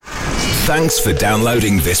Thanks for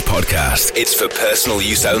downloading this podcast. It's for personal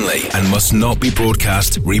use only and must not be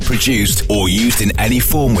broadcast, reproduced, or used in any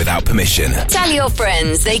form without permission. Tell your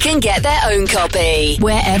friends they can get their own copy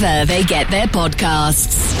wherever they get their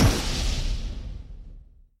podcasts.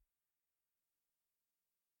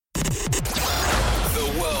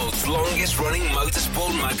 Longest-running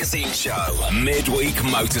motorsport magazine show, Midweek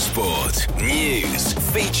Motorsport. News,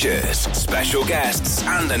 features, special guests,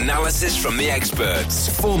 and analysis from the experts.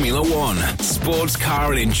 Formula One, sports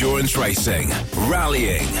car and endurance racing,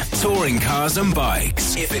 rallying, touring cars and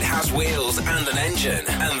bikes. If it has wheels and an engine,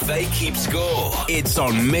 and they keep score, it's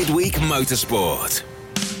on Midweek Motorsport.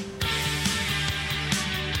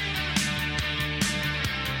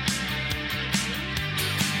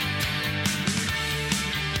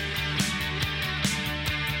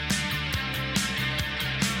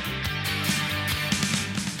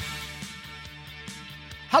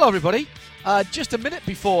 Hello everybody, just a minute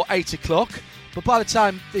before 8 o'clock, but by the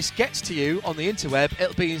time this gets to you on the interweb,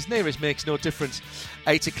 it'll be as near as makes no difference.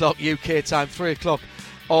 8 o'clock UK time, 3 o'clock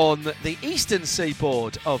on the eastern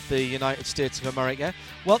seaboard of the United States of America.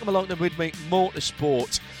 Welcome along to Midweek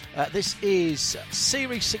Motorsport. This is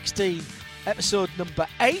Series 16, episode number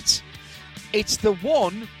 8. It's the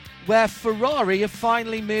one where Ferrari have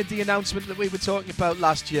finally made the announcement that we were talking about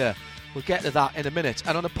last year. We'll get to that in a minute.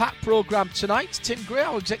 And on a packed programme tonight, Tim Gray,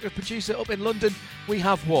 our executive producer up in London, we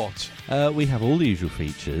have what? We have all the usual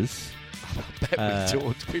features. I bet we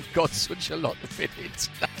don't. We've got such a lot to fit in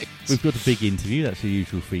tonight. We've got a big interview, that's a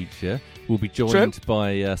usual feature. We'll be joined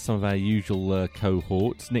by some of our usual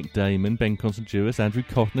cohorts, Nick Damon, Ben Constantewis, Andrew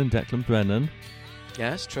Cotton and Declan Brennan.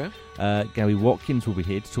 Yes, true. Gary Watkins will be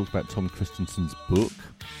here to talk about Tom Christensen's book.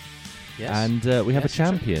 Yes. And we have a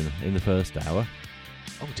champion in the first hour.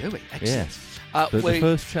 Oh, do we? Excellent. Yes. The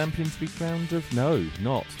first champion to be crowned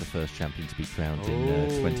not the first champion to be crowned in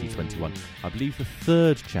 2021. I believe the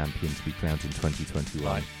third champion to be crowned in 2021.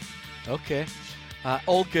 Right. Okay.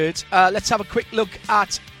 All good. Let's have a quick look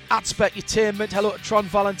at Specutainment. Hello to Tron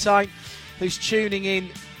Valentine, who's tuning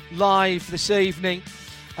in live this evening.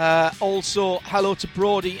 Also, hello to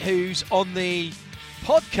Brody, who's on the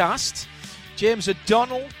podcast. James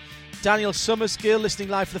O'Donnell, Daniel Summersgill, listening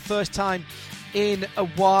live for the first time in a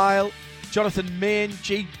while. Jonathan Main,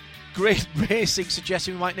 Great Racing,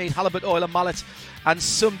 suggesting we might need halibut oil, a mallet and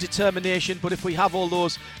some determination, but if we have all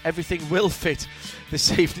those, everything will fit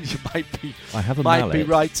this evening. You might be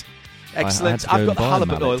right. Excellent. I've got the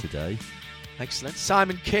halibut oil today. Excellent.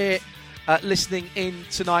 Simon K listening in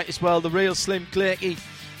tonight as well. The real Slim Clakey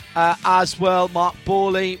as well. Mark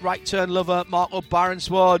Bowley, Right Turn Lover, Mark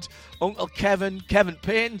O'Baronsward, Uncle Kevin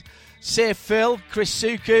Payne, Say Phil, Chris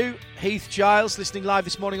Suku, Heath Giles, listening live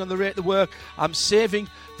this morning on the Rate to Work. I'm saving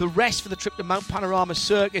the rest for the trip to Mount Panorama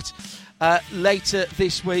Circuit later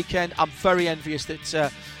this weekend. I'm very envious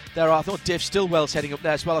that there are. I thought Dave Stillwell's heading up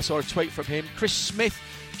there as well. I saw a tweet from him. Chris Smith,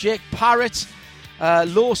 Jake Parrott,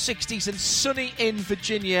 low 60s and sunny in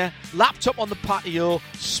Virginia. Laptop on the patio,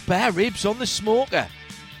 spare ribs on the smoker.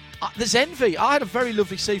 There's envy. I had a very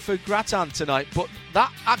lovely seafood gratin tonight, but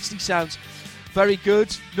that actually sounds very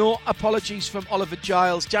good. No apologies from Oliver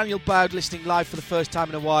Giles. Daniel Bowd listening live for the first time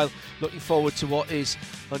in a while. Looking forward to what is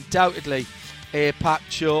undoubtedly a packed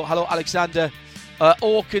show. Hello, Alexander.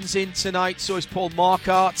 Orkin's in tonight. So is Paul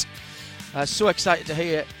Marquardt. So excited to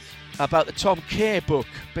hear about the Tom Kay book.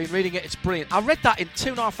 Been reading it. It's brilliant. I read that in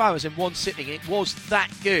 2.5 hours in one sitting. It was that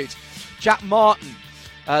good. Jack Martin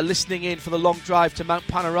listening in for the long drive to Mount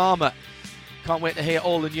Panorama. Can't wait to hear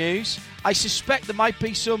all the news. I suspect there might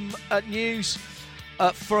be some news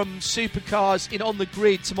from supercars in On the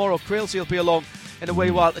Grid tomorrow. Creelsey will be along in a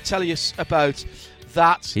wee while to tell us about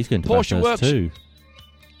that. He's going to Porsche Bathurst too.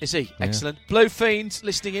 Is he? Yeah. Excellent. Blue Fiend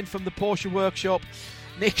listening in from the Porsche workshop.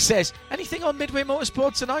 Nick says, anything on Midway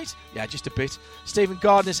Motorsport tonight? Yeah, just a bit. Stephen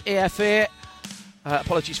Gardner's AFA.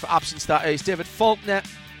 Apologies for absence, that is. David Faulkner,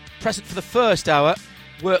 present for the first hour.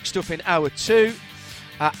 Work stuff in hour 2.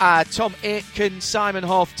 Tom Aitken, Simon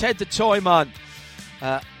Hoff, Ted the Toyman.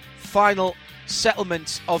 Final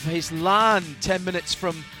settlement of his land 10 minutes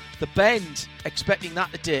from the Bend. Expecting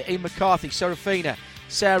that today. Ian McCarthy, Serafina,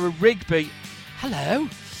 Sarah Rigby. Hello.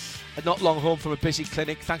 Not long home from a busy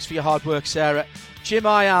clinic. Thanks for your hard work, Sarah. Jim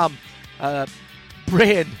I am.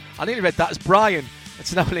 Brian. I nearly read that as Brian.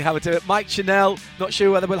 That's not really how I do it. Mike Chanel, not sure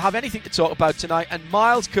whether we'll have anything to talk about tonight. And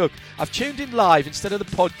Miles Cook, I've tuned in live instead of the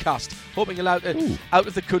podcast, hoping you're out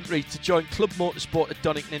of the country to join Club Motorsport at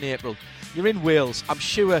Donington in April. You're in Wales, I'm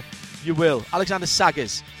sure you will. Alexander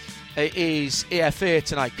Saggers is AFA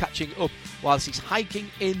tonight, catching up whilst he's hiking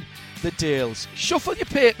in the deals. Shuffle your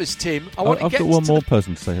papers, Tim. I've got one more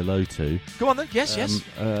person to say hello to. Go on then. Yes.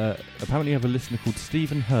 Apparently you have a listener called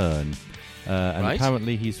Stephen Hearn. And right.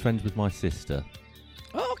 Apparently he's friends with my sister.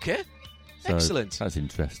 Oh, okay. So excellent. That's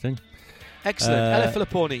interesting. Excellent. Ella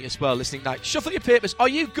Filipponi as well, listening tonight. Shuffle your papers. Are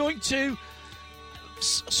you going to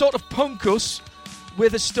sort of punk us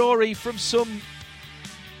with a story from some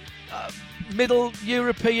Middle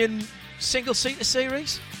European single-seater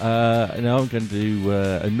series? No, I'm going to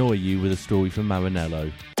annoy you with a story from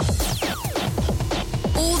Maranello.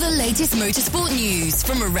 All the latest motorsport news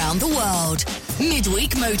from around the world.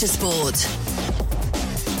 Midweek Motorsport.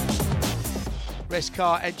 Race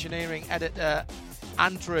car engineering editor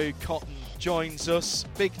Andrew Cotton joins us.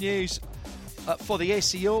 Big news for the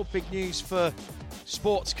ACO, big news for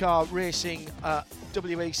sports car racing,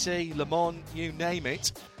 WEC, Le Mans, you name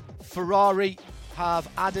it. Ferrari have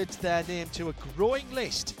added their name to a growing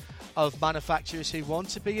list of manufacturers who want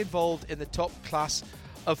to be involved in the top class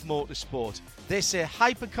of motorsport. They say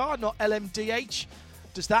hypercar, not LMDH.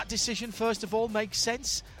 Does that decision, first of all, make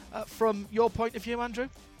sense from your point of view, Andrew?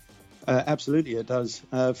 Absolutely, it does.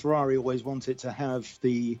 Ferrari always wanted to have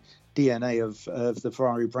the DNA of the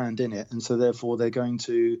Ferrari brand in it, and so therefore they're going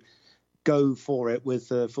to go for it with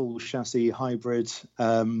the full chassis hybrid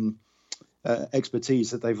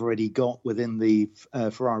expertise that they've already got within the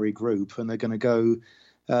Ferrari group, and they're going to go,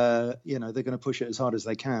 they're going to push it as hard as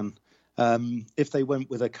they can. If they went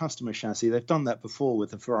with a customer chassis, they've done that before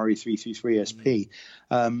with the Ferrari 333 SP.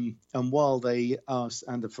 And while they asked,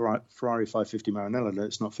 and the Ferrari 550 Maranello,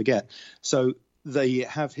 let's not forget. So they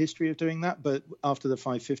have history of doing that, but after the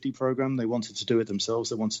 550 program, they wanted to do it themselves.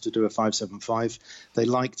 They wanted to do a 575. They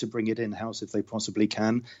like to bring it in-house if they possibly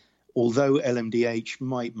can. Although LMDH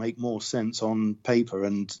might make more sense on paper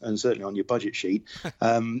and certainly on your budget sheet,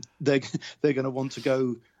 they're going to want to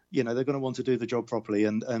go. They're going to want to do the job properly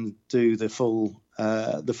and do the full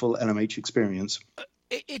LMH experience.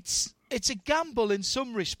 It's a gamble in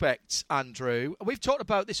some respects, Andrew. We've talked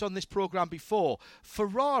about this on this programme before.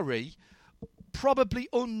 Ferrari, probably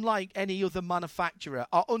unlike any other manufacturer,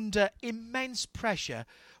 are under immense pressure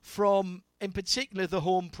from, in particular, the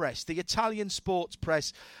home press, the Italian sports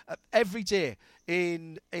press, every day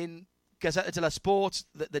in Gazzetta dello Sport,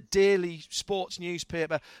 the daily sports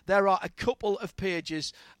newspaper. There are a couple of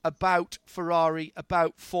pages about Ferrari,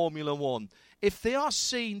 about Formula One. If they are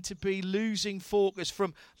seen to be losing focus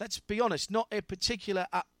from, let's be honest, not a particularly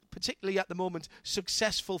at the moment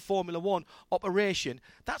successful Formula One operation,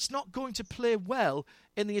 that's not going to play well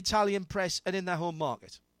in the Italian press and in their home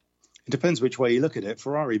market. It depends which way you look at it.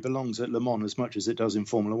 Ferrari belongs at Le Mans as much as it does in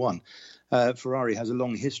Formula One. Ferrari has a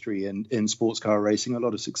long history in sports car racing, a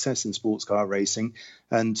lot of success in sports car racing,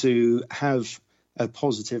 and to have a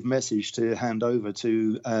positive message to hand over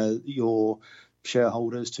to your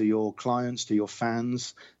shareholders, to your clients, to your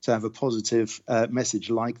fans, to have a positive message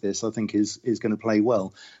like this, I think is going to play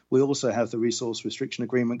well. We also have the resource restriction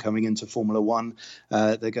agreement coming into Formula One.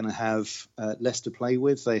 They're going to have less to play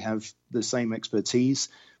with. They have the same expertise.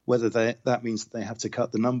 Whether that means that they have to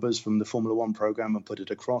cut the numbers from the Formula One program and put it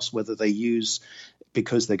across, whether they use,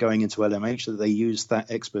 because they're going into LMH, that they use that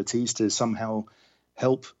expertise to somehow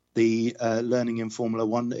help the learning in Formula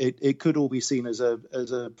One, it could all be seen as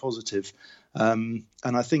a positive. And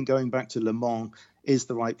I think going back to Le Mans is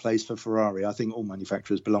the right place for Ferrari. I think all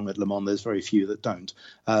manufacturers belong at Le Mans. There's very few that don't.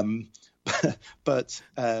 But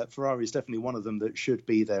Ferrari is definitely one of them that should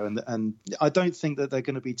be there. And I don't think that they're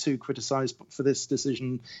going to be too criticised for this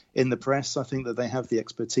decision in the press. I think that they have the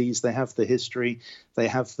expertise, they have the history, they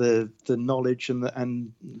have the knowledge,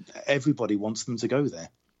 and everybody wants them to go there.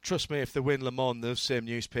 Trust me, if they win Le Mans, those same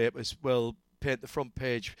newspapers will paint the front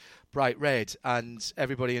page bright red, and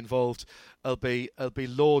everybody involved will be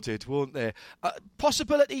lauded, won't they?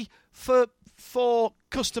 Possibility for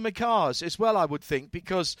customer cars as well, I would think,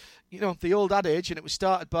 because the old adage, and it was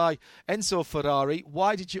started by Enzo Ferrari,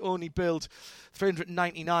 why did you only build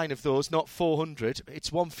 399 of those, not 400?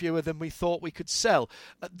 It's one fewer than we thought we could sell.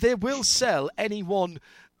 They will sell any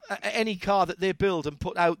car that they build and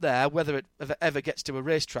put out there. Whether it ever gets to a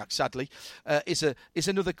racetrack, sadly, is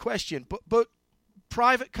another question. But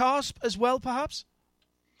private cars as well, perhaps?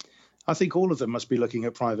 I think all of them must be looking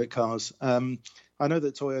at private cars. I know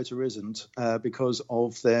that Toyota isn't because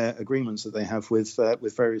of their agreements that they have with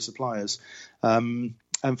various suppliers. And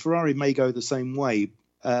Ferrari may go the same way.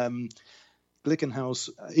 Glickenhaus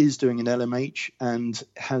is doing an LMH and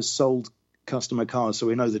has sold customer cars, so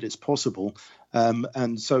we know that it's possible.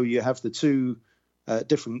 And so you have the two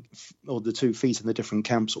feet in the different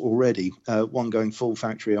camps already, one going full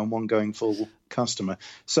factory and one going full customer.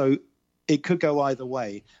 So it could go either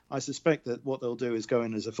way. I suspect that what they'll do is go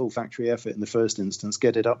in as a full factory effort in the first instance,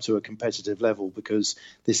 get it up to a competitive level, because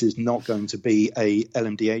this is not going to be a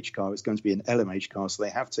LMDH car. It's going to be an LMH car. So they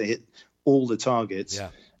have to hit all the targets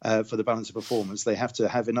for the balance of performance. They have to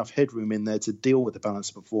have enough headroom in there to deal with the balance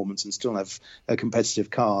of performance and still have a competitive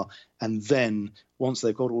car. And then once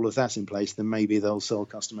they've got all of that in place, then maybe they'll sell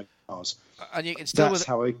customer cars. And you can still, that's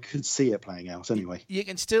how I could see it playing out anyway. You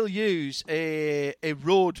can still use a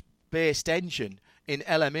road-based engine in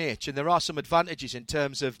LMH, and there are some advantages in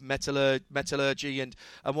terms of metallurgy and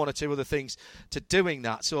one or two other things to doing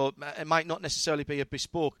that. So it might not necessarily be a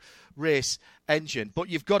bespoke race engine, but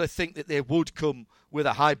you've got to think that they would come with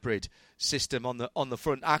a hybrid system on the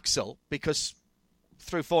front axle, because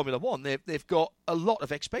through Formula One they've got a lot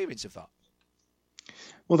of experience of that.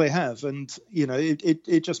 Well, they have, and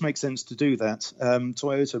it just makes sense to do that.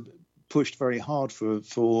 Toyota pushed very hard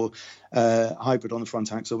for hybrid on the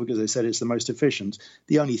front axle because they said it's the most efficient.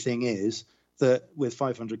 The only thing is that with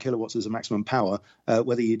 500 kilowatts as a maximum power,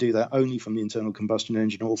 whether you do that only from the internal combustion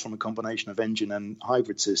engine or from a combination of engine and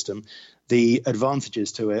hybrid system, the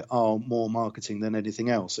advantages to it are more marketing than anything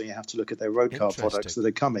else. So you have to look at their road car products that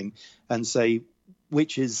are coming and say,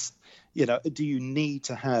 which is, do you need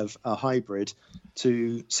to have a hybrid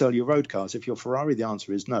to sell your road cars? If you're Ferrari, the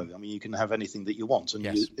answer is no. I mean, you can have anything that you want, and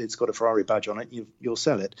it's got a Ferrari badge on it, you'll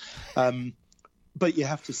sell it. But you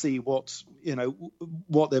have to see what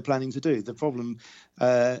they're planning to do. The problem,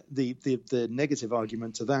 the negative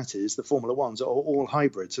argument to that is the Formula Ones are all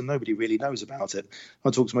hybrids, and nobody really knows about it. I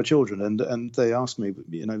talk to my children, and they ask me,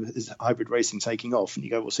 is hybrid racing taking off? And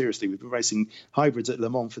you go, well, seriously, we've been racing hybrids at Le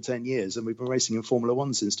Mans for 10 years, and we've been racing in Formula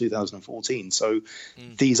One since 2014. So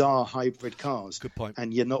these are hybrid cars. Good point.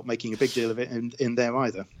 And you're not making a big deal of it in there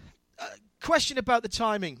either. Question about the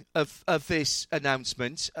timing of this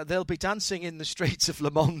announcement. They'll be dancing in the streets of Le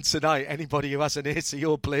Mans tonight. Anybody who has an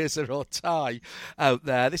ACO blazer or tie out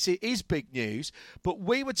there. This is big news. But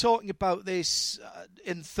we were talking about this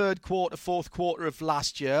in third quarter, fourth quarter of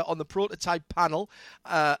last year on the prototype panel,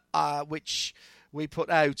 which we put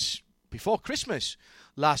out before Christmas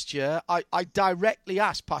last year. I directly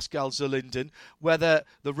asked Pascal Zerlinden whether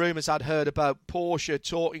the rumours I'd heard about Porsche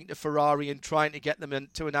talking to Ferrari and trying to get them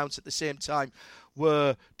to announce at the same time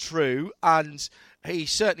were true, and he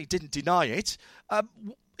certainly didn't deny it.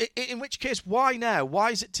 In which case, why now?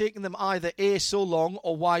 Why is it taking them either A, so long,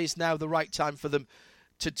 or why is now the right time for them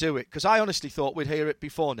to do it? Because I honestly thought we'd hear it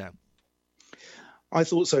before now. I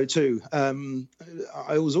thought so too.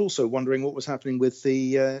 I was also wondering what was happening with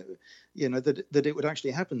the... that it would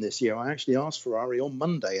actually happen this year. I actually asked Ferrari on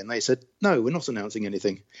Monday, and they said, no, we're not announcing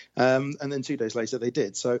anything. And then 2 days later, they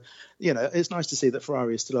did. So, it's nice to see that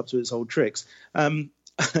Ferrari is still up to its old tricks.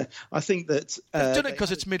 I think that... They've done it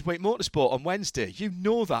because it's Midweek Motorsport on Wednesday. You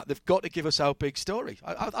know that. They've got to give us our big story.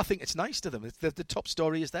 I think it's nice to them. The top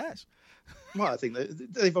story is theirs. Well, I think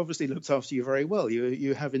that they've obviously looked after you very well.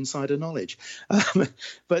 You have insider knowledge.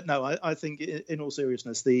 But no, I think in all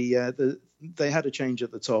seriousness, they had a change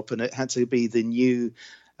at the top, and it had to be the new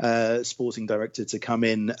sporting director to come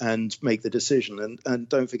in and make the decision. And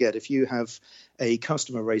don't forget, if you have a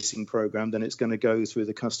customer racing program, then it's going to go through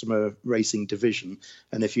the customer racing division.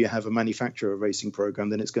 And if you have a manufacturer racing program,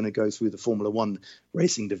 then it's going to go through the Formula One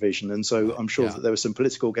racing division. And so I'm sure that there were some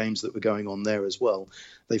political games that were going on there as well.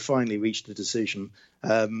 They finally reached a decision.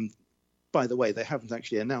 By the way, they haven't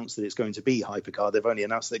actually announced that it's going to be hypercar. They've only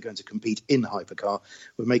announced they're going to compete in hypercar.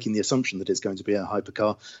 We're making the assumption that it's going to be a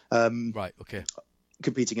hypercar. Right, okay.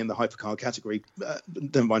 Competing in the hypercar category.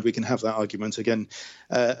 Never mind, we can have that argument again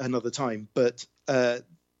another time. But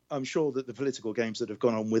I'm sure that the political games that have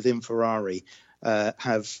gone on within Ferrari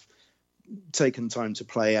have taken time to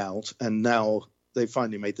play out, and now they've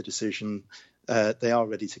finally made the decision. They are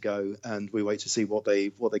ready to go, and we wait to see what they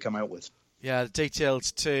come out with. Yeah, the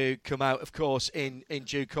details to come out, of course, in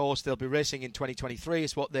due course. They'll be racing in 2023,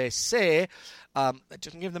 is what they say. It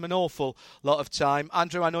doesn't give them an awful lot of time.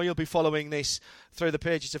 Andrew, I know you'll be following this through the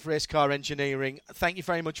pages of Race Car Engineering. Thank you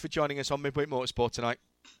very much for joining us on Midweek Motorsport tonight.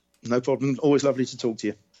 No problem. Always lovely to talk to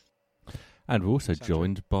you. And we're also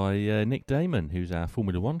joined by Nick Damon, who's our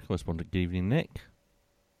Formula One correspondent. Good evening, Nick.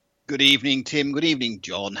 Good evening, Tim. Good evening,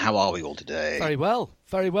 John. How are we all today? Very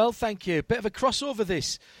well, thank you. Bit of a crossover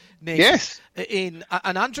this, Nick. Yes. And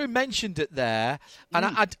Andrew mentioned it there,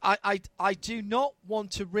 and I do not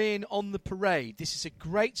want to rain on the parade. This is a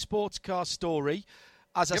great sports car story.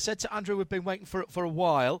 As I said to Andrew, we've been waiting for a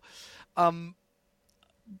while.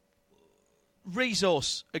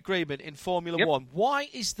 Resource agreement in Formula One. Why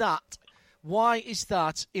is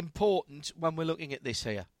that important when we're looking at this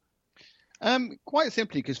here? Quite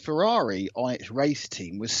simply because Ferrari on its race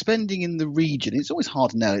team was spending in the region, it's always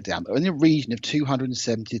hard to nail it down, but in the region of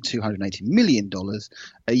 $270 to $280 million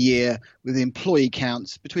a year with employee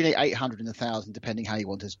counts between 800 and 1,000, depending how you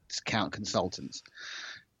want to count consultants.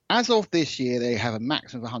 As of this year, they have a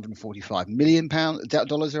maximum of $145 million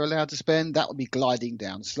dollars they're allowed to spend. That will be gliding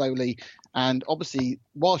down slowly. And obviously,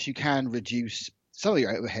 whilst you can reduce some of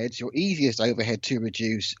your overheads, your easiest overhead to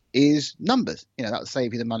reduce is numbers. That'll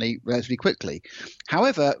save you the money relatively quickly.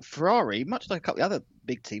 However, Ferrari, much like a couple of other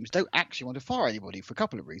big teams, don't actually want to fire anybody for a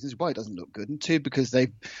couple of reasons. One, it doesn't look good, and two, because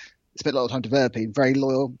they've spent a lot of time developing very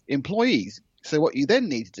loyal employees. So what you then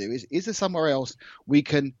need to do is there somewhere else we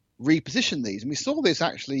can reposition these? And we saw this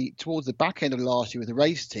actually towards the back end of last year with the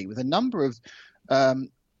race team, with a number of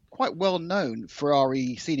quite well-known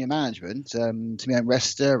Ferrari senior management, Timian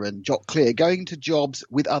Resta and Jock Clear, going to jobs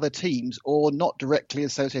with other teams or not directly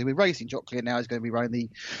associated with racing. Jock Clear now is going to be running the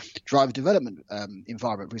driver development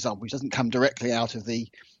environment, for example, which doesn't come directly out of the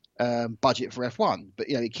budget for F1. But,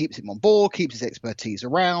 it keeps him on board, keeps his expertise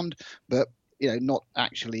around, but not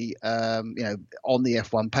actually, on the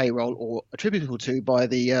F1 payroll or attributable to by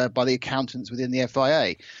the accountants within the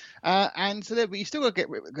FIA. And so you still have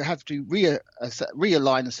to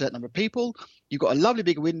realign a certain number of people. You've got a lovely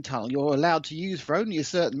big wind tunnel you're allowed to use for only a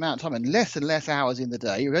certain amount of time and less hours in the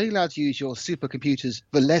day. You're only allowed to use your supercomputers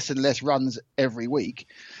for less and less runs every week.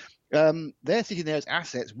 They're sitting there as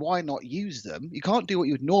assets. Why not use them? You can't do what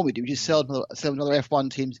you would normally do, just sell them other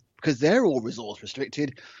F1 teams because they're all resource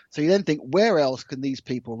restricted. So you then think, where else can these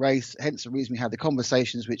people race? Hence the reason we had the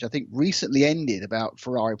conversations, which I think recently ended, about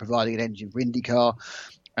Ferrari providing an engine for IndyCar.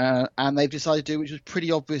 And they've decided to do, which was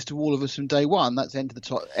pretty obvious to all of us from day one. That's enter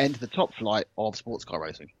the top flight of sports car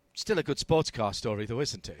racing. Still a good sports car story, though,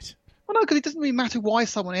 isn't it? Well, no, because it doesn't really matter why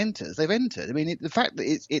someone enters; they've entered. I mean, the fact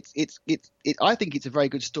that I think it's a very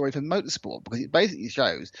good story for motorsport, because it basically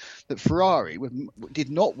shows that Ferrari did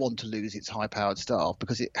not want to lose its high-powered staff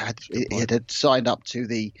because it had signed up to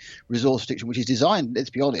the resource restriction, which is designed, let's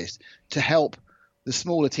be honest, to help the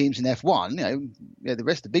smaller teams in F1. The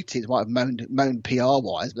rest of the big teams might have moaned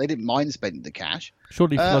PR-wise, but they didn't mind spending the cash.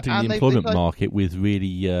 Surely flooding the employment market with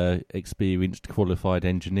really experienced, qualified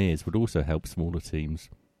engineers would also help smaller teams.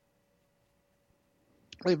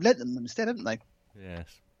 They've lent them instead, haven't they? Yes.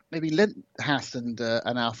 Maybe lent Haas and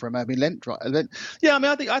Alfa Romeo. Maybe lent. Yeah, I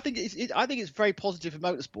mean, I think it's very positive for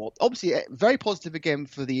motorsport. Obviously, very positive again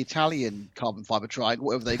for the Italian carbon fibre triangle,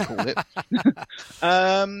 whatever they call it.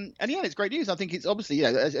 And it's great news. I think it's obviously,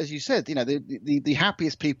 as you said, the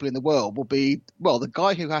happiest people in the world will be, well, the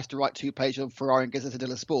guy who has to write 2 pages on Ferrari and Gazzetta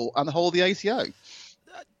dello Sport, and the whole of the ACO.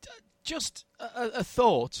 Just a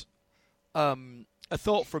thought from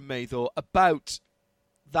me though about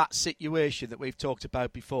that situation that we've talked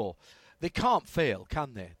about before. They can't fail,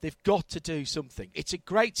 can they? They've got to do something. It's a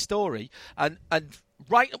great story, and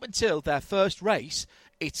right up until their first race,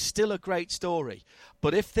 it's still a great story.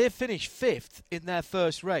 But if they finish 5th in their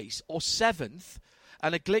first race, or 7th,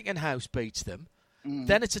 and a Glickenhaus beats them,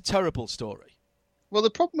 then it's a terrible story. Well, the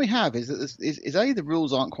problem we have is that the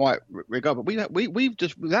rules aren't quite regarded. We've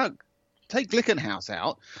just, without take Glickenhaus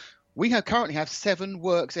out, we currently have 7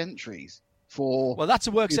 works entries. Well, that's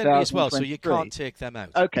a works entry as well, so you can't take them out.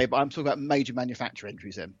 Okay, but I'm talking about major manufacturer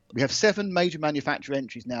entries then. We have 7 major manufacturer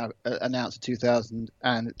entries now announced in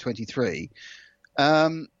 2023.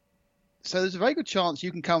 So there's a very good chance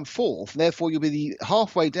you can come 4th. Therefore, you'll be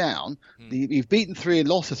halfway down. You've beaten 3 and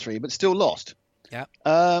lost to 3, but still lost. Yeah,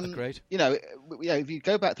 agreed. If you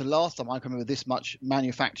go back to last time, I can remember this much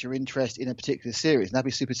manufacturer interest in a particular series, and that'd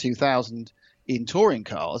be Super 2000 in touring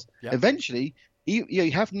cars. Yep. Eventually,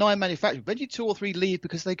 you have 9 manufacturers. Eventually 2 or 3 leave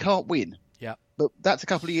because they can't win. Yeah. But that's a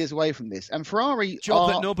couple of years away from this. And Ferrari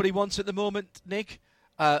that nobody wants at the moment, Nick,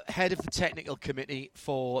 head of the technical committee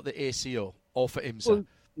for the ACO or for IMSA. Well,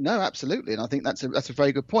 no, absolutely. And I think that's a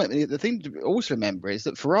very good point. The thing to also remember is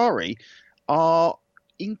that Ferrari are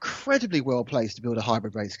incredibly well placed to build a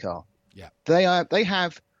hybrid race car. Yeah.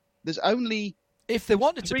 There's only, if they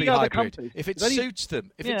wanted to be hybrid, if it suits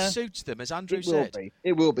them, as Andrew said.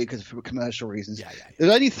 It will be, because for commercial reasons. Yeah.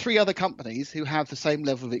 There's only 3 other companies who have the same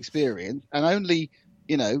level of experience, and only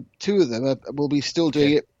 2 of them will be still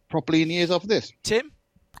doing it properly in years after this. Tim?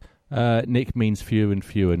 Nick means fewer and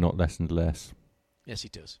fewer, not less and less. Yes, he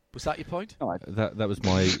does. Was that your point? That was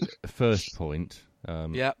my first point.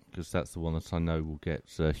 Because that's the one that I know will get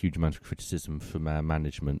a huge amount of criticism from our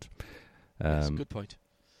management. That's a good point.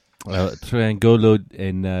 Triangolo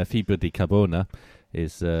in fibra di carbona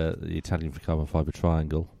is the Italian for carbon fibre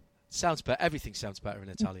triangle. Sounds better. Everything sounds better in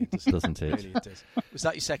Italian, doesn't it? Really, it does. Was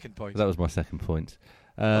that your second point? That was my second point.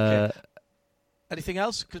 Okay. Anything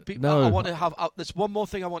else? No. I want to have. There's one more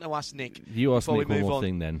thing I want to ask Nick. You ask Nick one more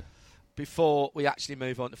thing then. Before we actually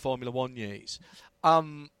move on to Formula One news.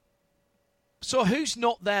 So who's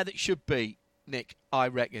not there that should be, Nick, I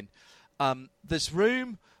reckon? There's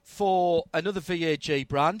room for another VAG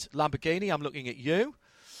brand, Lamborghini. I'm looking at you.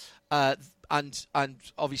 And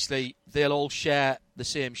obviously they'll all share the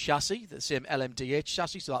same chassis, the same LMDH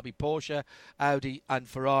chassis. So that'll be Porsche, Audi and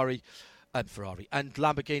Ferrari. And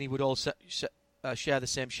Lamborghini would also share the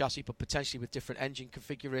same chassis, but potentially with different engine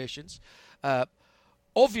configurations.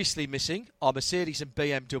 Obviously missing are Mercedes and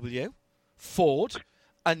BMW, Ford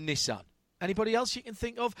and Nissan. Anybody else you can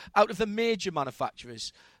think of out of the major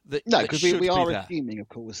manufacturers that no, because we are there? Assuming, of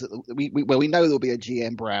course, that we know there'll be a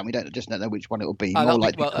GM brand. We don't know which one it will be.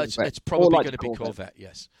 It's probably going to be Corvette.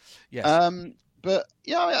 Yes. But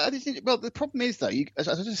yeah, I think, well, the problem is though, as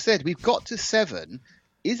I just said, we've got to 7.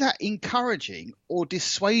 Is that encouraging or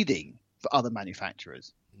dissuading for other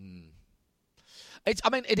manufacturers?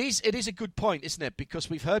 It is a good point, isn't it? Because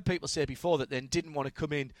we've heard people say before that they didn't want to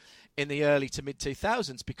come in the early to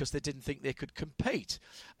mid-2000s because they didn't think they could compete.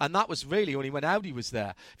 And that was really only when Audi was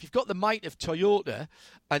there. If you've got the might of Toyota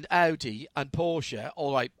and Audi and Porsche,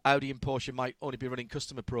 all right, Audi and Porsche might only be running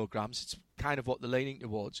customer programs. It's kind of what they're leaning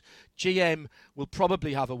towards. GM will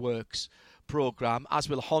probably have a works program, as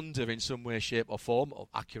will Honda in some way, shape or form, or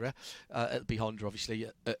Acura. It'll be Honda, obviously,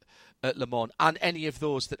 at Le Mans. And any of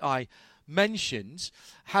those that I mentioned,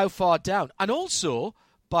 how far down. And also,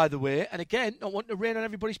 by the way, and again, not wanting to rain on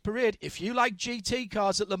everybody's parade, if you like GT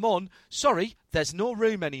cars at Le Mans, sorry, there's no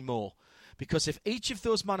room anymore. Because if each of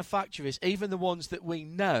those manufacturers, even the ones that we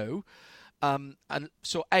know, and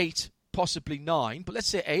so 8, possibly 9, but let's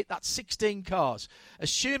say 8, that's 16 cars.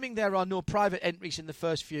 Assuming there are no private entries in the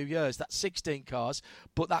first few years, that's 16 cars,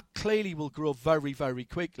 but that clearly will grow very, very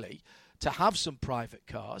quickly to have some private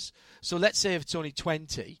cars. So let's say if it's only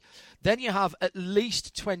 20, then you have at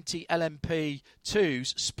least 20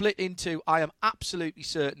 LMP2s split into, I am absolutely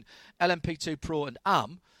certain, LMP2 Pro and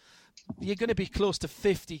AM. You're going to be close to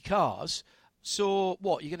 50 cars. So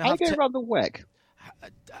what, you're going to have... How are you going to run the WEC?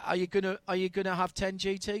 Are you going to have 10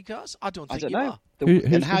 GT cars? I don't think know. are.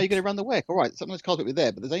 And how are you going to run the WEC? All right, some of those cars will be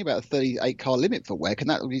there, but there's only about a 38 car limit for WEC,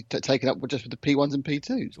 and that will be taken up just with the P1s and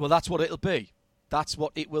P2s. Well, that's what it'll be. That's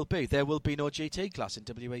what it will be. There will be no GT class in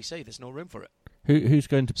WEC. There's no room for it. Who's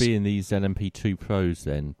going to be in these LMP2 Pros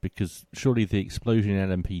then? Because surely the explosion in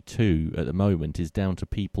LMP2 at the moment is down to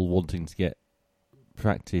people wanting to get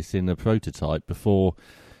practice in a prototype before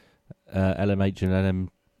LMH and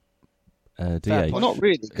LMDH. Well, not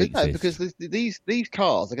really, because these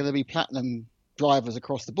cars are going to be platinum drivers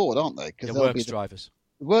across the board, aren't they? Because works drivers.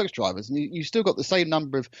 Works drivers, and you still got the same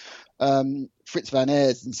number of Fritz Van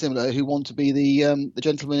Aers and similar who want to be the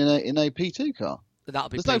gentleman in a P2 car. That'll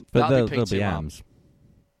be P2 be AMs.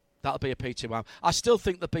 That'll be a P2 AM. I still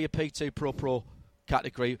think there'll be a P2 Pro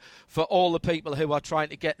category for all the people who are trying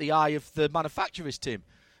to get the eye of the manufacturers, Tim,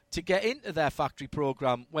 to get into their factory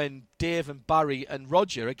program when Dave and Barry and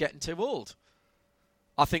Roger are getting too old.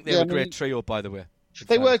 I think they're a great trio, by the way.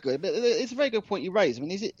 They were good, but it's a very good point you raise. I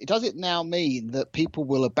mean, does it now mean that people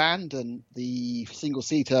will abandon the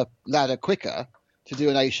single-seater ladder quicker to do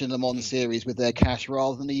an Asian Le Mans series with their cash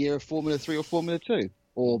rather than a year of Formula 3 or Formula 2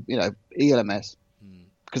 or, ELMS?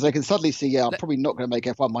 Because they can suddenly see, I'm probably not going to make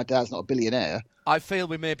F1. My dad's not a billionaire. I feel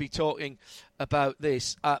we may be talking about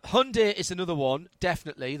this. Hyundai is another one,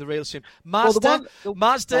 definitely, the real sim. Mazda,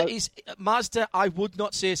 I would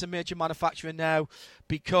not say is a major manufacturer now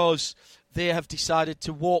because they have decided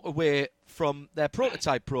to walk away from their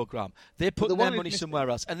prototype program. They're putting their money somewhere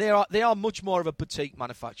else. And they are much more of a boutique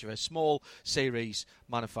manufacturer, small series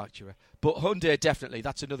manufacturer. But Hyundai, definitely,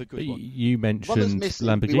 that's another good one. You mentioned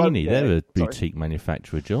Lamborghini. They're a boutique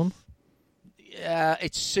manufacturer, John. Yeah,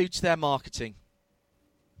 it suits their marketing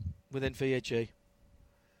within VAG.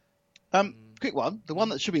 Quick one. The one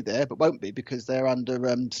that should be there but won't be because they're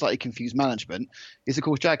under slightly confused management is, of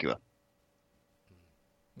course, Jaguar.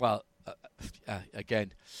 Well,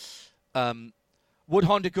 again, would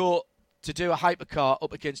Honda go to do a hypercar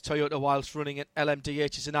up against Toyota whilst running an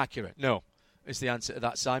LMDH as an Acura? No, is the answer to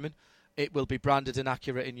that, Simon. It will be branded an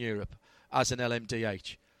Acura in Europe as an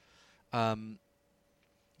LMDH.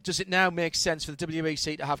 Does it now make sense for the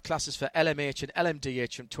WEC to have classes for LMH and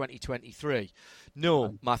LMDH from 2023?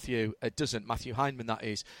 No, Matthew, it doesn't. Matthew Heineman, that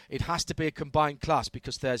is. It has to be a combined class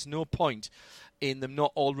because there's no point in them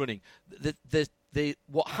not all running.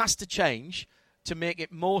 What has to change to make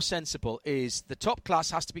it more sensible is the top class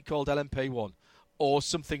has to be called LMP1 or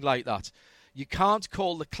something like that. You can't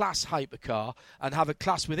call the class hypercar and have a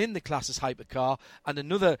class within the class as hypercar and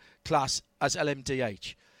another class as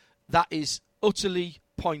LMDH. That is utterly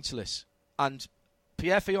pointless. And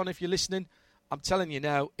Pierre Fillon, if you're listening, I'm telling you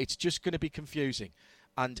now, it's just going to be confusing.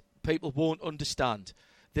 And people won't understand.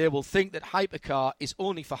 They will think that hypercar is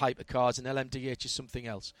only for hypercars and LMDH is something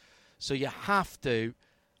else. So you have to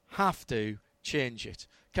change it.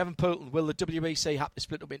 Kevin Poulton, will the WEC have to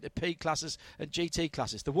split up into P classes and GT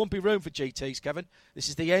classes? There won't be room for GTs, Kevin. This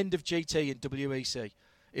is the end of GT and WEC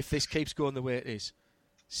if this keeps going the way it is.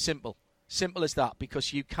 Simple as that,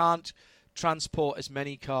 because you can't transport as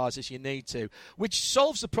many cars as you need to, which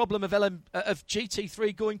solves the problem of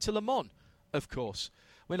GT3 going to Le Mans, of course.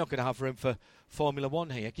 We're not going to have room for Formula One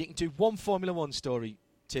here. You can do one Formula One story,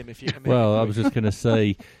 Tim, if you can. Well, I was just going to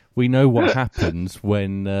say, we know what happens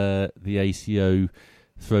when the ACO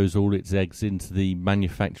throws all its eggs into the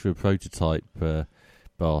manufacturer prototype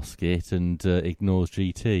basket and ignores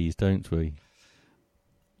GTs, don't we?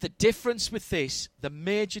 The difference with this, the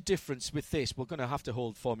major difference with this, we're going to have to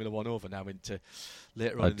hold Formula One over now into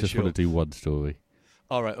later on in the show. I just want to do one story.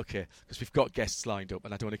 All right, okay, because we've got guests lined up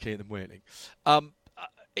and I don't want to keep them waiting.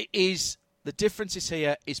 The difference is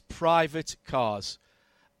here is private cars.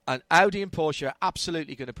 And Audi and Porsche are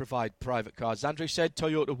absolutely going to provide private cars. As Andrew said,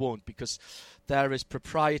 Toyota won't, because there is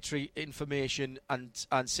proprietary information and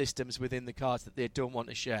systems within the cars that they don't want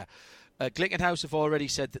to share. Glickenhaus have already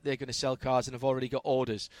said that they're going to sell cars and have already got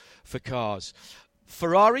orders for cars.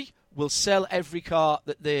 Ferrari will sell every car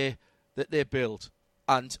that they build.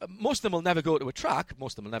 And most of them will never go to a track.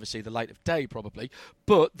 Most of them will never see the light of day, probably.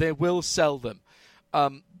 But they will sell them.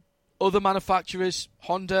 Other manufacturers,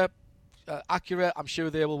 Honda, Acura, I'm sure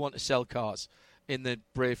they will want to sell cars in the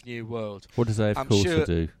brave new world. What does AF Corsa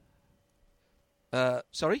do?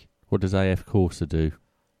 Sorry? What does AF Corsa do?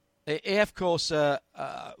 AF Corsa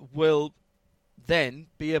will then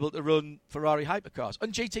be able to run Ferrari hypercars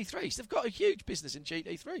and GT3s. They've got a huge business in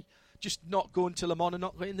GT3, just not going to Le Mans and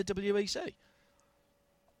not in the WEC.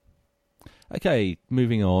 Okay,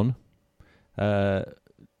 moving on.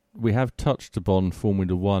 We have touched upon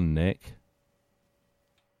Formula One, Nick.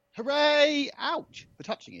 Hooray! Ouch! For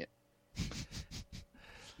touching it.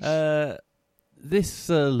 This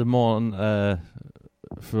Le Mans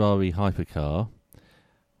Ferrari hypercar,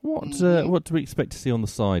 what do we expect to see on the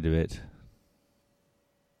side of it?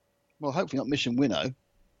 Well, hopefully not Mission Winnow.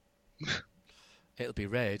 It'll be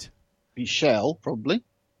red. Be Shell, probably.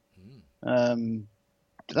 The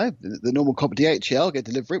normal copy DHL get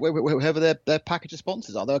delivery wherever their package of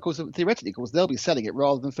sponsors are. Though, of course, theoretically, they'll be selling it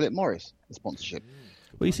rather than Philip Morris, the sponsorship.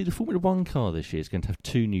 Well, you see, the Formula One car this year is going to have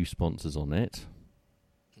 2 new sponsors on it.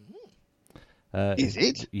 Is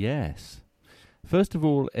it? Yes. First of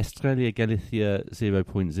all, Estrella Galicia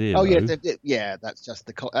 0.0. Oh, yeah, that's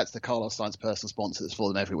the Carlos Sainz personal sponsor that's for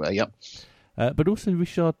them everywhere, yep. But also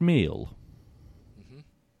Richard Mille.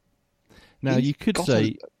 Now, you could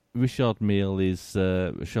say Richard Mille is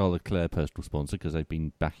Charles Leclerc personal sponsor because they've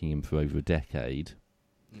been backing him for over a decade.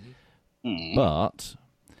 But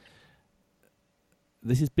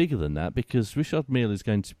this is bigger than that, because Richard Mille is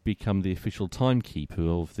going to become the official timekeeper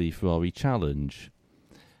of the Ferrari Challenge,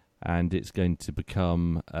 and it's going to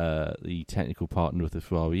become the technical partner of the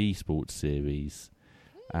Ferrari Esports Series,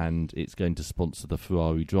 and it's going to sponsor the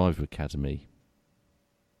Ferrari Driver Academy.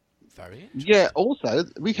 Very interesting. Yeah, also,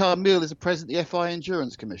 Richard Mille is a president of the FIA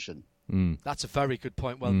Endurance Commission. That's a very good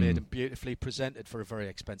point, well made and beautifully presented for a very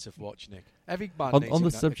expensive watch, Nick. On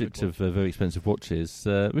the subject of very expensive watches,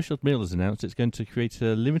 Richard Mille has announced it's going to create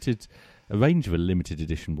a range of limited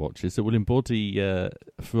edition watches that will embody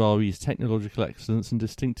Ferrari's technological excellence and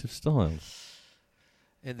distinctive style.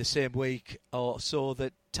 In the same week or so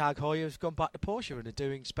that Tag Heuer has gone back to Porsche and are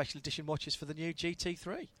doing special edition watches for the new GT3,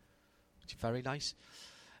 which is very nice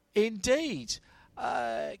indeed.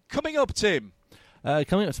 Coming up, Tim.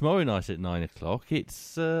 Coming up tomorrow night at 9 o'clock,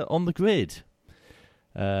 it's On the Grid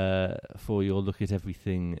for your look at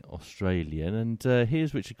everything Australian. And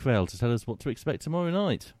here's Richard Craill to tell us what to expect tomorrow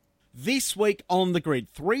night. This week on The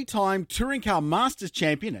Grid, 3-time Touring Car Masters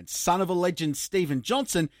champion and son of a legend Stephen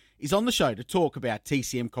Johnson is on the show to talk about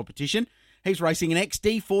TCM competition. He's racing an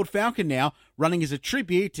XD Ford Falcon now, running as a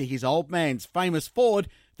tribute to his old man's famous Ford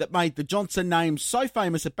that made the Johnson name so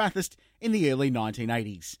famous at Bathurst in the early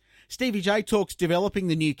 1980s. Stevie J talks developing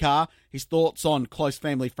the new car, his thoughts on close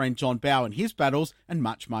family friend John Bowe and his battles, and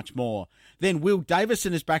much, much more. Then Will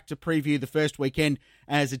Davison is back to preview the first weekend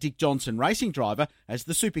as a Dick Johnson racing driver as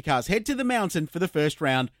the supercars head to the mountain for the first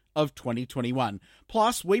round of 2021.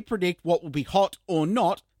 Plus, we predict what will be hot or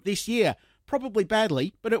not this year. Probably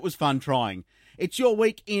badly, but it was fun trying. It's your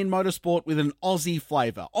week in motorsport with an Aussie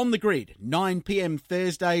flavour. On the Grid, 9 p.m.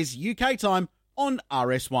 Thursdays UK time on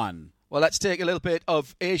RS1. Well, let's take a little bit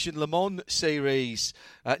of Asian Le Mans Series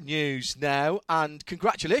news now. And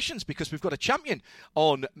congratulations, because we've got a champion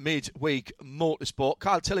on Midweek Motorsport.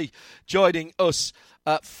 Kyle Tilley joining us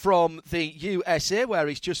from the USA, where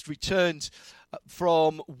he's just returned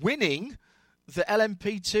from winning the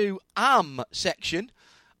LMP2 AM section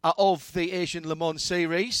of the Asian Le Mans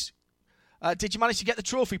Series. Did you manage to get the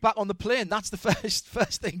trophy back on the plane? That's the first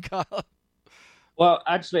thing, Kyle. Well,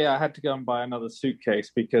 actually, I had to go and buy another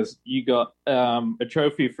suitcase because you got a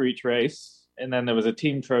trophy for each race, and then there was a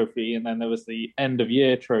team trophy, and then there was the end of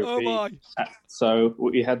year trophy. Oh my! So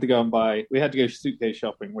we had to go suitcase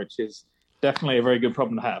shopping, which is definitely a very good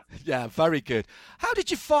problem to have. Yeah, very good. How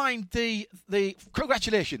did you find the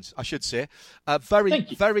congratulations, I should say.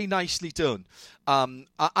 Very nicely done.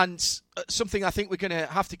 And something I think we're going to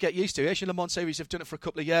have to get used to. Asian Le Mans Series have done it for a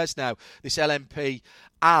couple of years now, this LMP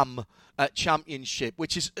AM championship,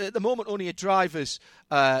 which is at the moment only a driver's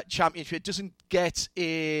championship. It doesn't get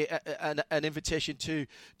an invitation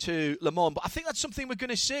to Le Mans, but I think that's something we're going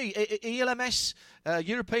to see. ELMS,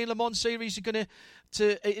 European Le Mans Series, are going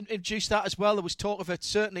to introduce that as well. There was talk of it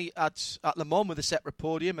certainly at Le Mans with a separate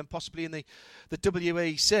podium, and possibly in the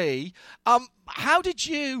WEC. How did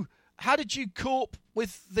you cope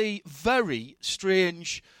with the very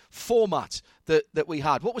strange format that we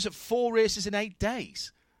had? What was it, 4 races in 8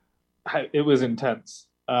 days? It was intense.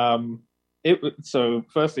 So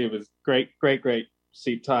firstly, it was great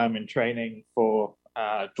seat time and training for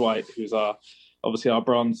Dwight, who's obviously our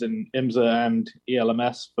bronze in IMSA and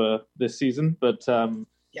ELMS for this season. But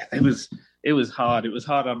it was hard. It was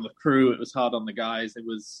hard on the crew. It was hard on the guys. It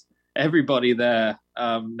was everybody there,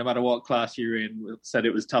 no matter what class you're in, said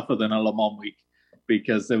it was tougher than a Le Mans week,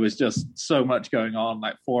 because there was just so much going on,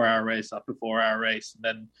 like 4-hour race after 4-hour race. And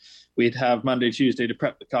then we'd have Monday, Tuesday to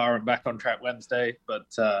prep the car and back on track Wednesday. But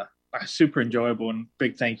super enjoyable, and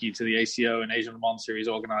big thank you to the ACO and Asian Le Mans Series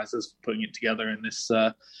organisers for putting it together in this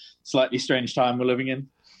slightly strange time we're living in.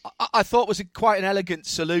 I thought it was quite an elegant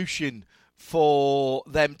solution for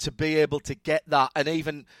them to be able to get that, and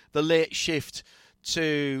even the late shift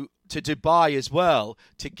to Dubai as well,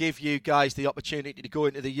 to give you guys the opportunity to go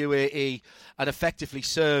into the UAE and effectively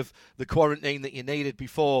serve the quarantine that you needed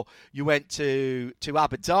before you went to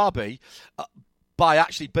Abu Dhabi, by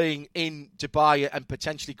actually being in Dubai and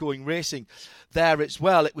potentially going racing there as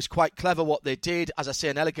well. It was quite clever what they did. As I say,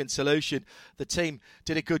 an elegant solution. The team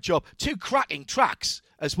did a good job. 2 cracking tracks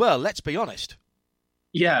as well, let's be honest.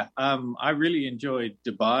 Yeah, I really enjoyed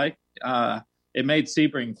Dubai. It made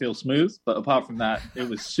Sebring feel smooth, but apart from that, it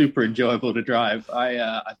was super enjoyable to drive.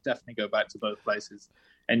 I definitely go back to both places.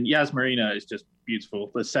 And Yas Marina is just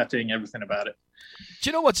beautiful. The setting, everything about it. Do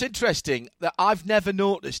you know what's interesting? That I've never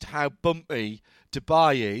noticed how bumpy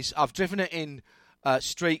Dubai is. I've driven it in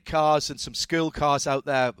street cars and some school cars out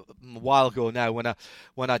there a while ago now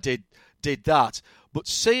when I did that. But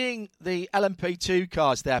seeing the LMP2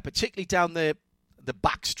 cars there, particularly down the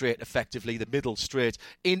back straight, effectively, the middle straight,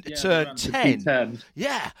 into turn 10.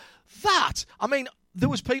 Yeah, that. I mean, there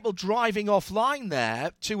was people driving offline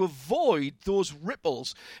there to avoid those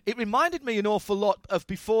ripples. It reminded me an awful lot of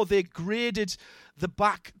before they graded the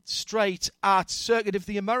back straight at Circuit of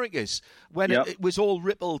the Americas, when it was all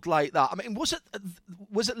rippled like that. I mean, was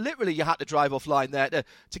it literally you had to drive offline there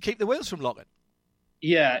to keep the wheels from locking?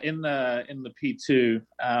 Yeah, in the P2,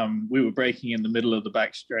 we were braking in the middle of the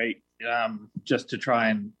back straight just to try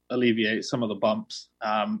and alleviate some of the bumps.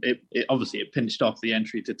 It obviously pinched off the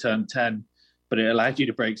entry to turn 10, but it allowed you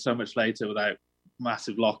to brake so much later without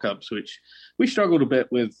massive lockups, which we struggled a bit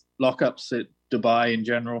with lockups at Dubai in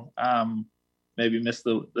general. Maybe missed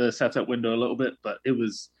the setup window a little bit, but it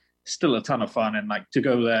was still a ton of fun. And like to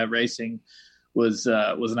go there racing was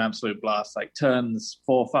an absolute blast. Like turns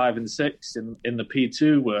 4, 5, and 6 in the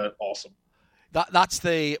P2 were awesome. That's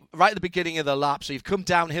right at the beginning of the lap. So you've come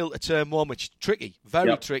downhill to turn 1, which is tricky,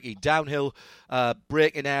 very tricky. Downhill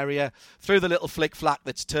braking area, through the little flick flack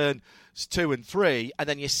that's turn 2 and 3, and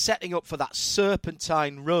then you're setting up for that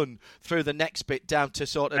serpentine run through the next bit down to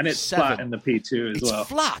sort of 7. And it's flat in the P2 as well. It's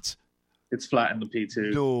flat? It's flat in the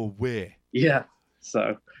P2. No way. Yeah.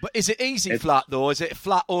 So. But is it easy flat, though? Is it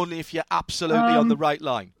flat only if you're absolutely on the right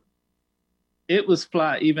line? It was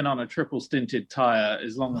flat even on a triple stinted tyre,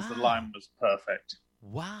 as long as the line was perfect.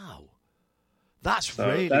 Wow. That's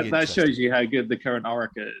really interesting. That shows you how good the current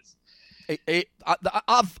Orica is.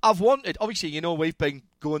 I've wanted, obviously, we've been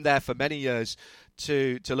going there for many years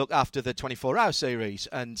to look after the 24-hour series,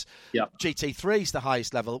 and GT3 is the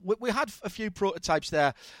highest level. We had a few prototypes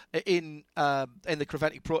there in the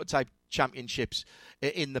Creventic Prototype Championships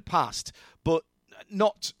in the past, but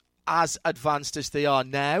not as advanced as they are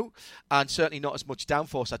now, and certainly not as much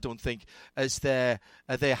downforce, I don't think, as they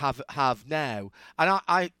have now. And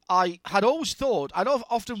I had always thought, I'd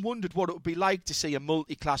often wondered what it would be like to see a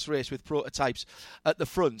multi-class race with prototypes at the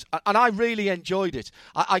front, and I really enjoyed it.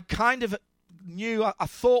 I kind of I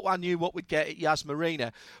thought I knew what we'd get at Yas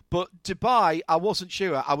Marina, but Dubai, I wasn't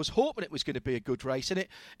sure. I was hoping it was going to be a good race, and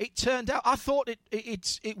it turned out, I thought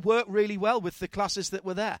it worked really well with the classes that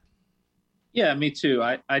were there. Yeah, me too.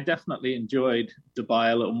 I definitely enjoyed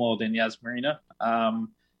Dubai a little more than Yas Marina, and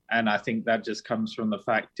I think that just comes from the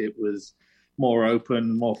fact it was more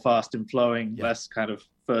open, more fast and flowing, less kind of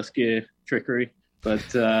first gear trickery, but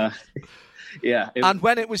yeah. And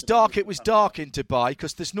when it was dark in Dubai,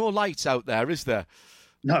 because there's no lights out there, is there?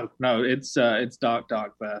 No, it's dark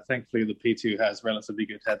there. Thankfully, the P2 has relatively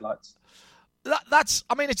good headlights.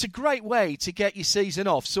 It's a great way to get your season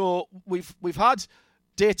off. So we've had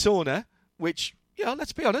Daytona, which,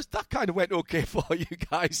 let's be honest, that kind of went okay for you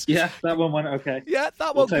guys. Yeah, that one went okay. Yeah,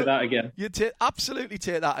 we'll take that again. You absolutely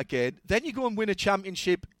take that again. Then you go and win a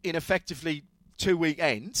championship in effectively 2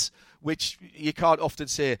 weekends, which you can't often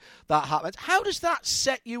say that happens. How does that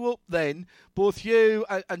set you up then, both you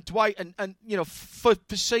and Dwight, and for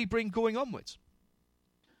Sebring going onwards?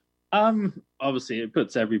 Obviously, it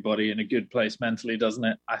puts everybody in a good place mentally, doesn't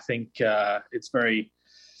it? I think it's very...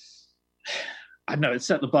 I know it's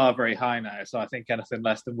set the bar very high now, so I think anything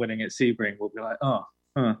less than winning at Sebring will be like,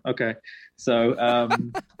 okay. So,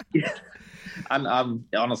 yeah. And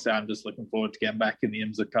honestly, I'm just looking forward to getting back in the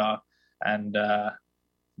IMSA car and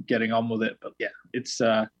getting on with it. But yeah, it's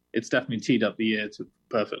definitely teed up the year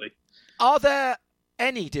perfectly. Are there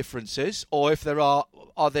any differences, or if there are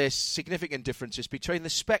there significant differences between the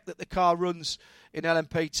spec that the car runs in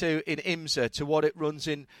LMP2 in IMSA to what it runs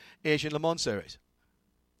in Asian Le Mans Series?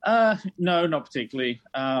 No, not particularly.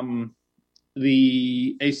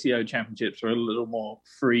 The ACO championships are a little more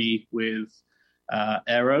free with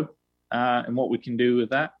aero and what we can do with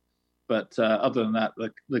that. But other than that,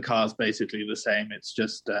 the car's basically the same. It's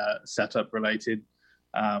just setup related,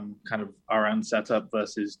 kind of our own setup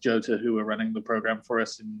versus Jota, who are running the program for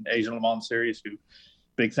us in Asian Le Mans Series. Who,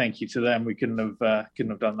 big thank you to them. We couldn't have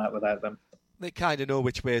done that without them. They kind of know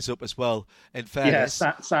which way is up as well, in fairness.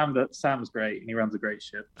 Yeah, Sam's great, and he runs a great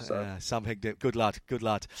ship. So. Sam Higdon, good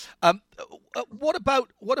lad. What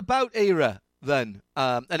about ERA then?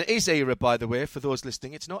 And it is ERA, by the way, for those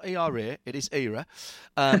listening. It's not ERA, it is ERA.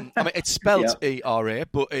 It's spelled ERA,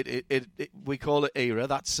 but we call it ERA.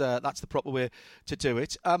 That's the proper way to do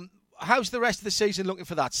it. How's the rest of the season looking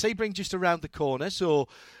for that? Sebring just around the corner, so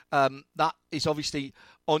that is obviously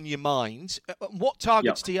on your mind. What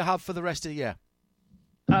targets do you have for the rest of the year?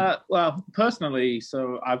 Well, personally,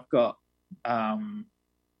 so I've got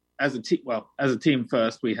as a team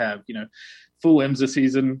first, we have full IMSA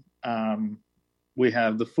season. We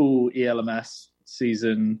have the full ELMS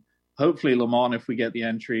season. Hopefully, Le Mans, if we get the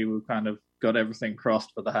entry, we've kind of got everything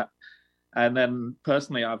crossed for that. And then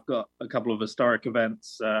personally, I've got a couple of historic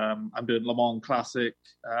events. I'm doing Le Mans Classic,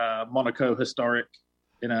 Monaco Historic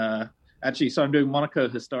so I'm doing Monaco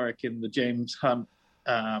Historic in the James Hunt.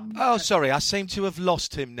 Sorry, I seem to have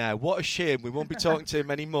lost him now. What a shame. We won't be talking to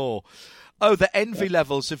him anymore. Oh, the envy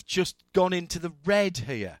levels have just gone into the red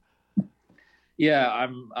here. Yeah,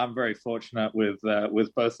 I'm very fortunate with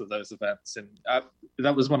both of those events, and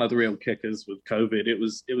that was one of the real kickers with COVID. It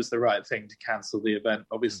was the right thing to cancel the event,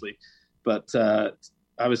 obviously, but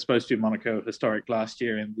I was supposed to do Monaco Historic last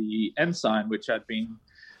year in the Ensign, which I'd been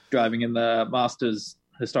driving in the Masters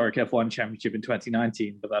Historic F1 Championship in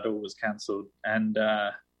 2019, but that all was cancelled. And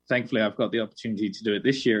thankfully, I've got the opportunity to do it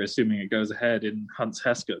this year, assuming it goes ahead in Hunts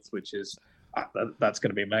Hesketh, which is that's going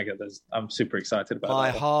to be mega. I'm super excited about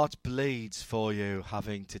My that. heart bleeds for you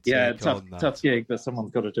having to take on that. Tough gig, but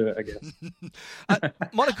someone's got to do it, I guess.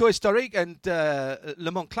 Monaco Historic and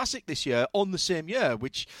Le Mans Classic this year on the same year,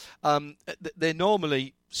 which they're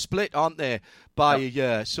normally split, aren't they, by a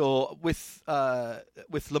year? So with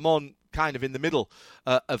Le Mans kind of in the middle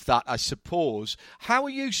of that, I suppose. How are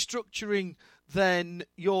you structuring then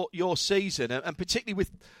your season, and particularly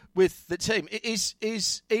with the team?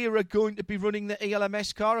 Is ERA going to be running the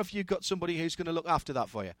ELMS car? Have you got somebody who's going to look after that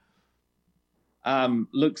for you?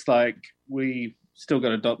 Looks like we still got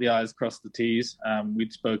to dot the I's, cross the T's.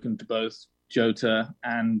 We'd spoken to both Jota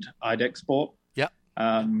and IDEX Sport. Yeah.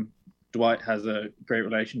 Dwight has a great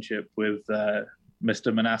relationship with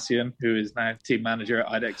Mr. Manassian, who is now team manager at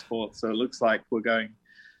IDEX Sport. So it looks like we're going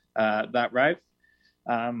that route.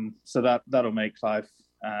 So that'll make life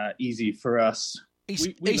easy for us.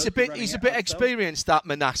 He's a bit experienced, that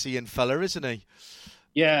Manassian fella, isn't he?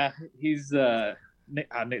 Yeah, he's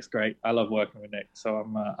Nick's great. I love working with Nick, so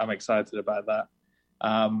I'm excited about that.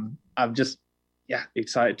 I'm just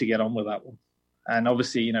excited to get on with that one, and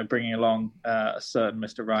obviously bringing along a certain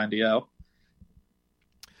Mr. Ryan DL.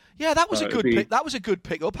 Yeah, that was a good pick. That was a good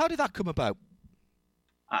pick up. How did that come about?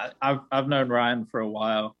 I've known Ryan for a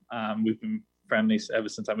while. We've been friendly ever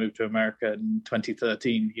since I moved to America in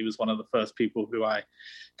 2013. He was one of the first people who I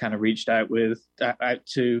kind of reached out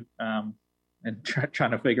to, and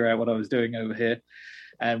trying to figure out what I was doing over here.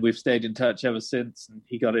 And we've stayed in touch ever since. And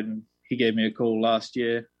he gave me a call last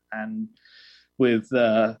year, and with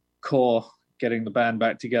Core getting the band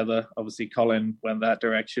back together, obviously Colin went that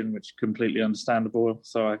direction, which is completely understandable.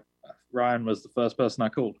 So Ryan was the first person I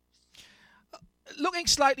called. Looking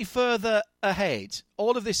slightly further ahead,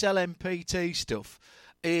 all of this LMPT stuff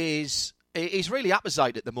is really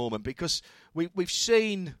apposite at the moment, because we've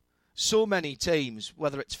seen so many teams,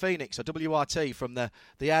 whether it's Phoenix or WRT from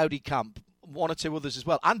the Audi camp, one or two others as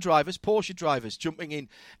well, and drivers, Porsche drivers jumping in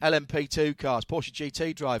LMP2 cars, Porsche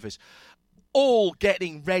GT drivers, all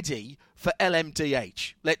getting ready for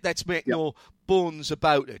LMDH. Let's make no bones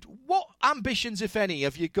about it. What ambitions, if any,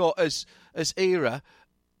 have you got as ERA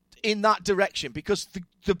in that direction? Because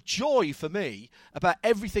the joy for me about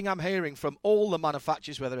everything I'm hearing from all the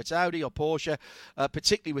manufacturers, whether it's Audi or Porsche,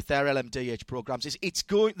 particularly with their LMDH programs, is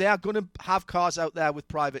they are going to have cars out there with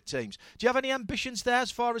private teams. Do you have any ambitions there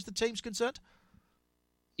as far as the team's concerned?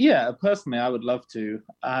 Yeah, personally, I would love to.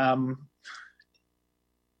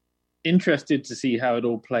 Interested to see how it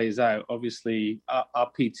all plays out. Obviously,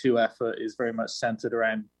 our P2 effort is very much centered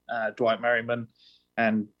around Dwight Merriman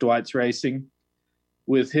and Dwight's racing.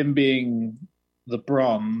 With him being the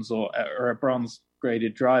bronze or a bronze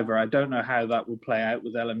graded driver, I don't know how that will play out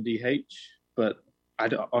with LMDH, but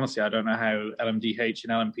honestly, I don't know how LMDH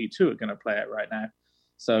and LMP2 are going to play out right now.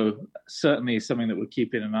 So certainly something that we're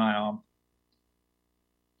keeping an eye on.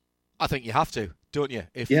 I think you have to, don't you?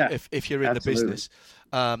 If you're in absolutely. The business,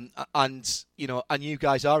 and you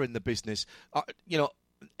guys are in the business,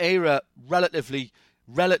 ERA relatively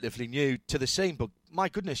new to the scene, but my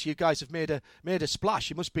goodness, you guys have made a splash.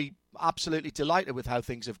 You must be absolutely delighted with how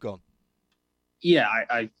things have gone. Yeah,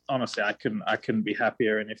 I honestly, I couldn't be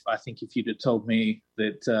happier. And if you'd have told me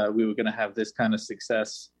that we were going to have this kind of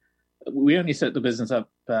success, we only set the business up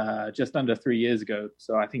just under 3 years ago.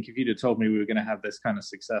 So I think if you'd have told me we were going to have this kind of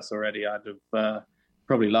success already, I'd have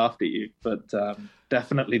probably laughed at you. But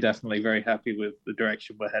definitely very happy with the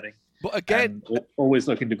direction we're heading. But again, always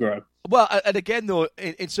looking to grow. Well, and again, though,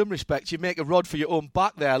 in some respects, you make a rod for your own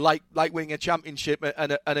back there, like winning a championship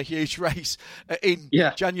and a huge race in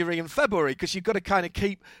January and February, because you've got to kind of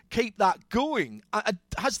keep that going.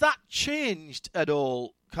 Has that changed at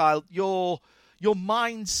all, Kyle? Your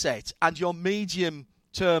mindset and your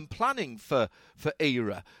medium-term planning for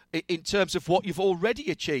ERA in terms of what you've already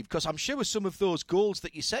achieved? Because I'm sure some of those goals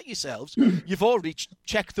that you set yourselves, you've already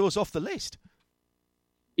checked those off the list.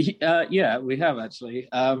 Yeah, we have actually.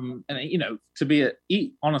 And to be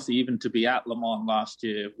even to be at Le Mans last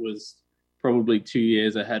year was probably 2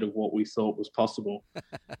 years ahead of what we thought was possible.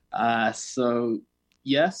 So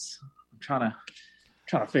yes, I'm trying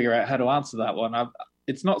to figure out how to answer that one.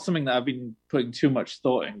 It's not something that I've been putting too much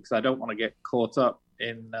thought in, because I don't want to get caught up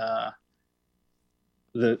in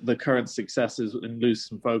the current successes and lose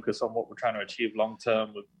some focus on what we're trying to achieve long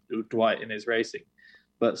term with Dwight in his racing.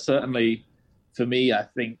 But certainly, for me, I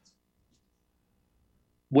think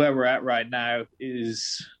where we're at right now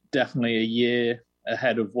is definitely a year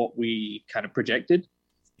ahead of what we kind of projected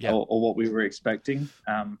or what we were expecting.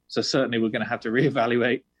 So certainly we're going to have to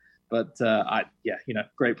reevaluate. But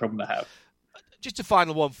great problem to have. Just a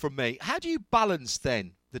final one from me. How do you balance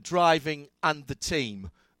then the driving and the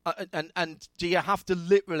team? And do you have to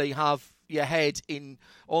literally have your head in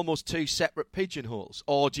almost two separate pigeonholes,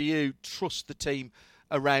 or do you trust the team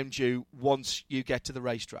around you once you get to the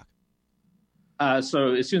racetrack?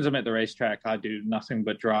 So as soon as I'm at the racetrack, I do nothing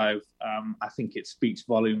but drive. I think it speaks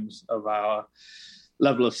volumes of our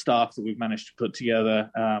level of staff that we've managed to put together.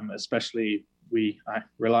 Especially I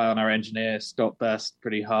rely on our engineer, Scott Best,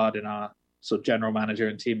 pretty hard, and our sort of general manager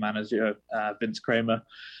and team manager, Vince Kramer.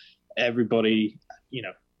 Everybody,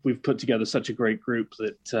 we've put together such a great group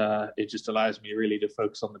that it just allows me really to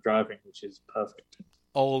focus on the driving, which is perfect.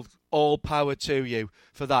 All power to you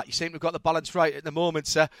for that. You seem to have got the balance right at the moment,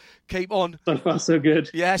 sir. Keep on. So far, so good.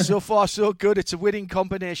 Yeah, so far, so good. It's a winning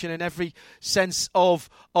combination in every sense of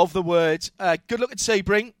the word. Good luck at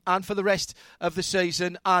Sebring and for the rest of the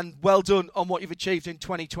season, and well done on what you've achieved in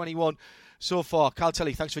 2021 so far. Kyle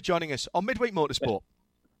Tilley, thanks for joining us on Midweek Motorsport.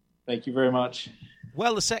 Thank you very much.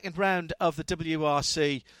 Well, the second round of the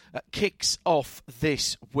WRC kicks off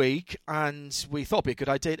this week, and we thought it'd be a good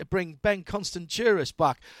idea to bring Ben Constanturis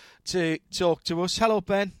back to talk to us. Hello,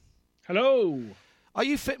 Ben. Hello. Are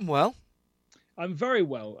you fitting well? I'm very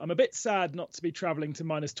well. I'm a bit sad not to be travelling to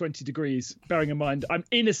minus 20 degrees, bearing in mind I'm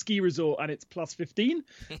in a ski resort and it's plus 15.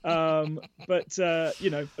 But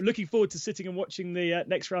looking forward to sitting and watching the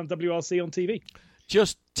next round WRC on TV.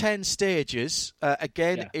 Just 10 stages.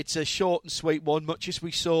 It's a short and sweet one, much as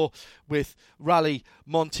we saw with Rally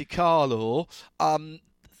Monte Carlo.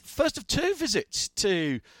 First of two visits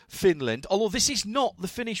to Finland, although this is not the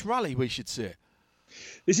Finnish rally, we should say.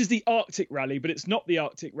 This is the Arctic Rally, but it's not the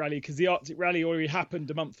Arctic Rally because the Arctic Rally already happened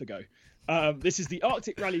a month ago. This is the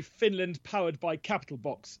Arctic Rally Finland, powered by Capital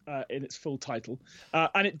Box in its full title.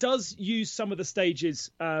 And it does use some of the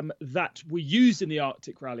stages that were used in the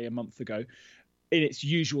Arctic Rally a month ago in its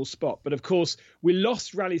usual spot. But of course, we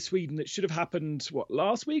lost Rally Sweden that should have happened,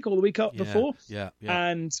 last week or the week before? Yeah.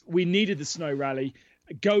 And we needed the snow rally.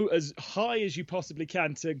 Go as high as you possibly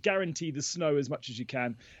can to guarantee the snow as much as you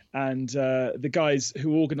can. And the guys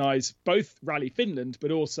who organise both Rally Finland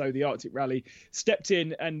but also the Arctic Rally stepped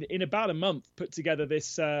in and in about a month put together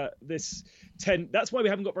this 10. That's why we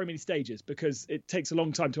haven't got very many stages, because it takes a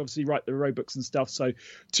long time to obviously write the road books and stuff. So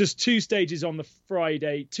just 2 stages on the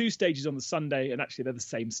Friday, 2 stages on the Sunday, and actually they're the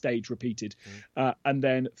same stage repeated. And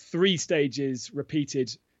then 3 stages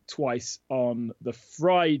repeated twice on the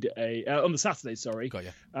Saturday, sorry. Got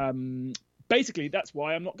you. Basically, that's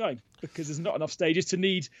why I'm not going, because there's not enough stages to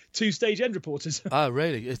need 2 stage end reporters. Oh,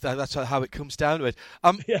 really? That's how it comes down to it.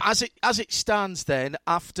 Yeah. As it stands then,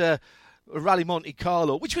 after Rally Monte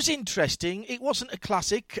Carlo, which was interesting, it wasn't a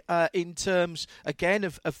classic in terms, again,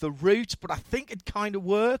 of the route, but I think it kind of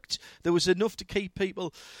worked. There was enough to keep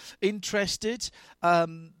people interested.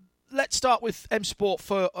 Let's start with M Sport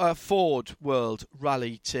for Ford World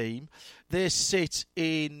Rally Team. They sit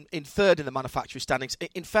in third in the manufacturer standings.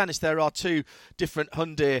 In fairness, there are 2 different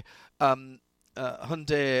Hyundai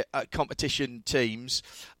competition teams,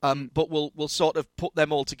 but we'll sort of put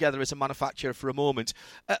them all together as a manufacturer for a moment.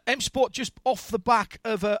 M Sport just off the back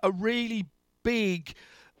of a really big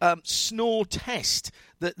snow test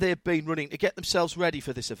that they've been running to get themselves ready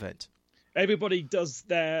for this event. Everybody does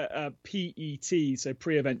their PET, so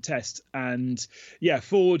pre-event test. And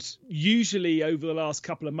Ford usually over the last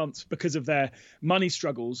couple of months, because of their money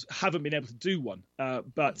struggles, haven't been able to do one.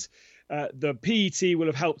 But the PET will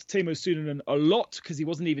have helped Timo Sunonen a lot, because he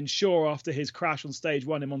wasn't even sure after his crash on stage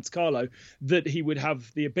 1 in Monte Carlo that he would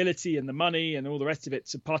have the ability and the money and all the rest of it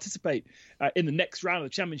to participate in the next round of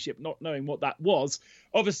the championship, not knowing what that was.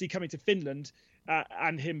 Obviously, coming to Finland,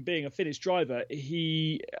 and him being a Finnish driver,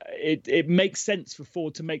 it makes sense for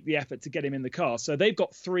Ford to make the effort to get him in the car. So they've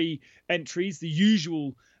got 3 entries, the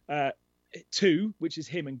usual 2, which is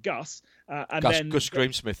him and Gus. And Gus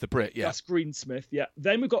Greensmith, the Brit, yeah. Gus Greensmith, yeah.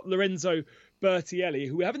 Then we've got Lorenzo Bertielli,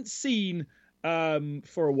 who we haven't seen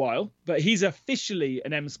for a while, but he's officially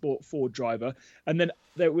an M Sport Ford driver. And then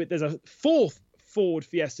there's a 4th Ford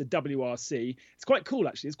Fiesta WRC. It's quite cool,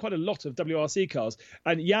 actually. There's quite a lot of WRC cars.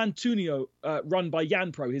 And Jan Tunio, run by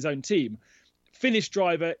Jan Pro, his own team, Finnish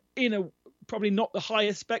driver in a probably not the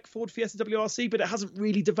highest spec Ford Fiesta WRC, but it hasn't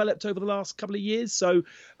really developed over the last couple of years. So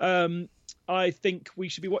I think we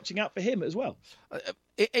should be watching out for him as well.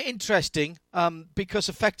 Interesting, because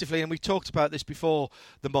effectively, and we've talked about this before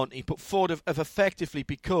the Monty, but Ford have effectively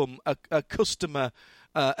become a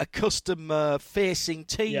customer-facing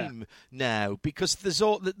team now, because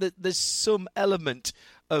there's some element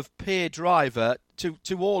of peer driver to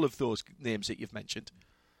all of those names that you've mentioned.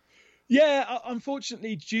 Yeah,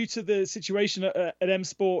 unfortunately, due to the situation at M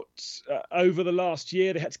Sport over the last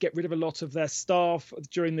year, they had to get rid of a lot of their staff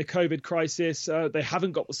during the COVID crisis. They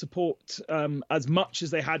haven't got the support as much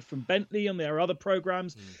as they had from Bentley on their other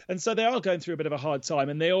programs. And so they are going through a bit of a hard time.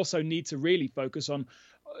 And they also need to really focus on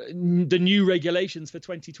the new regulations for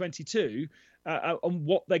 2022 on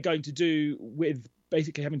what they're going to do with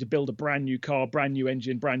basically having to build a brand new car, brand new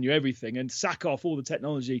engine, brand new everything, and sack off all the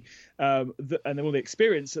technology and all the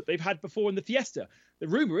experience that they've had before in the Fiesta. The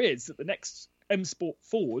rumor is that the next M Sport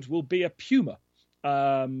Ford will be a Puma.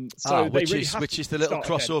 Which is the little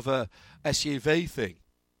crossover SUV thing.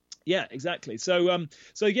 Yeah, exactly. So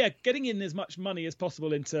getting in as much money as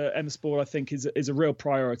possible into M Sport, I think, is a real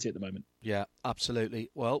priority at the moment. Yeah,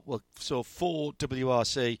 absolutely. Well, so 4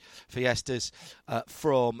 WRC Fiestas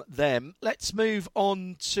from them. Let's move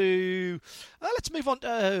on to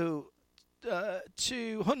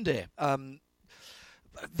Hyundai.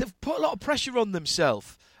 They've put a lot of pressure on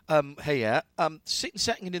themselves here, sitting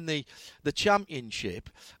second in the championship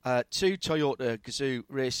to Toyota Gazoo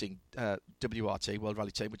Racing WRT World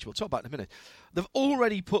Rally Team, which we'll talk about in a minute. They've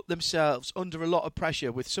already put themselves under a lot of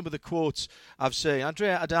pressure with some of the quotes I've seen.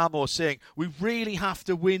 Andrea Adamo saying, we really have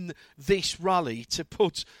to win this rally to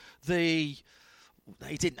put the...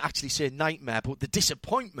 He didn't actually say nightmare, but the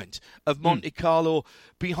disappointment of Monte Carlo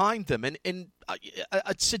behind them. And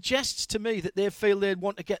it suggests to me that they feel they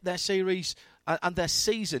want to get their series and their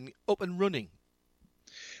season up and running.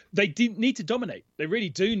 They need to dominate. They really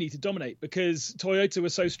do need to dominate because Toyota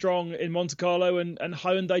was so strong in Monte Carlo and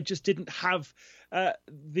Hyundai just didn't have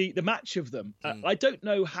the match of them. I don't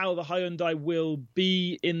know how the Hyundai will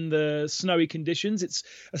be in the snowy conditions. It's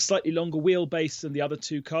a slightly longer wheelbase than the other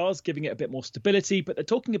two cars, giving it a bit more stability. But they're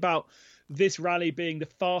talking about this rally being the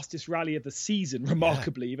fastest rally of the season,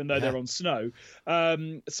 remarkably, even though they're on snow.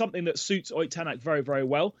 Something that suits Ott Tanak very, very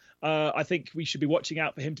well. I think we should be watching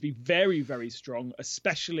out for him to be very, very strong,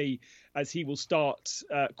 especially as he will start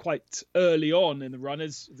quite early on in the run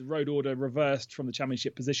as the road order reversed from the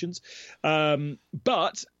championship positions.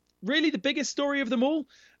 But really the biggest story of them all,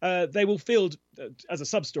 they will field, as a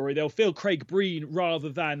sub-story, they'll field Craig Breen rather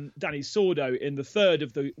than Danny Sordo in the third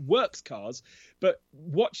of the works cars. But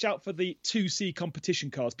watch out for the 2C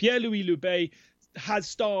competition cars. Pierre-Louis Loubet has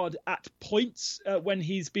starred at points when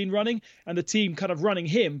he's been running, and the team kind of running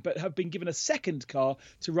him, but have been given a second car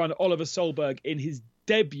to run Oliver Solberg in his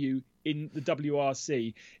debut in the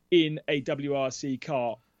WRC in a WRC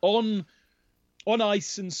car on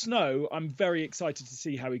ice and snow. I'm very excited to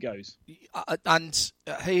see how he goes. And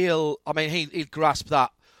he'll grasp that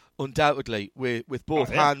undoubtedly with both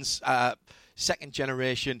hands. Second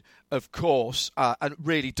generation, of course, and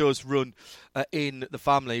really does run in the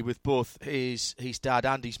family with both his dad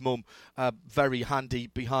and his mum very handy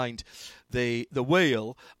behind the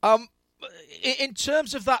wheel. In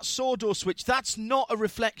terms of that Sordo switch, that's not a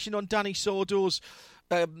reflection on Danny Sordo's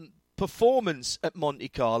performance at Monte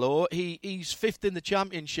Carlo. He's fifth in the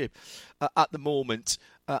championship at the moment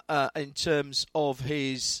in terms of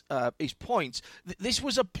his points. This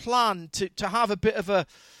was a plan to have a bit of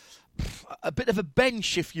a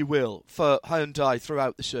bench, if you will, for Hyundai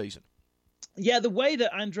throughout the season. Yeah, the way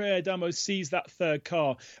that Andrea Adamo sees that third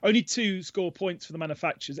car, only 2 score points for the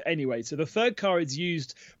manufacturers anyway. So the third car is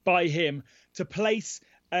used by him to place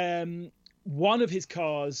one of his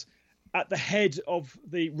cars at the head of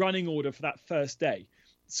the running order for that first day.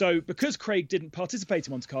 So because Craig didn't participate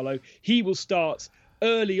in Monte Carlo, he will start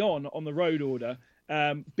early on the road order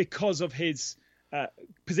because of his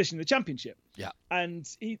position in the championship. Yeah. And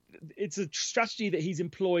it's a strategy that he's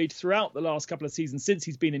employed throughout the last couple of seasons since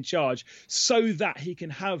he's been in charge, so that he can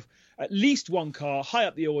have at least one car high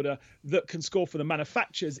up the order that can score for the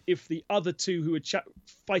manufacturers if the other two who are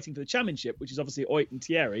fighting for the championship, which is obviously Ott and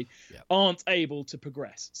Thierry, aren't able to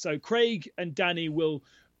progress. So Craig and Danny will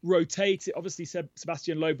rotate. Obviously,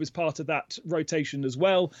 Sebastian Loeb was part of that rotation as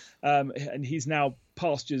well, and he's now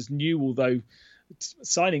pastures new, although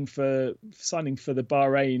signing for the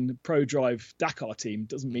Bahrain Pro Drive Dakar team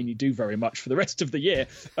doesn't mean you do very much for the rest of the year.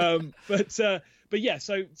 But yeah,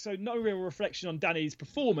 so no real reflection on Danny's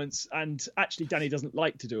performance, and actually Danny doesn't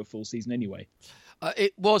like to do a full season anyway.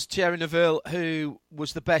 It was Thierry Neuville who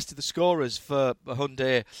was the best of the scorers for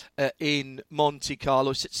Hyundai in Monte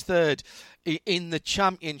Carlo. Sits third in the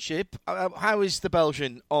championship. How is the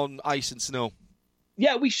Belgian on ice and snow?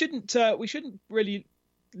 Yeah, we shouldn't really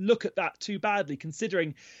look at that too badly,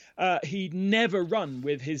 considering he'd never run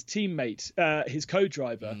with his teammate, his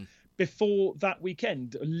co-driver, before that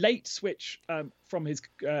weekend. A late switch from his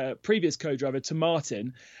previous co-driver to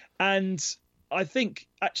Martin. And I think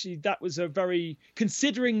actually that was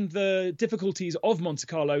considering the difficulties of Monte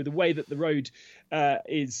Carlo, the way that the road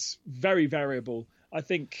is very variable, I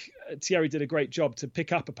think Thierry did a great job to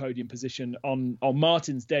pick up a podium position on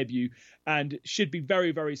Martin's debut, and should be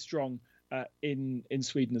very, very strong in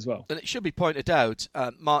Sweden as well. And it should be pointed out,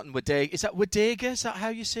 Martin Wadega, is that Wadega? Is that how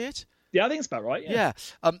you say it? Yeah, I think it's about right. Yeah.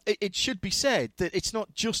 It should be said that it's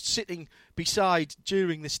not just sitting beside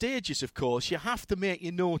during the stages, of course. You have to make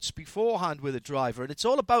your notes beforehand with a driver, and it's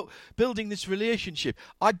all about building this relationship.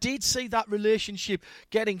 I did see that relationship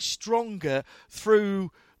getting stronger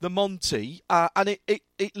through the Monte, and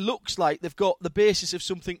it looks like they've got the basis of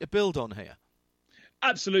something to build on here.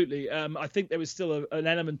 Absolutely. I think there was still an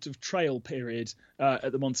element of trail period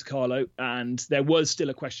at the Monte Carlo, and there was still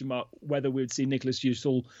a question mark whether we would see Nicholas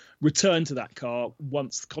Ussel return to that car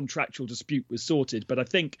once the contractual dispute was sorted. But I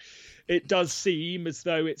think it does seem as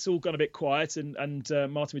though it's all gone a bit quiet, and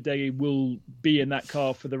Martin Midegi will be in that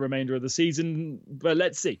car for the remainder of the season. But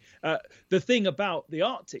let's see. The thing about the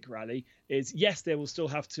Arctic Rally is, yes, they will still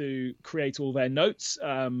have to create all their notes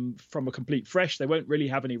from a complete fresh. They won't really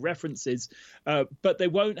have any references, but they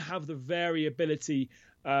won't have the variability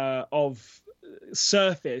of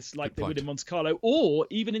surface like they would in Monte Carlo or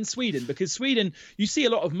even in Sweden, because Sweden, you see a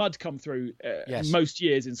lot of mud come through most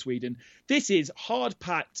years in Sweden. This is hard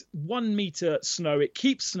packed 1 meter snow. It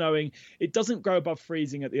keeps snowing. It doesn't go above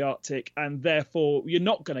freezing at the Arctic, and therefore you're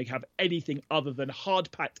not going to have anything other than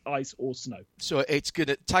hard packed ice or snow. So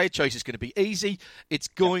tyre choice is going to be easy. It's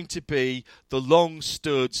going to be the long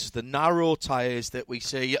studs, the narrow tyres that we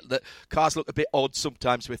see. The cars look a bit odd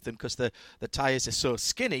sometimes with them because the tyres are so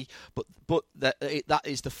skinny, but that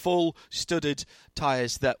is the full studded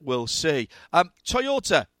tyres that we'll see.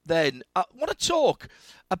 Toyota, then, I want to talk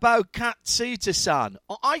about Katsuta-san.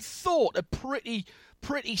 I thought a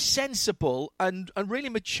pretty sensible and really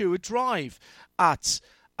mature drive at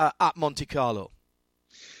Monte Carlo.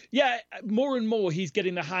 Yeah, more and more he's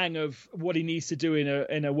getting the hang of what he needs to do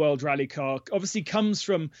in a World Rally car. Obviously comes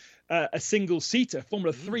from a single-seater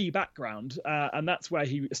Formula 3 background, and that's where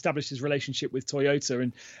he established his relationship with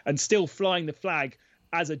Toyota and still flying the flag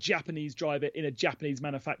as a Japanese driver in a Japanese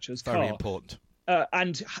manufacturer's car. Very important.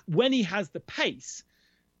 And when he has the pace,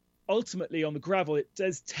 ultimately on the gravel, it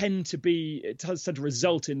does tend to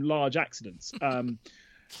result in large accidents.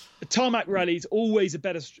 Tarmac rallies always a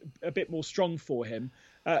bit more strong for him.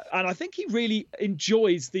 And I think he really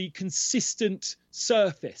enjoys the consistent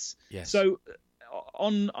surface. Yes. So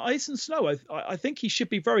on ice and snow, I think he should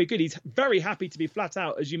be very good. He's very happy to be flat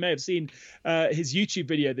out, as you may have seen his YouTube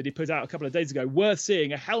video that he put out a couple of days ago. Worth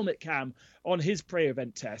seeing, a helmet cam on his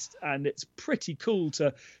pre-event test, and it's pretty cool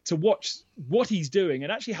to watch what he's doing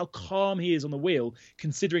and actually how calm he is on the wheel,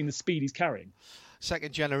 considering the speed he's carrying.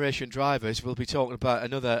 Second-generation drivers, we'll be talking about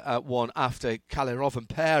another one after Kalle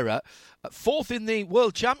Rovanperä. Fourth in the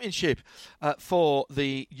World Championship for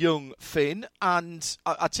the young Finn, and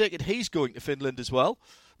I take it he's going to Finland as well.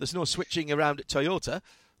 There's no switching around at Toyota.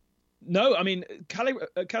 No, I mean, Kalle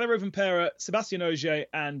Rovanperä, Sebastian Ogier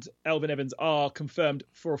and Elfyn Evans are confirmed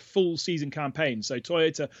for a full season campaign. So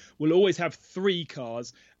Toyota will always have 3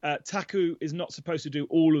 cars. Taku is not supposed to do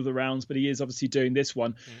all of the rounds, but he is obviously doing this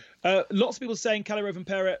one. Lots of people saying Kalle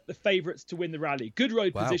Rovanperä, the favourites to win the rally. Good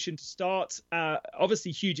road position to start.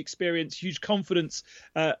 Obviously huge experience, huge confidence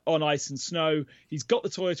on ice and snow. He's got the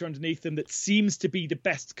Toyota underneath him that seems to be the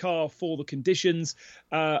best car for the conditions.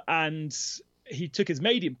 And he took his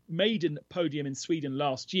maiden podium in Sweden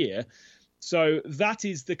last year. So that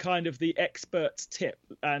is the kind of the expert's tip.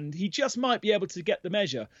 And he just might be able to get the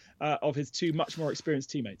measure of his 2 much more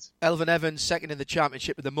experienced teammates. Elfyn Evans, second in the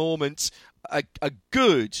championship at the moment. A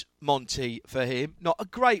good Monty for him. Not a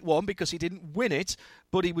great one because he didn't win it,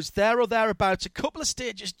 but he was there or thereabouts.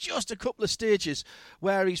 Just a couple of stages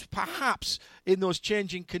where he's perhaps in those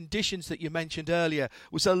changing conditions that you mentioned earlier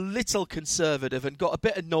was a little conservative and got a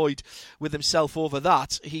bit annoyed with himself over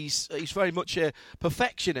that. He's very much a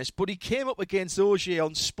perfectionist, but he came up against Ogier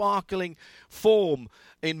on sparkling form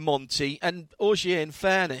in Monty, and Ogier, in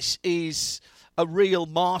fairness, is a real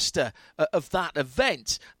master of that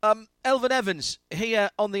event. Elfyn Evans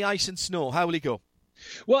here on the ice and snow, how will he go?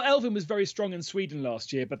 Well, Elfyn was very strong in Sweden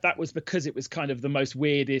last year, but that was because it was kind of the most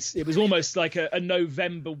weirdest. It was almost like a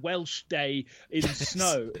November Welsh day in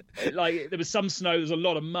snow. Like there was some snow, there was a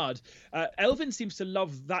lot of mud. Elfyn seems to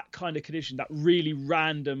love that kind of condition, that really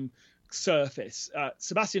random surface.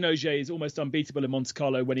 Sebastian Ogier is almost unbeatable in Monte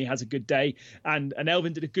Carlo when he has a good day, and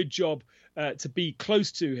Elfyn did a good job to be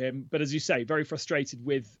close to him, but as you say, very frustrated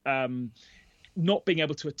with not being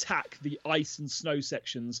able to attack the ice and snow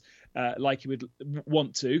sections like he would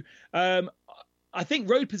want to. I think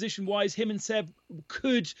road position wise, him and Seb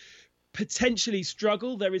could potentially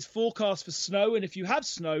struggle. There is forecast for snow, and if you have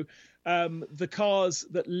snow, the cars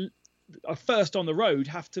that are first on the road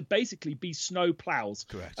have to basically be snow plows.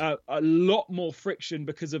 Correct. A lot more friction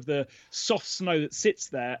because of the soft snow that sits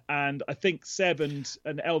there, and I think Seb and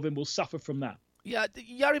Elfyn will suffer from that. Yeah,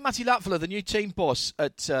 Jari-Matti Latvala, the new team boss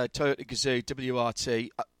at Toyota Gazoo WRT,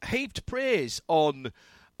 heaped praise on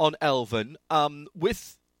Elfyn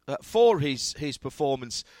for his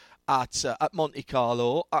performance at Monte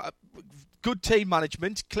Carlo. Good team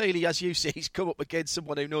management. Clearly, as you see, he's come up against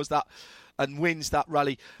someone who knows that and wins that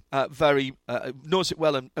rally knows it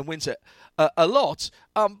well and wins it a lot.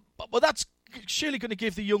 But that's surely going to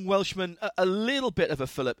give the young Welshman a little bit of a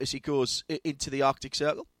fillip as he goes into the Arctic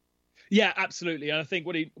Circle. Yeah, absolutely. And I think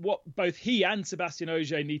what both he and Sébastien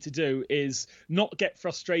Ogier need to do is not get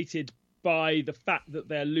frustrated by the fact that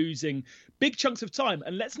they're losing big chunks of time.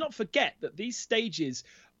 And let's not forget that these stages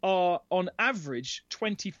are on average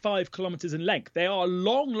 25 kilometres in length. They are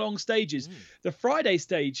long, long stages. The Friday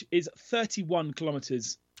stage is 31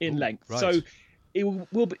 kilometres in length. Right. So it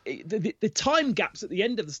will be, the time gaps at the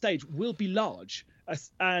end of the stage will be large,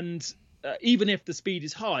 and even if the speed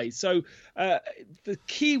is high. So the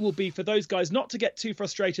key will be for those guys not to get too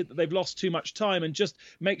frustrated that they've lost too much time, and just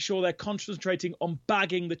make sure they're concentrating on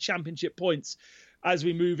bagging the championship points as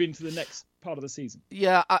we move into the next part of the season.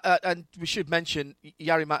 Yeah, and we should mention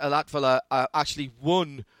Jari-Matti Latvala actually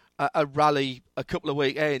won a rally a couple of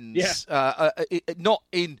weekends. Yeah. Not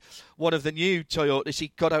in one of the new Toyotas.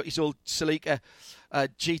 He got out his old Celica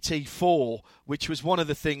GT4, which was one of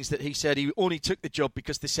the things that he said he only took the job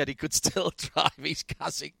because they said he could still drive his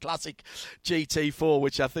classic GT4,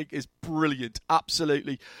 which I think is brilliant,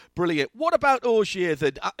 absolutely brilliant. What about Ogier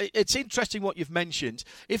then? It's interesting what you've mentioned.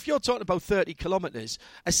 If you're talking about 30 kilometres,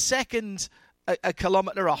 a second a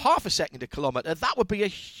kilometre or half a second a kilometre, that would be a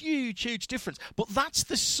huge difference. But that's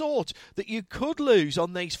the sort that you could lose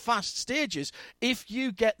on these fast stages if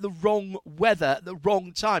you get the wrong weather at the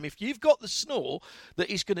wrong time. If you've got the snow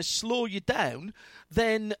that is going to slow you down,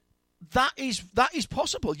 then that is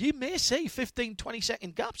possible. You may see 15-20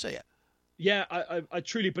 second gaps here. Yeah, I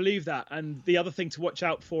truly believe that. And the other thing to watch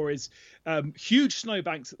out for is huge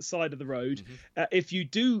snowbanks at the side of the road. If you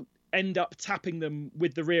do end up tapping them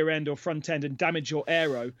with the rear end or front end and damage your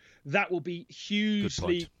aero, that will be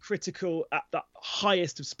hugely critical at the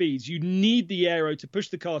highest of speeds. You need the aero to push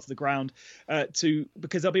the car to the ground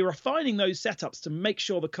because they'll be refining those setups to make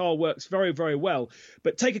sure the car works very, very well.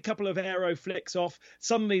 But take a couple of aero flicks off,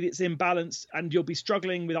 suddenly it's imbalanced and you'll be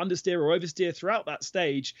struggling with understeer or oversteer throughout that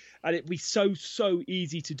stage, and it'll be so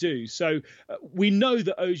easy to do. So we know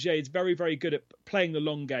that Ogier is very, very good at playing the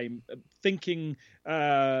long game, thinking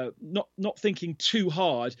not thinking too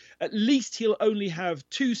hard. At least he'll only have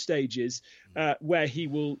two stages where he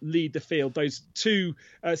will lead the field. Those two,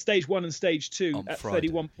 stage 1 and stage 2 at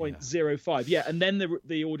 31.05. Yeah, and then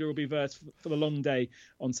the order will be reversed for the long day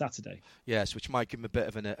on Saturday. Yes, which might give him a bit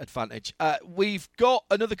of an advantage. We've got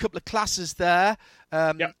another couple of classes there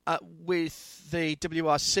with the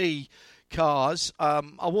WRC cars.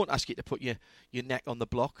 I won't ask you to put your neck on the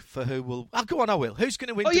block for who will... go on, I will. Who's going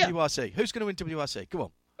to win WRC? Yeah. Who's going to win WRC? Go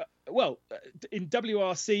on. Well, in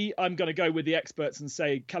WRC, I'm going to go with the experts and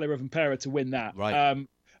say Kalle Rovanperä to win that. Right.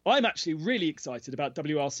 I'm actually really excited about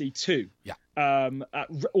WRC 2. Yeah.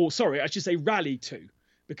 I should say Rally 2,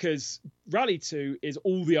 because Rally 2 is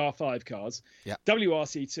all the R5 cars. Yeah.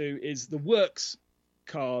 WRC 2 is the works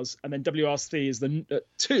cars, and then WRC is the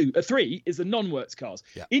 3 is the non-works cars.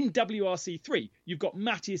 Yeah. In WRC 3, you've got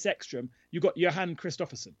Matthias Ekström, you've got Johan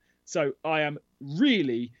Kristoffersson. So I am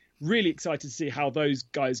really excited to see how those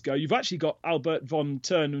guys go. You've actually got Albert von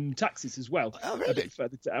Turn and Taxis as well. Oh, really? A bit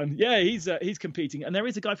further down. Yeah, he's competing, and there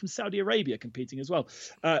is a guy from Saudi Arabia competing as well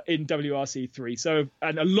in WRC 3. So,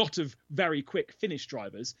 and a lot of very quick finish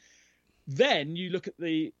drivers. Then you look at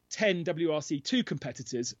the 10 WRC 2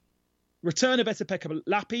 competitors. Return of Vesa-Pekka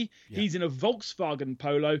Lappi. Yeah. He's in a Volkswagen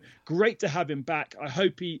Polo. Great to have him back. I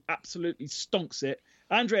hope he absolutely stonks it.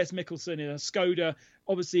 Andreas Mikkelsen in a Skoda,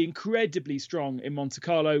 obviously incredibly strong in Monte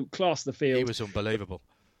Carlo, class the field. He was unbelievable.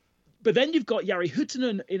 But then you've got Jari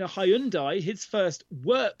Huttunen in a Hyundai, his first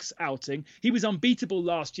works outing. He was unbeatable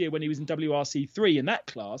last year when he was in WRC 3 in that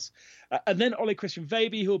class. And then Ole Christian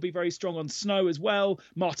Veiby, who will be very strong on snow as well.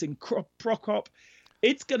 Martin Prokop.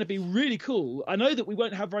 It's going to be really cool. I know that we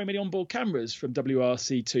won't have very many onboard cameras from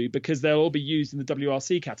WRC2 because they'll all be used in the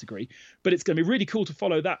WRC category, but it's going to be really cool to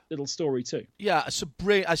follow that little story too. Yeah,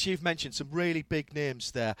 as you've mentioned, some really big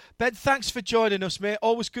names there. Ben, thanks for joining us, mate.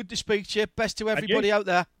 Always good to speak to you. Best to everybody out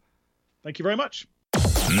there. Thank you very much.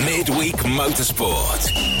 Midweek Motorsport.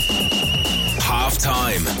 Half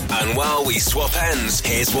time. And while we swap ends,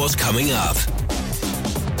 here's what's coming up.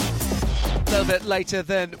 A little bit later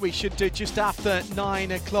than we should do, just after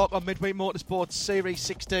 9 o'clock on Midweek Motorsport Series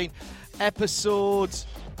 16, episode,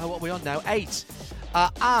 what are we on now? 8.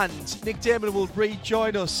 And Nick Damon will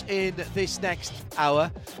rejoin us in this next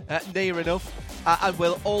hour, near enough. And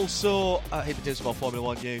we'll also, he'll be doing some more Formula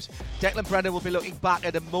 1 news. Declan Brennan will be looking back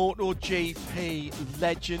at a MotoGP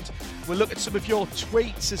legend. We'll look at some of your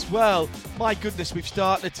tweets as well. My goodness, we've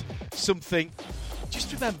started something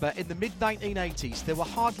just remember, in the mid-1980s, there were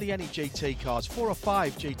hardly any GT cars, 4 or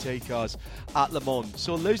 5 GT cars at Le Mans.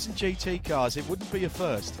 So losing GT cars, it wouldn't be a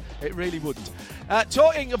first. It really wouldn't.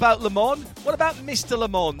 Talking about Le Mans, what about Mr. Le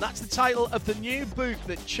Mans? That's the title of the new book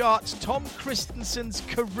that charts Tom Christensen's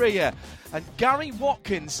career. And Gary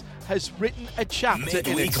Watkins has written a chapter in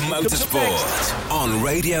Midweek it. Motorsport on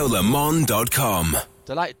RadioLeMans.com.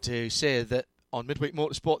 Delighted to say that on Midweek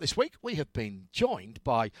Motorsport this week, we have been joined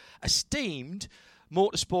by esteemed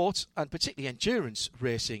motorsport and particularly endurance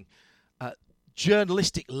racing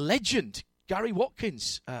journalistic legend, Gary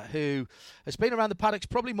Watkins, who has been around the paddocks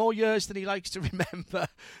probably more years than he likes to remember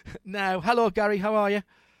now. Hello, Gary, how are you?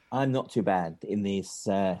 I'm not too bad in this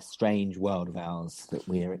strange world of ours that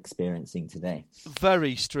we are experiencing today.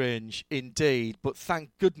 Very strange indeed, but thank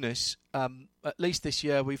goodness, at least this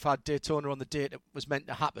year we've had Daytona on the date it was meant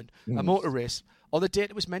to happen, a motor race on the date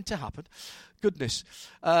it was meant to happen. Goodness.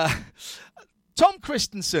 Tom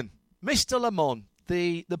Christensen, Mr. Le Mans.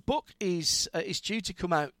 The book is due to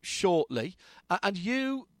come out shortly, and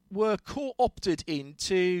you were co-opted in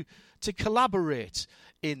to collaborate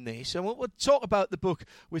in this, and we'll talk about the book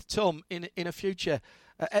with Tom in a future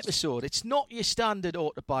episode. It's not your standard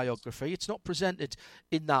autobiography. It's not presented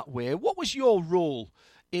in that way. What was your role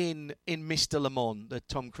in Mr. Le Mans, the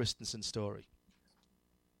Tom Christensen story?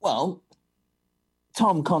 Well,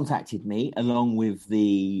 Tom contacted me along with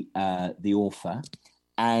the author,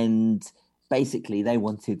 and basically they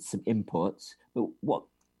wanted some input. But what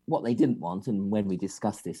they didn't want, and when we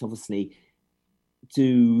discussed this, obviously,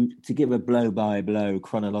 to give a blow-by-blow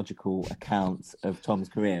chronological account of Tom's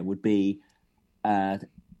career would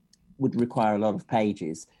require a lot of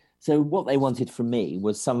pages. So what they wanted from me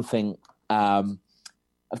was something of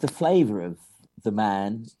the flavour of the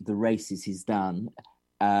man, the races he's done,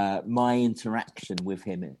 my interaction with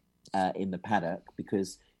him in the paddock,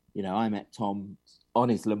 because, you know, I met Tom on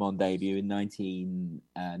his Le Mans debut in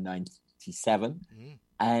 1997,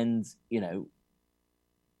 and, you know,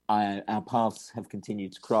 our paths have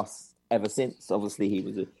continued to cross ever since. Obviously, he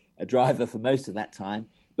was a driver for most of that time,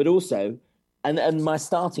 but also, and my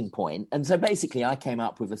starting point. And so basically, I came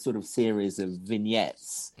up with a sort of series of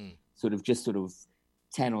vignettes, sort of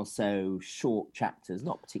 10 or so short chapters,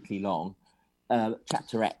 not particularly long,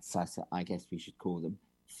 chapterettes, I guess we should call them,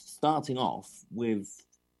 starting off with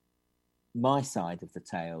my side of the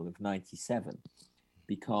tale of 97,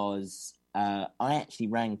 because I actually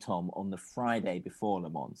rang Tom on the Friday before Le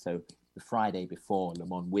Mans, so the Friday before Le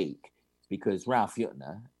Mans week, because Ralph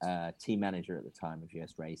Juttner, team manager at the time of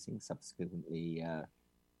US Racing, subsequently,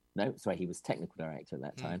 he was technical director at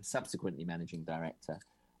that time, subsequently managing director,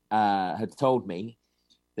 had told me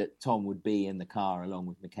that Tom would be in the car along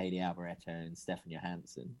with Michele Alboreto and Stefan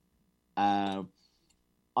Johansson. I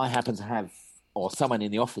happen to have, or someone in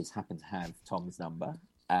the office happened to have Tom's number,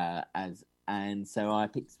 and so I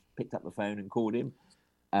picked up the phone and called him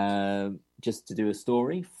just to do a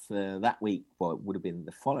story for that week. Well, it would have been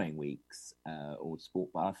the following week's Autosport,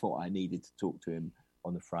 but I thought I needed to talk to him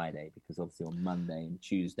on the Friday because obviously on Monday and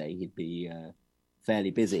Tuesday he'd be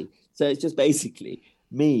fairly busy. So it's just basically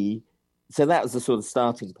me. So that was the sort of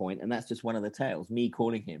starting point, and that's just one of the tales. Me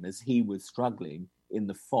calling him as he was struggling in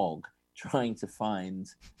the fog, trying to find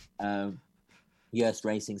US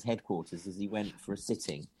Racing's headquarters as he went for a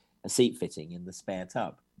seat fitting in the spare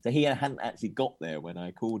tub. So he hadn't actually got there when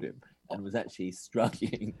I called him and was actually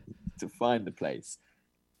struggling to find the place.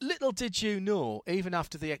 Little did you know, even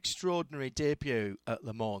after the extraordinary debut at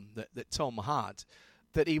Le Mans that Tom had,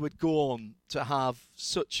 that he would go on to have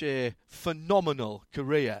such a phenomenal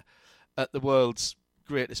career at the world's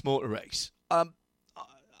greatest motor race.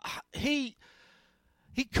 He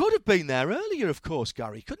could have been there earlier, of course,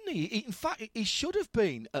 Gary, couldn't he? In fact, he should have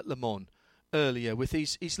been at Le Mans earlier with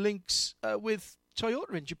his links with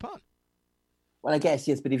Toyota in Japan. Well, I guess,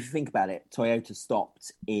 yes, but if you think about it, Toyota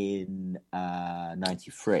stopped in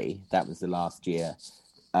 93. That was the last year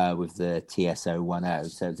with the TS010,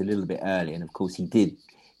 so it's a little bit early. And, of course, he did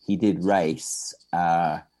race.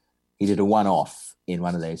 He did a one-off in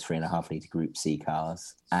one of those 3.5 litre Group C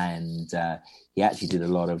cars, and he actually did a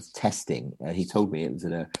lot of testing. He told me it was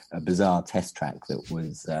at a bizarre test track that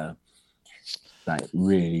was like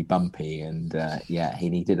really bumpy, and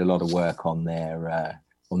he did a lot of work on their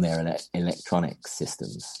electronics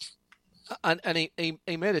systems. And he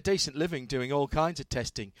made a decent living doing all kinds of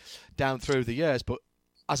testing down through the years, but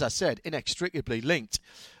as I said, inextricably linked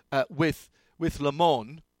with Le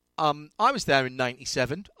Mans. I was there in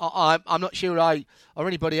 97. I'm not sure I or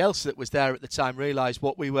anybody else that was there at the time realised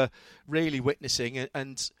what we were really witnessing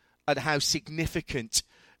and how significant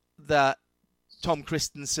that Tom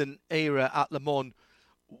Christensen era at Le Mans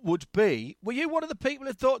would be, were you one of the people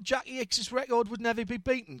who thought Jackie Hicks's record would never be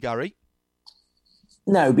beaten, Gary?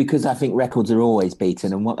 No, because I think records are always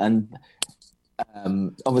beaten,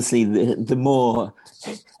 obviously the more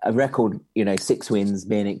a record, 6 wins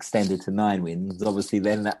being extended to 9 wins, obviously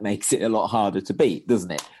then that makes it a lot harder to beat, doesn't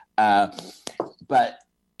it? But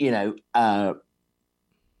I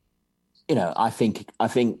think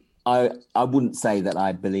I wouldn't say that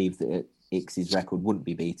I believe that Hicks's record wouldn't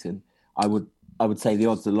be beaten. I would say the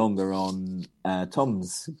odds are longer on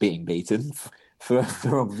Tom's being beaten for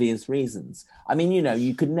obvious reasons. I mean,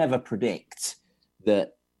 you could never predict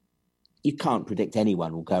that. You can't predict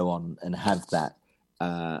anyone will go on and have that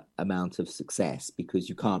amount of success, because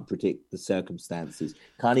you can't predict the circumstances.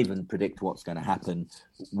 Can't even predict what's going to happen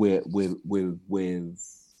with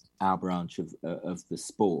our branch of the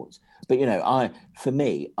sport. But I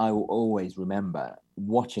will always remember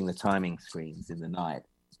watching the timing screens in the night.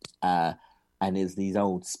 And there's these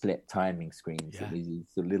old split timing screens, these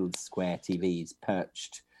little square TVs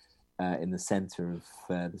perched in the centre of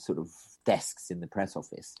the sort of desks in the press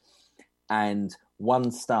office. And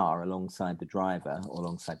 1 star alongside the driver or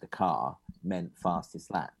alongside the car meant fastest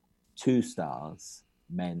lap. 2 stars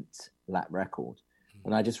meant lap record.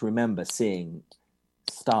 And I just remember seeing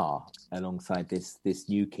star alongside this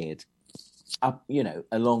new kid up,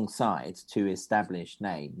 alongside 2 established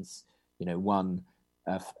names, one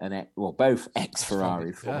both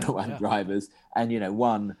ex-Ferrari Formula One drivers, and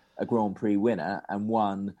one a Grand Prix winner, and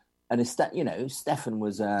one Stefan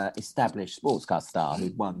was a established sports car star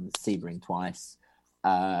who'd won Sebring twice,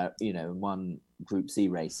 won Group C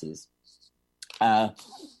races.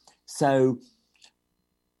 So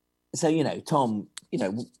Tom,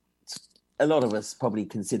 a lot of us probably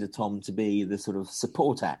consider Tom to be the sort of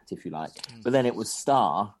support act, if you like. But then it was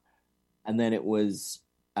star, and then it was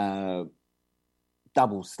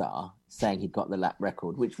double star, saying he'd got the lap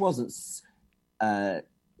record, which wasn't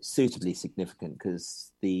suitably significant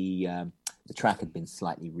because the track had been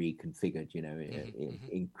slightly reconfigured. It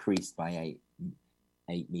increased by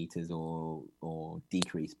 8 meters or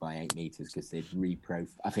decreased by 8 meters because they'd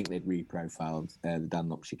reprofiled the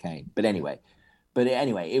Dunlop chicane. But anyway,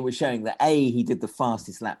 it was showing that he did the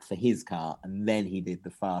fastest lap for his car, and then he did the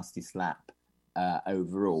fastest lap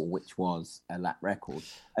overall, which was a lap record.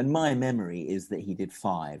 And my memory is that he did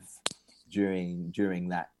 5 during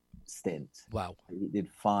that stint. Wow. He did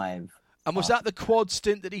 5. And was that the quad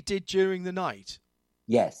stint that he did during the night?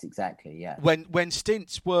 Yes, exactly, yeah. When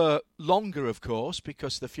stints were longer, of course,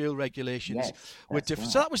 because the fuel regulations were different.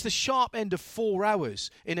 Right. So that was the sharp end of 4 hours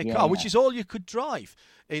in a car, which is all you could drive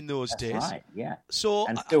in those days. Right, yeah. So,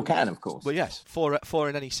 and still can, of course. Well, yes, 4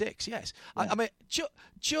 in any 6, yes. Yeah. I mean,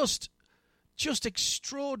 just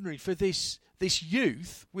extraordinary for this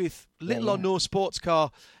youth with little or no sports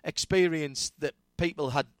car experience that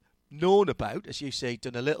people had known about, as you say,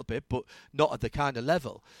 done a little bit, but not at the kind of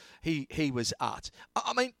level he was at.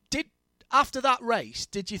 I mean, after that race,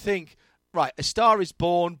 did you think, right, a star is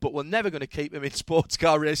born, but we're never going to keep him in sports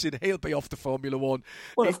car racing, he'll be off to Formula One?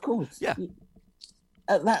 Well, of course. Yeah.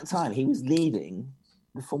 At that time, he was leading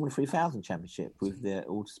the Formula 3000 Championship with the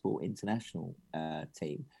Autosport International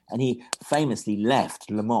team. And he famously left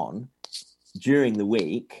Le Mans during the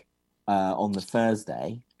week on the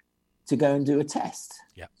Thursday to go and do a test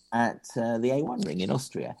at the A1 ring in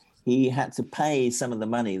Austria. He had to pay some of the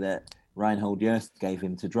money that Reinhold Jost gave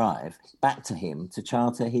him to drive back to him to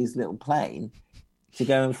charter his little plane to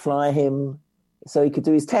go and fly him so he could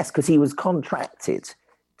do his test, because he was contracted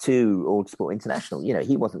to Autosport International.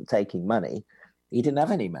 He wasn't taking money. He didn't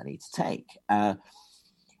have any money to take. There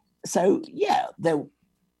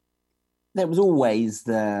was always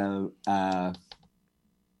the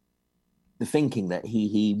thinking that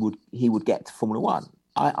he would get to Formula One.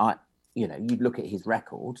 You'd look at his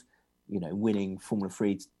record, winning Formula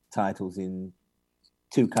 3 titles in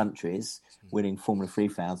 2 countries, winning Formula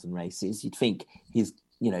 3000 races. You'd think he's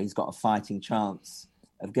got a fighting chance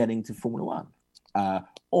of getting to Formula One.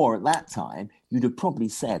 Or at that time, you'd have probably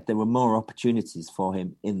said there were more opportunities for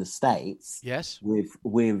him in the States. Yes.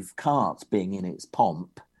 With karts being in its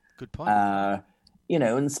pomp. Good point.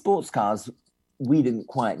 And sports cars, we didn't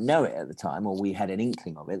quite know it at the time, or we had an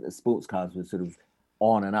inkling of it, that sports cars were sort of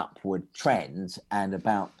on an upward trend and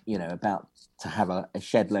about to have a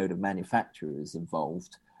shed load of manufacturers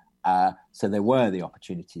involved. So there were the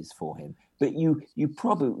opportunities for him. But you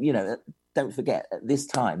probably, don't forget, at this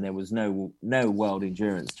time there was no World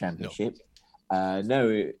Endurance Championship,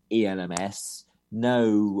 no ELMS,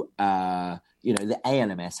 no, the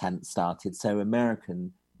ALMS hadn't started. So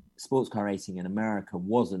American sports car racing in America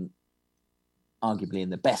wasn't arguably in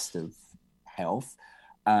the best of health.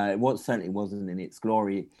 Certainly wasn't in its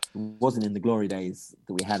glory. It wasn't in the glory days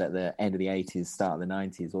that we had at the end of the 80s, start of the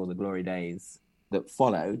 90s, or the glory days that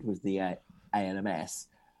followed with the ALMS.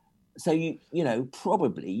 So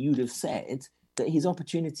probably you'd have said that his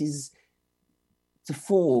opportunities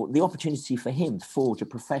the opportunity for him to forge a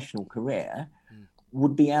professional career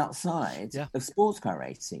would be outside of sports car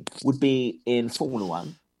racing, would be in Formula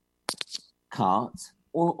One, kart,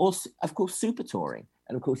 or of course super touring.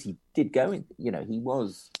 And of course he did go in, he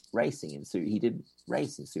was racing he did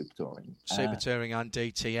race in super touring. Super touring and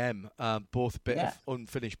DTM, both a bit of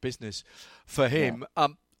unfinished business for him.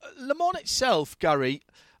 Le Mans itself, Gary,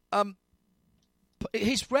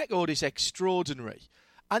 his record is extraordinary,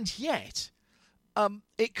 and yet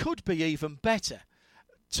it could be even better.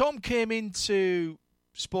 Tom came into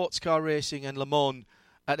sports car racing and Le Mans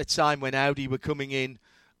at a time when Audi were coming in,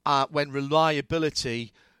 when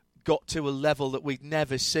reliability got to a level that we'd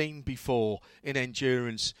never seen before in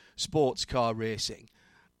endurance sports car racing.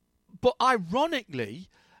 But ironically,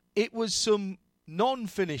 it was some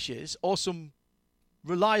non-finishes or some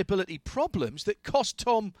reliability problems that cost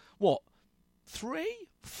Tom, 3,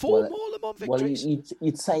 4 more Le Mans victories? Well,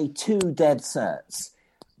 you'd say 2 dead certs.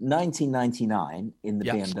 1999 in the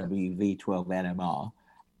BMW V12 NMR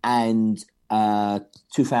and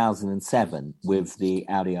 2007 with the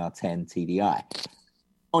Audi R10 TDI.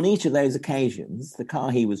 On each of those occasions, the car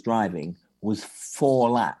he was driving was 4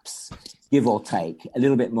 laps, give or take, a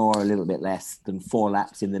little bit more, a little bit less than 4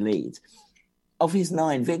 laps in the lead. Of his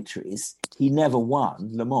 9 victories, he never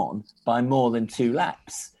won Le Mans by more than 2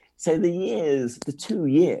 laps. So the 2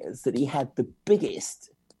 years that he had the biggest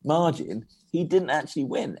margin, he didn't actually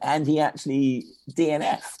win, and he actually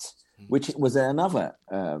DNF'd, which was another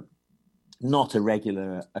not a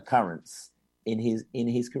regular occurrence in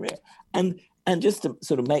his career. And just to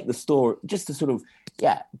sort of make the story, just to sort of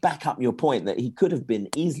back up your point that he could have been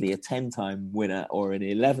easily a 10-time winner or an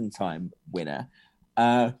 11-time winner.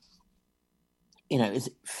 It's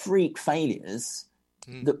freak failures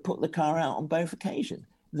that put the car out on both occasions.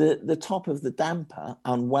 The top of the damper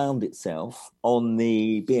unwound itself on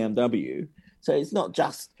the BMW. So it's not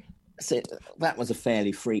just that was a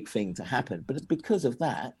fairly freak thing to happen, but because of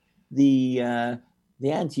that, the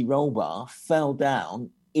anti-roll bar fell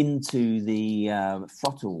down into the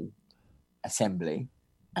throttle assembly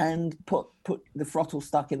and put the throttle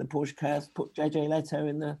stuck in the Porsche curse, put JJ Leto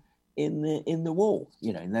in the wall.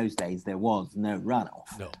 In those days there was no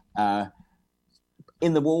runoff. No.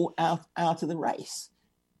 In the wall, out of the race.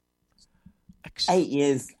 8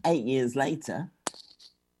 years later,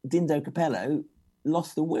 Dindo Capello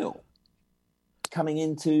lost the wheel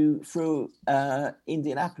coming through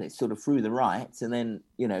Indianapolis, sort of through the right, and then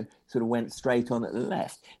sort of went straight on at the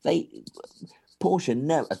left.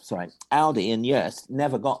 Audi and Joest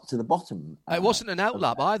never got to the bottom. It wasn't an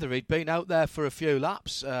outlap either. He'd been out there for a few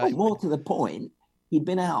laps. More to the point, he'd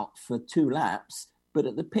been out for 2 laps, but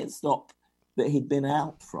at the pit stop that he'd been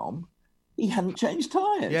out from, he hadn't changed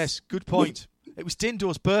tyres. Yes, good point. It was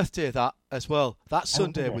Dindo's birthday that as well. That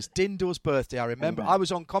Sunday was Dindo's birthday. I remember. I was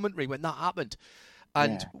on commentary when that happened.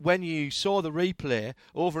 And when you saw the replay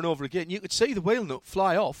over and over again, you could see the wheel nut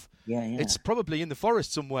fly off. Yeah. It's probably in the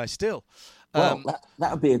forest somewhere still. Well,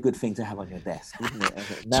 that would be a good thing to have on your desk, wouldn't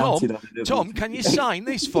it? Tom, can you sign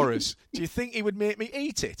this for us? Do you think he would make me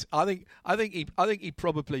eat it? I think he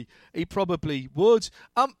probably would.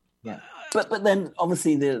 But then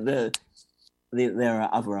obviously there are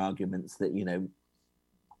other arguments that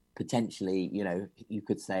potentially you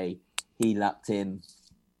could say he lucked in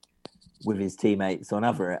with his teammates on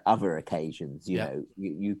other occasions.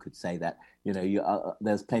 You could say that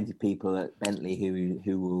there's plenty of people at Bentley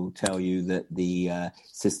who will tell you that the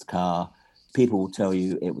sister car, people will tell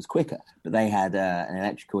you it was quicker, but they had an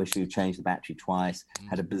electrical issue, changed the battery twice,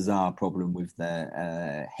 had a bizarre problem with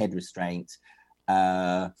the head restraint.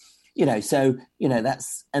 That's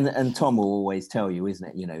and Tom will always tell you, isn't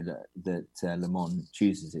it? That Le Mans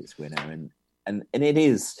chooses its winner, and it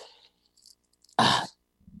is.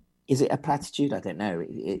 Is it a platitude? I don't know.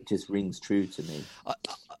 It just rings true to me.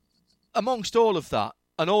 Amongst all of that,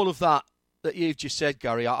 and all of that you've just said,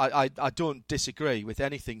 Gary, I don't disagree with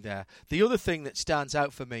anything there. The other thing that stands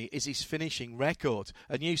out for me is his finishing record,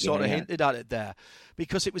 and you sort of hinted at it there,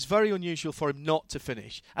 because it was very unusual for him not to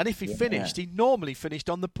finish. And if he finished, he normally finished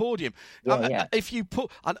on the podium. If you put,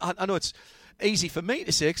 I know it's easy for me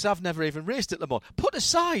to say because I've never even raced at Le Mans. Put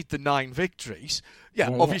aside the 9 victories,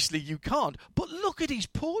 obviously you can't. But look at his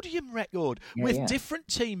podium record with different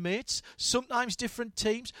teammates, sometimes different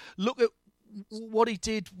teams. Look at what he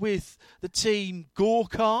did with the team Go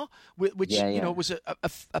car, which was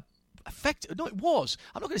a effective. No, it was.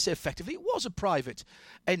 I'm not going to say effectively. It was a private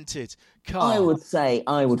entered car. I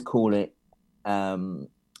would call it.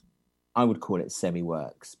 I would call it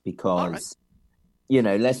semi-works because,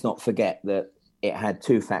 let's not forget that it had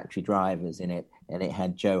 2 factory drivers in it, and it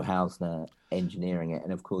had Joe Hausner engineering it,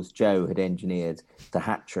 and of course Joe had engineered the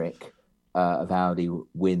hat trick of Audi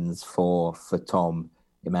wins for Tom,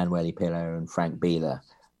 Emanuele Pillow, and Frank Bieler,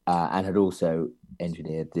 and had also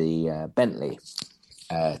engineered the Bentley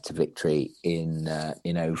to victory in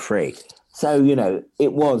 03. So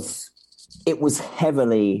it was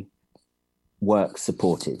heavily work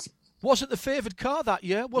supported. Wasn't the favoured car that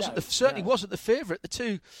year? Wasn't the favourite. The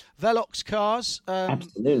 2 Velox cars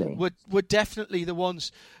absolutely were definitely the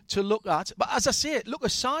ones to look at. But as I say, look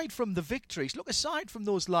aside from the victories, look aside from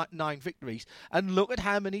those 9 victories, and look at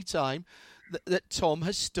how many times that Tom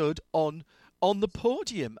has stood on the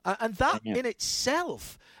podium, and that in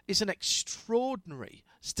itself is an extraordinary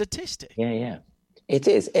statistic. Yeah, it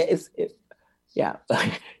is. Yeah,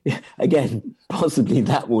 again, possibly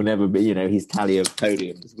that will never be, his tally of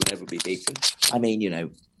podiums will never be beaten. I mean,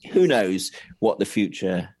 who knows what the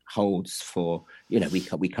future holds for,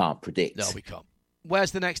 we can't predict. No, we can't.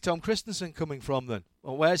 Where's the next Tom Christensen coming from then?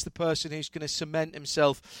 Or where's the person who's going to cement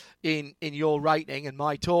himself in your writing and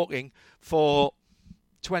my talking for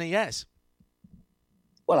 20 years?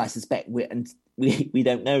 Well, I suspect we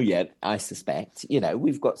don't know yet. I suspect,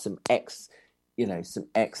 we've got some excellent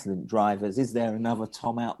drivers. Is there another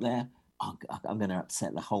Tom out there? I'm going to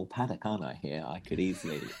upset the whole paddock, aren't I? Here, I could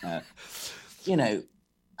easily, I've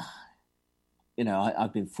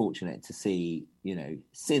been fortunate to see,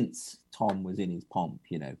 since Tom was in his pomp,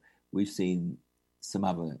 we've seen some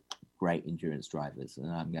other great endurance drivers, and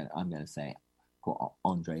I'm going to say put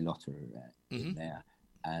Andre Lotterer in there,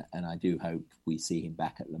 and I do hope we see him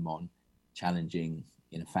back at Le Mans, challenging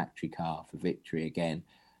in a factory car for victory again.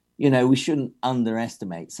 We shouldn't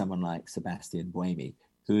underestimate someone like Sebastian Buemi,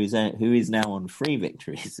 who is now on 3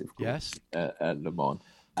 victories, of course, at Le Mans.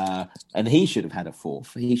 And he should have had a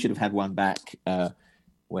 4th. He should have had one back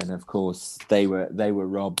when, of course, they were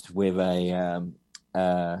robbed with a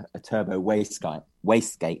turbo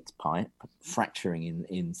wastegate pipe fracturing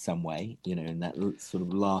in some way. In that sort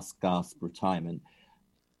of last gasp retirement.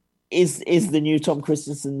 Is the new Tom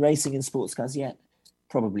Christensen racing in sports cars yet?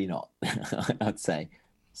 Probably not. I'd say.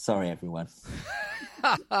 Sorry, everyone.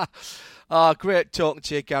 Great talking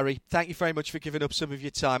to you, Gary. Thank you very much for giving up some of your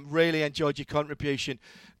time. Really enjoyed your contribution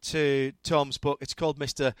to Tom's book. It's called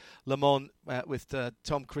Mr. Le Mans, with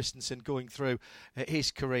Tom Christensen going through his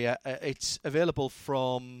career. It's available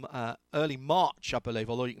from early March, I believe,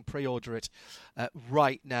 although you can pre-order it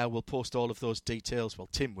right now. We'll post all of those details, well,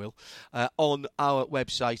 Tim will, on our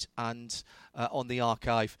website and on the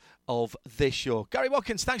archive of this show. Gary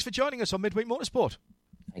Watkins, thanks for joining us on Midweek Motorsport.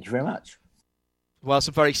 Thank you very much. Well,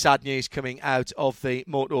 some very sad news coming out of the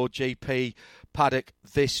MotoGP paddock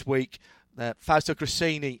this week. Fausto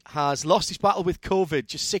Grassini has lost his battle with COVID,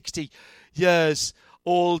 just 60 years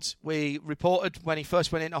old. We reported when he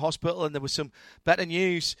first went into hospital, and there was some better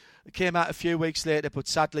news that came out a few weeks later, but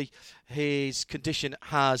sadly his condition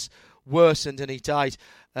has worsened and he died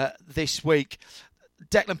this week.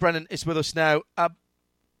 Declan Brennan is with us now.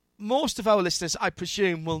 Most of our listeners, I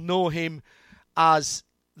presume, will know him as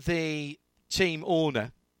the team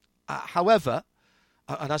owner. However,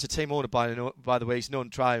 and as a team owner, by the way, he's known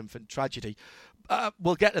triumph and tragedy.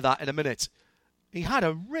 We'll get to that in a minute. He had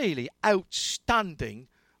a really outstanding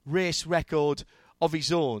race record of his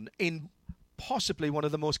own in possibly one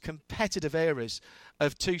of the most competitive eras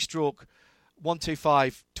of 2-stroke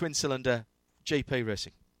 125 twin-cylinder GP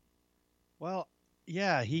racing. Well,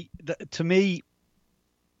 yeah, to me,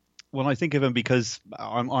 when I think of him, because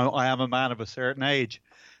I am a man of a certain age,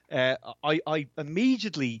 I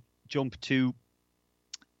immediately jump to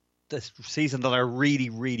this season that I really,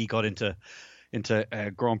 really got into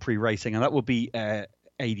Grand Prix racing, and that would be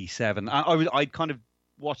 87. I'd kind of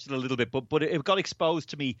watched it a little bit, but it got exposed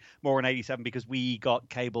to me more in 87 because we got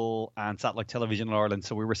cable and satellite television in Ireland,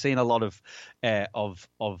 so we were seeing a lot of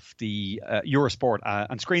the Eurosport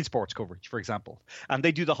and Screen Sports coverage, for example, and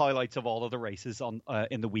they do the highlights of all of the races on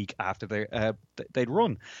in the week after they'd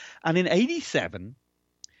run. And in 87,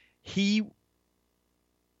 he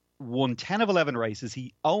won 10 of 11 races.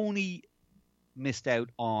 He only missed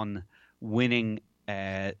out on winning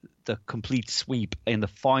the complete sweep in the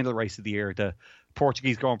final race of the year, the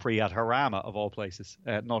Portuguese Grand Prix at Jarama, of all places,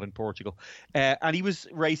 not in Portugal. And he was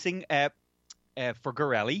racing for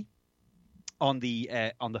Garelli on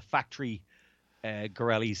the factory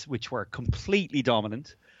Garellis, which were completely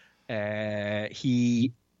dominant.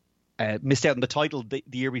 He missed out on the title the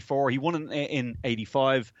year before. He won in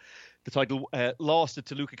 85. the title, lost it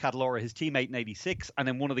to Luca Cadalora, his teammate in '86, and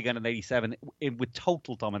then won it again in '87 with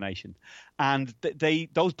total domination. And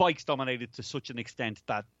those bikes dominated to such an extent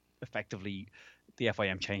that effectively the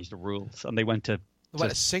FIM changed the rules, and they went to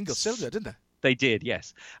a single cylinder, didn't they? They did,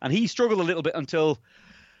 yes. And he struggled a little bit until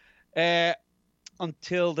the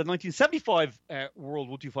 1975 World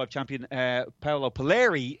 125 champion Paolo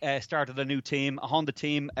Polleri started a new team, a Honda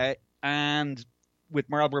team, and with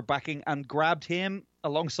Marlboro backing, and grabbed him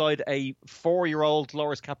alongside a 4-year-old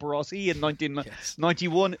Loris Capirossi in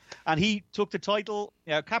 1991, and he took the title.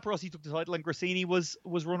 Capirossi took the title, and Grassini was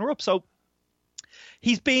runner-up. So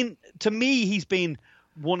he's been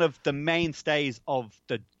one of the mainstays of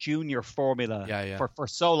the junior formula for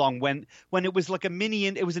so long, when it was like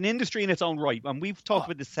it was an industry in its own right, and we've talked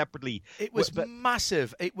about this separately. It was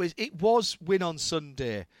massive. It was win on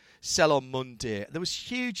Sunday, sell on Monday. There was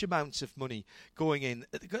huge amounts of money going in,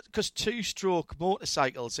 because 2-stroke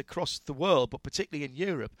motorcycles across the world, but particularly in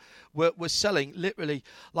Europe, were selling literally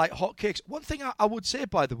like hotcakes. One thing I would say,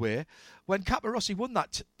 by the way, when Capirossi won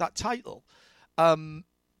that title,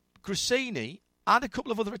 Grassini and a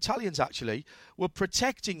couple of other Italians actually were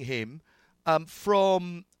protecting him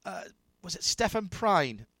from was it Stefan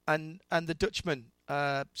Prine and the Dutchman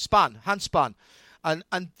Hans Span, and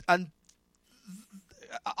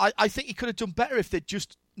I think he could have done better if they'd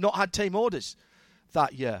just not had team orders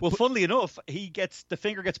that year. Well, funnily enough, the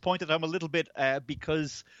finger gets pointed at him a little bit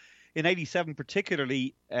because in '87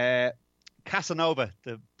 particularly, Casanova,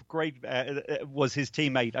 the great, was his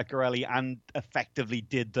teammate at Pirelli, and effectively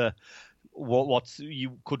did what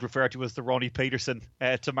you could refer to as the Ronnie Peterson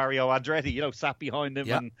to Mario Andretti. Sat behind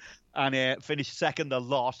him and finished second a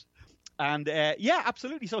lot. And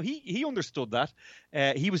absolutely. So he understood that.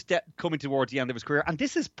 He was coming towards the end of his career, and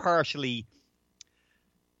this is partially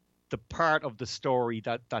the part of the story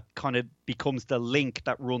that kind of becomes the link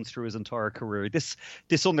that runs through his entire career. This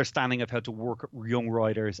understanding of how to work with young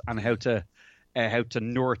riders and how to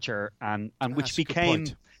nurture, and which became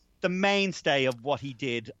the mainstay of what he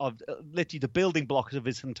did, of literally the building blocks of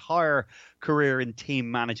his entire career in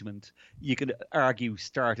team management. You could argue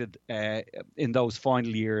started in those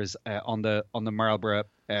final years on the Marlboro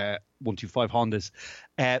 125 Hondas,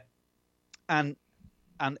 and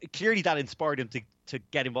clearly that inspired him to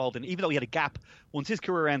get involved in. Even though he had a gap once his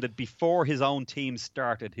career ended, before his own team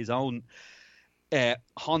started, his own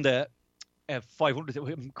Honda 500.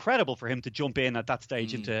 Incredible for him to jump in at that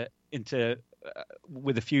stage into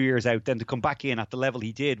with a few years out, then to come back in at the level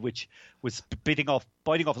he did, which was biting off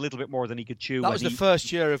a little bit more than he could chew. That was the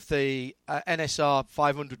first year of the NSR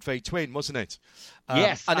 500V twin, wasn't it?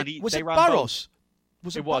 Yes, and was it Barros?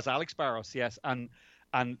 It was Alex Barros, yes, and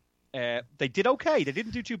they did okay. They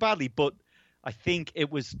didn't do too badly, but I think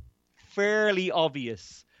it was fairly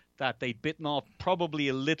obvious that they'd bitten off probably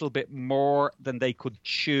a little bit more than they could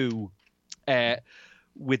chew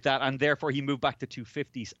with that, and therefore he moved back to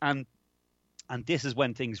 250s, and this is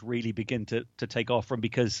when things really begin to take off for him,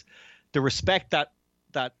 because the respect that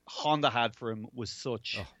Honda had for him was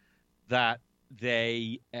such that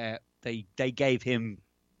they gave him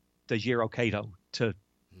the Giro Cato to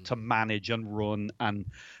manage and run and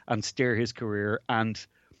steer his career. And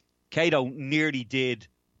Cato nearly did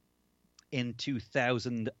in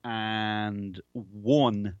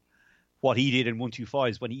 2001 what he did in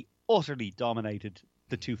 125s, when he utterly dominated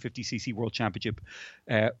the 250cc World Championship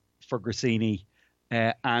for Grassini,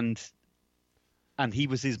 and he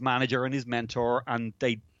was his manager and his mentor, and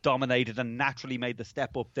they dominated and naturally made the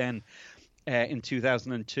step up then in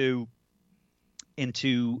 2002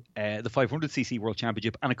 into the 500cc World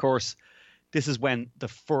Championship. And of course, this is when the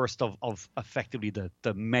first of effectively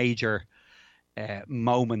the major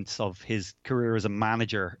moments of his career as a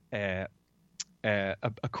manager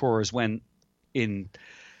occurs, when in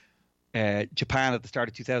Japan at the start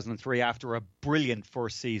of 2003, after a brilliant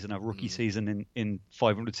first season, a rookie season in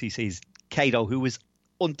 500cc's, Cato, who was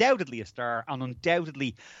undoubtedly a star and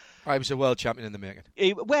undoubtedly, I was a world champion in the making.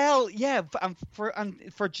 Well, yeah, and for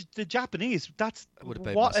the Japanese, what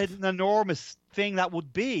massive. An enormous thing that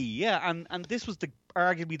would be. Yeah, and this was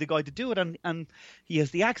arguably the guy to do it, and he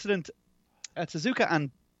has the accident at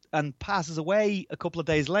Suzuka and passes away a couple of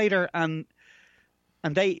days later, and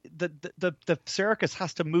the circus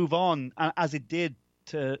has to move on, as it did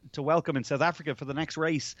to welcome in South Africa for the next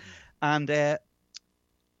race, and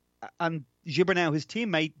Gibernau, his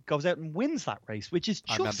teammate, goes out and wins that race, which is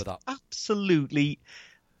just absolutely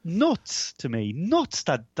nuts to me. Nuts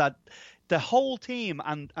that the whole team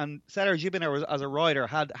and Cedar Gibernau as a rider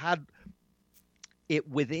had it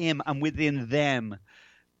with him and within them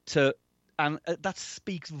to And that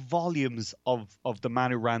speaks volumes of the man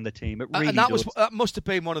who ran the team. It really and that does. that must have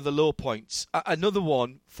been one of the low points. Another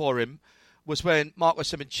one for him was when Marco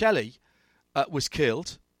Simoncelli was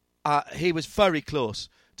killed. He was very close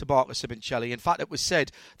to Marco Simoncelli. In fact, it was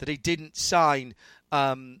said that he didn't sign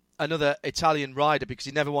another Italian rider because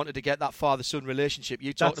he never wanted to get that father-son relationship.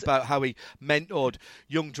 You talked about how he mentored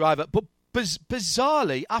young driver. But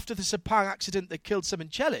bizarrely, after the Sepang accident that killed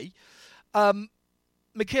Simoncelli,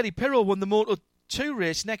 Michele Pirro won the Moto2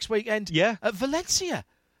 race next weekend at Valencia.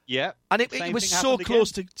 Yeah. And it was so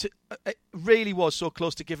close to it really was so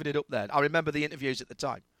close to giving it up then. I remember the interviews at the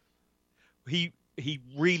time. He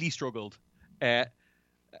really struggled.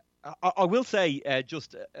 I will say,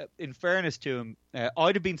 just in fairness to him,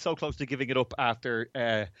 I'd have been so close to giving it up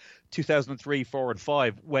after 2003, 4 and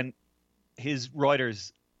 5 when his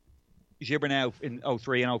riders, Gibernau in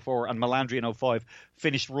 03 and 04 and Melandri in 05,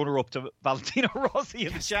 finished runner-up to Valentino Rossi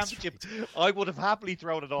in the championship. I would have happily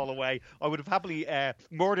thrown it all away. I would have happily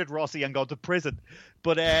murdered Rossi and gone to prison.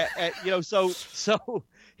 But so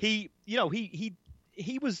he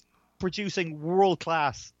was producing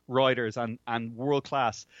world-class riders and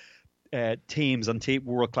world-class teams and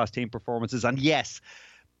world-class team performances. And yes,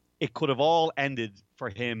 it could have all ended for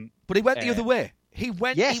him. But he went the other way. He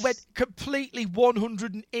went completely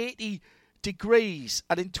 180 degrees,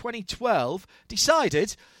 and in 2012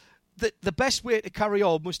 decided that the best way to carry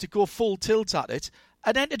on was to go full tilt at it,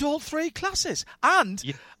 and entered all three classes. And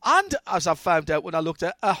as I found out when I looked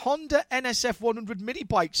at a Honda NSF 100 mini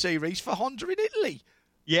bike series for Honda in Italy.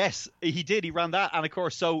 Yes, he did. He ran that, and of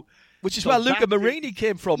course, which is where Luca Marini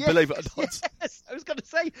came from, believe it or not. Yes, I was going to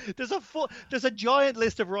say there's a giant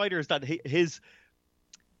list of riders that his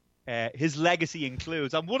legacy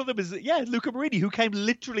includes, and one of them is Luca Marini, who came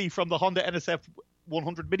literally from the Honda NSF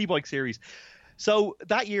 100 mini bike series. So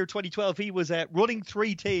that year, 2012, he was running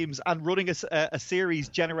 3 teams and running a series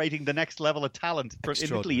generating the next level of talent in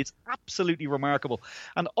Italy. It's absolutely remarkable,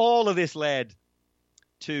 and all of this led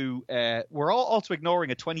to we're all also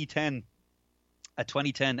ignoring a 2010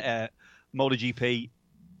 MotoGP.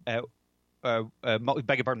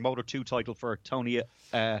 Moto2 title for Tony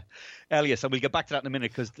Elias, and we'll get back to that in a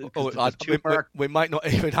minute because we might not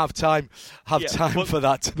even have time for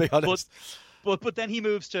that, to be honest. But then he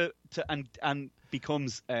moves to and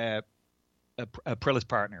becomes a Aprilis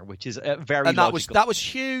partner, which is very logical. That was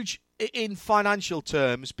huge in financial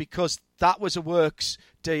terms because that was a works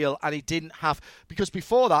deal, and he didn't have, because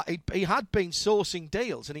before that he had been sourcing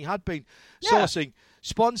deals and he had been sourcing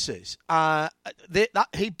sponsors.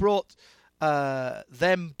 He brought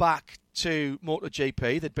them back to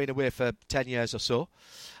MotoGP. They'd been away for 10 years or so.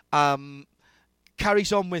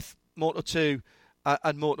 Carries on with Moto2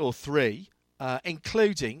 and Moto3,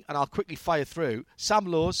 including, and I'll quickly fire through, Sam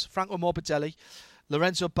Lowes, Franco Morbidelli,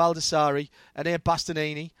 Lorenzo Baldassari, Enea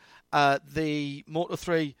Bastianini, the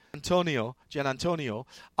Moto3 Gian Antonio.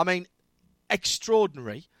 I mean,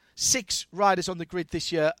 extraordinary. 6 riders on the grid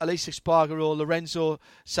this year: Alessio Spargaro, Lorenzo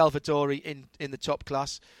Salvadori in the top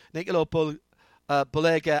class, Nicolo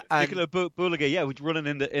Bulega, and Nicolo Bulega, which running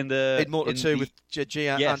in Moto2 with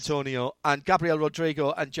Gian Antonio, and Gabriel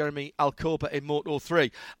Rodrigo and Jeremy Alcoba in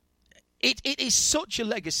Moto3. It is such a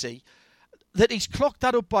legacy that he's clocked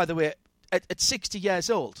that up, by the way, at 60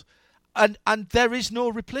 years old, and there is no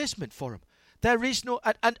replacement for him. There is no,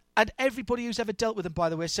 and everybody who's ever dealt with him, by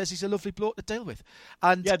the way, says he's a lovely bloke to deal with,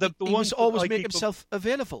 and he was always making himself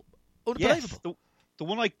available. Unbelievable. Yes, the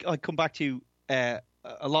one I come back to a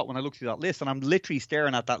lot when I look through that list, and I'm literally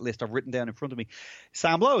staring at that list I've written down in front of me.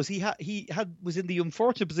 Sam Lowes, he was in the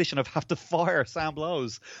unfortunate position of have to fire Sam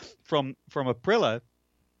Lowes from Aprilia,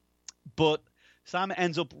 but Sam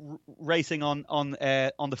ends up racing on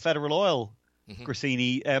the Federal Oil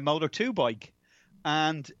Gresini Moto2 bike,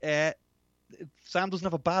 and Sam doesn't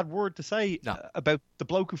have a bad word to say about the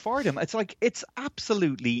bloke who fired him. It's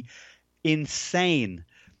absolutely insane.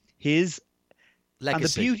 His legacy. And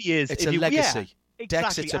the beauty is, it's a legacy. Yeah, exactly.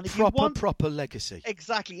 Dex, it's a proper legacy.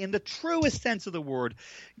 Exactly. In the truest sense of the word,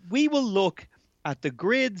 we will look at the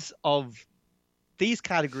grids of these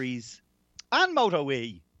categories and Moto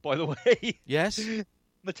E, by the way. Yes.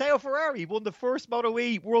 Matteo Ferrari won the first Moto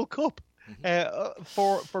E World Cup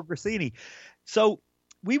for Gresini. So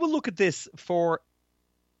we will look at this for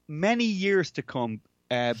many years to come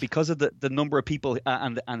because of the number of people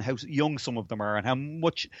and how young some of them are and how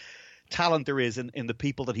much talent there is in the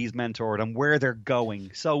people that he's mentored and where they're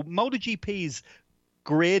going. So MotoGP's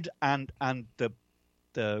grid and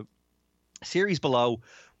the series below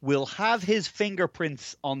will have his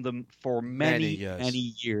fingerprints on them for many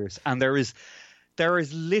years. And there is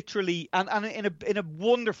literally and in a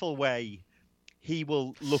wonderful way, he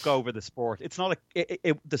will look over the sport. It's not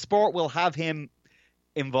the sport will have him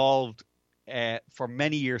involved for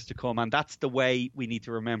many years to come, and that's the way we need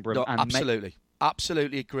to remember him. No, and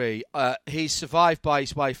absolutely agree. He's survived by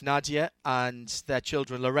his wife Nadia and their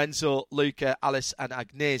children Lorenzo, Luca, Alice and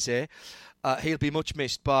Agnese. He'll be much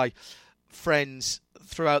missed by friends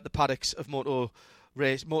throughout the paddocks of motorcycle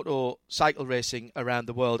racing around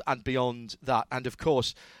the world and beyond that. And of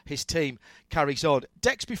course, his team carries on.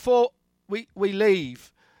 Dex, before we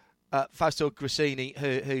leave Fausto Grassini,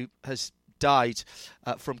 who has died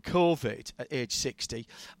from COVID at age 60,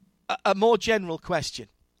 a more general question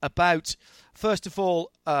about, first of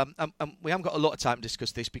all, and we haven't got a lot of time to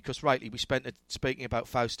discuss this because rightly we spent it speaking about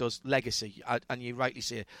Fausto's legacy, and you rightly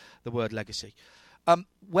say the word legacy.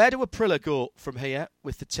 Where do Aprilia go from here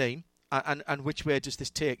with the team, and which way does this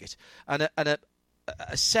take it? And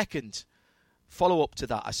a second follow-up to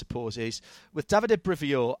that, I suppose, is with Davide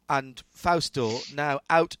Brivio and Fausto now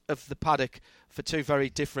out of the paddock for two very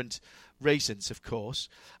different reasons, of course.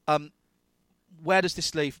 Where does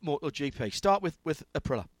this leave MotoGP? Start with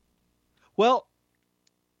Aprilia. Well,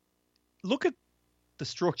 look at the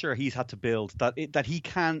structure he's had to build, that he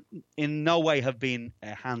can in no way have been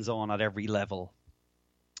hands-on at every level,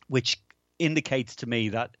 which indicates to me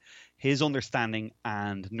that his understanding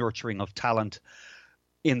and nurturing of talent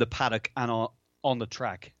in the paddock and on the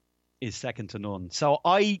track is second to none. So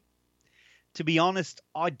to be honest,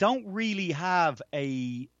 I don't really have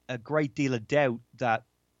a great deal of doubt that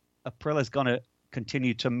Aprilia is going to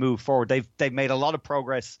continue to move forward. They've made a lot of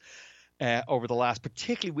progress over the last,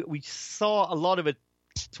 particularly we saw a lot of it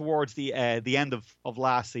towards the end of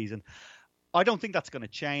last season. I don't think that's going to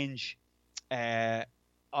change.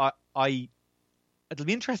 It'll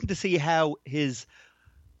be interesting to see how his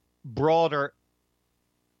broader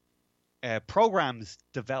programs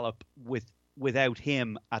develop without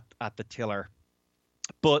him at the tiller.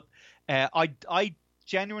 But I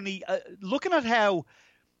genuinely looking at how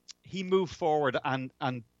he moved forward and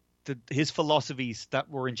his philosophies that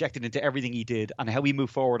were injected into everything he did, and how he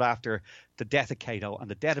moved forward after the death of Cato and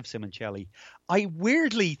the death of Simoncelli, I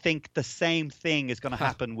weirdly think the same thing is going to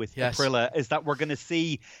happen with Aprilia, is that we're going to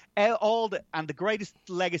see the greatest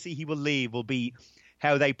legacy he will leave will be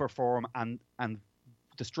how they perform and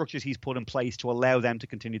the structures he's put in place to allow them to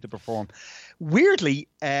continue to perform. Weirdly,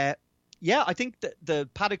 I think that the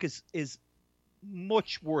paddock is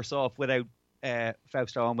much worse off without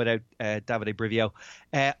Fausto and without Davide Brivio.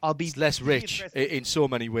 It's less rich in so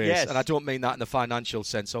many ways, yes. And I don't mean that in the financial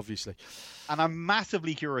sense, obviously. And I'm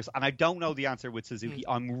massively curious, and I don't know the answer with Suzuki.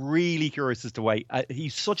 I'm really curious as to why.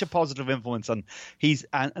 He's such a positive influence, and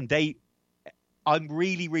I'm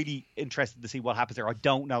really, really interested to see what happens there. I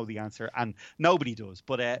don't know the answer, and nobody does.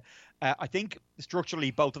 But I think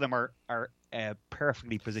structurally, both of them are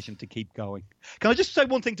perfectly positioned to keep going. Can I just say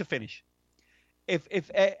one thing to finish?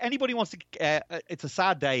 If anybody wants to, it's a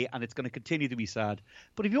sad day and it's going to continue to be sad.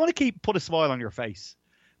 But if you want to put a smile on your face,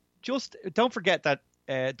 just don't forget that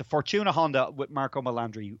the Fortuna Honda with Marco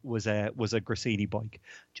Melandri was a Grassini bike.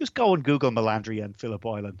 Just go and Google Melandri and Phillip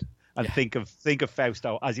Island and think of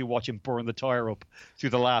Fausto as you watch him burn the tire up through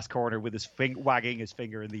the last corner with his wagging his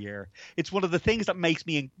finger in the air. It's one of the things that makes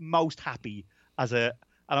me most happy and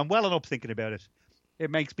I'm well enough thinking about it. It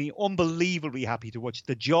makes me unbelievably happy to watch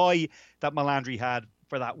the joy that Melandri had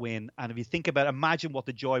for that win. And if you think about it, imagine what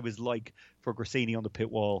the joy was like for Grassini on the pit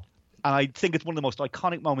wall. And I think it's one of the most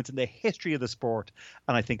iconic moments in the history of the sport.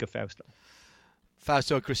 And I think of Fausto.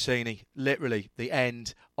 Fausto Grassini, literally the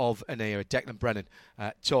end of an era. Declan Brennan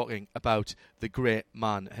talking about the great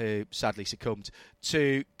man who sadly succumbed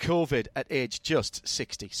to COVID at age just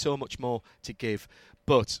 60. So much more to give,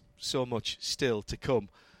 but so much still to come.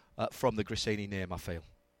 From the Grassini name, I feel.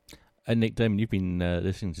 And Nick Damon, you've been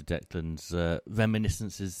listening to Declan's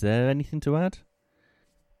reminiscences. Is there anything to add?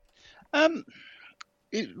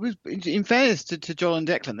 It was, in fairness to John and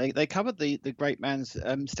Declan, they covered the great man's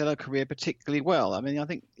stellar career particularly well. I mean, I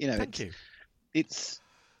think it's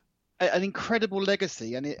an incredible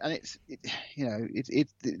legacy, and it's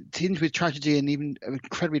tinged with tragedy and even an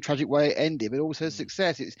incredibly tragic way it ended, but also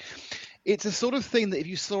success. It's a sort of thing that if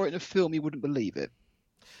you saw it in a film, you wouldn't believe it.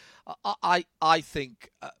 I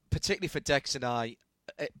think, particularly for Dex and I,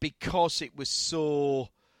 because it was so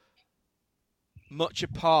much a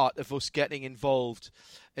part of us getting involved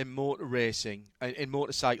in motor racing, in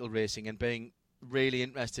motorcycle racing, and being really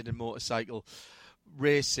interested in motorcycle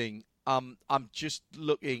racing. I'm just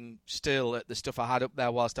looking still at the stuff I had up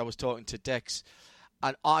there whilst I was talking to Dex,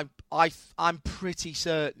 and I'm pretty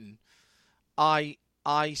certain I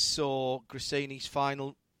saw Grassini's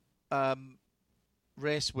final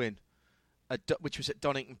race win, which was at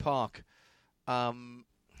Donington Park,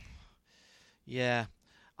 Yeah.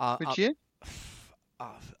 Which year?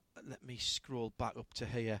 Let me scroll back up to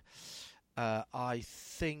here. I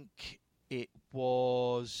think it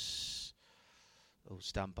was... Oh,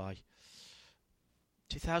 stand by.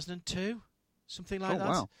 2002? Something like that.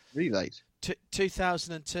 Oh, wow. Really late.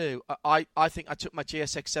 2002. I think I took my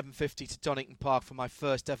GSX 750 to Donington Park for my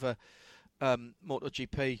first ever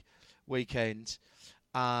MotoGP weekend.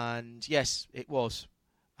 And yes, it was.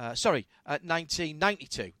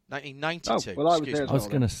 1992. 1992. Oh, well, I was there as I was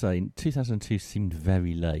going to say, 2002 seemed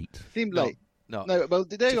very late. Seemed late. No. Well,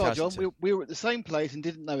 there you are, John. We were at the same place and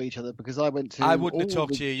didn't know each other because I went to. I wouldn't have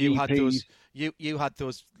talked to you. You had GPs. You had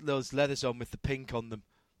those leathers on with the pink on them.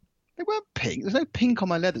 They weren't pink. There's no pink on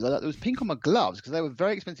my leathers. There was pink on my gloves because they were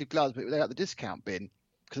very expensive gloves, but they were at the discount bin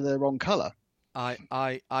because they're the wrong colour. I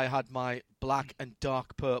had my black and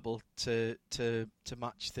dark purple to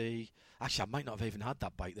match the. Actually, I might not have even had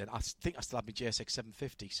that bike then. I think I still had my GSX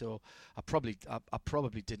 750, so I probably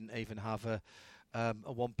didn't even have a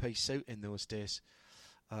one-piece suit in those days.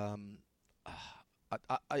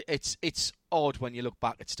 It's odd when you look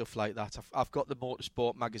back at stuff like that. I've got the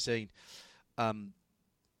Motorsport magazine,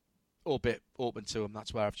 albeit open to them.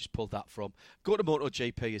 That's where I've just pulled that from. Go to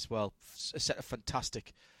MotoGP as well. A set of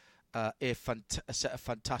fantastic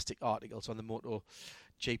articles on the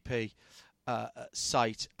MotoGP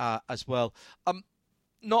site as well.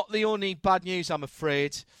 Not the only bad news, I'm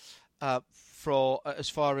afraid, for as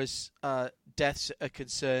far as deaths are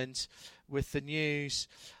concerned, with the news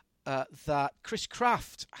that Chris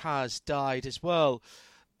Craft has died as well.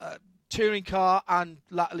 Touring car and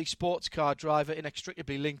latterly sports car driver,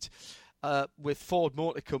 inextricably linked with Ford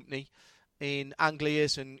Motor Company in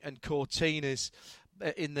Anglias and Cortinas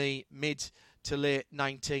in the mid to late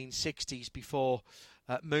 1960s before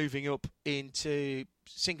moving up into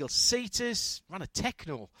single-seaters. Ran a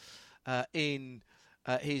Techno in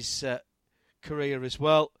his career as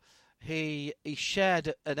well. He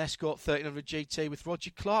shared an Escort 1300 GT with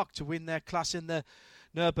Roger Clark to win their class in the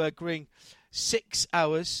Nürburgring 6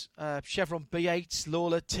 hours. Chevron B8s,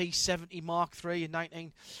 Lola T70 Mark III in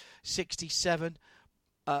 1967.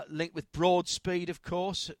 Linked with Broadspeed, of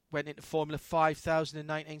course. Went into Formula 5000 in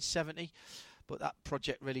 1970. But that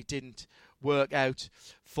project really didn't work out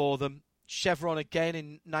for them. Chevron again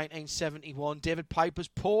in 1971. David Piper's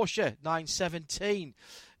Porsche 917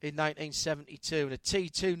 in 1972. And a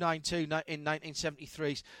T292 in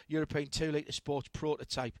 1973's European 2-litre sports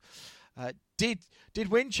prototype. Did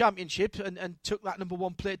win championships and took that number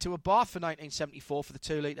one plate to a Bath for 1974 for the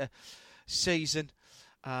 2-litre season.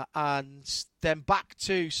 And then back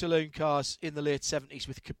to saloon cars in the late 70s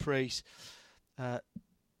with Caprice.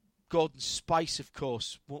 Gordon Spice, of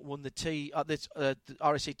course, won the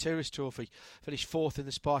RSC Tourist Trophy, finished fourth in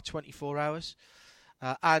the Spa 24 Hours,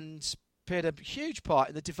 and played a huge part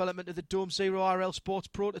in the development of the Dome Zero RL Sports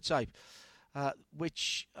prototype,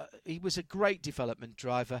 which he was a great development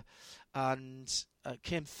driver, and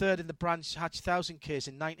came third in the Brands Hatch 1000 Ks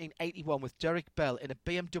in 1981 with Derek Bell in a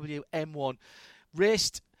BMW M1.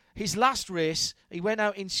 Raced his last race, he went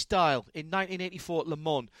out in style in 1984 at Le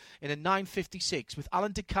Mans in a 956 with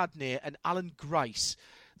Alan de Cadnay and Alan Grice.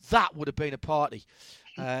 That would have been a party.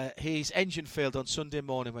 His engine failed on Sunday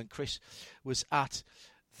morning when Chris was at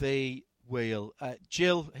the wheel.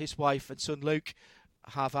 Jill, his wife, and son Luke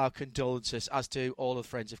have our condolences, as do all the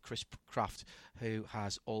friends of Chris Craft, who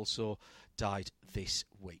has also died this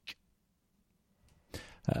week.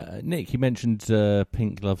 Nick, you mentioned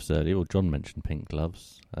pink gloves earlier, or John mentioned pink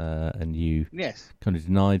gloves, and you kind of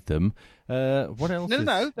denied them. What else?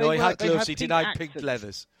 No, he had gloves. He denied pink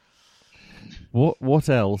leathers. What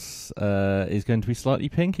else is going to be slightly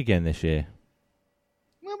pink again this year?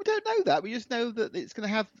 Well, we don't know that. We just know that it's going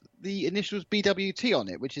to have the initials BWT on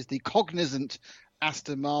it, which is the cognizant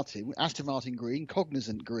Aston Martin green,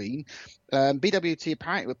 cognizant green. BWT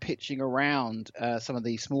apparently were pitching around some of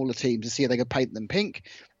the smaller teams to see if they could paint them pink.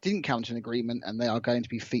 Didn't come to an agreement, and they are going to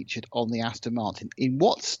be featured on the Aston Martin. In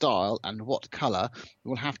what style and what colour,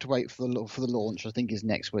 we'll have to wait for the launch. I think is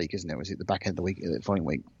next week, isn't it? Or is it the back end of the week, the following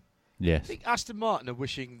week? Yes. I think Aston Martin are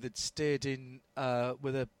wishing they'd stayed in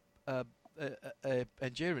with a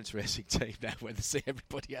endurance racing team now when they see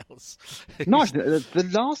everybody else. Nice. The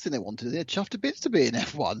last thing they wanted, they're chuffed to bits to be in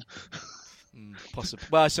F1. Possibly.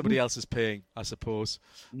 Well, somebody else is paying, I suppose.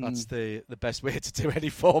 That's the best way to do any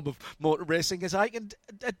form of motor racing, as I can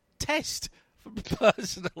attest from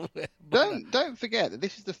personal. Don't forget that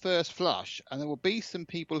this is the first flush, and there will be some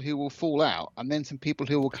people who will fall out, and then some people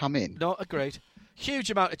who will come in. No, agreed. Huge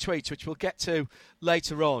amount of tweets, which we'll get to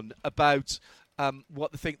later on, about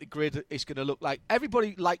what they think the grid is going to look like.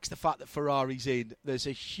 Everybody likes the fact that Ferrari's in. There's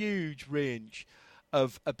a huge range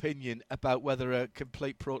of opinion about whether a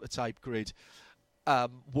complete prototype grid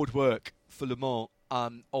would work for Le Mans,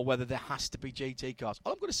 or whether there has to be GT cars.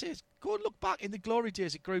 All I'm going to say is go and look back in the glory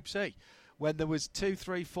days at Group C, when there was 2,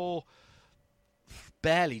 3, 4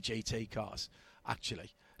 barely GT cars,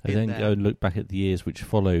 actually. And then go and look back at the years which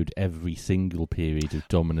followed every single period of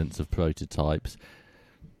dominance of prototypes.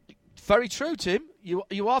 Very true, Tim.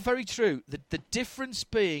 You are very true. The difference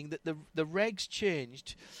being that the regs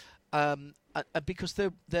changed because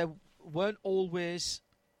there weren't always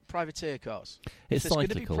privateer cars. It's There's going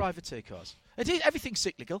to be cyclical. privateer cars. It is. Everything's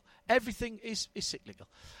cyclical. Everything is cyclical.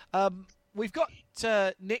 We've got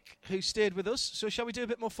Nick, who stayed with us. So shall we do a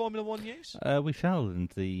bit more Formula One news? We shall, and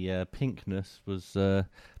the pinkness was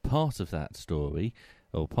part of that story,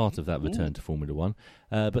 or part of that return to Formula One.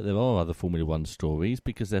 But there are other Formula One stories,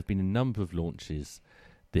 because there have been a number of launches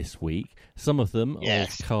this week. Some of them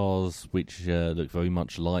of cars which look very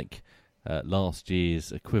much like last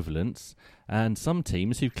year's equivalents, and some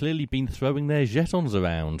teams who've clearly been throwing their jetons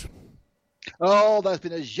around. Oh, there's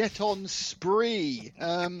been a jeton spree.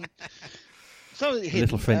 A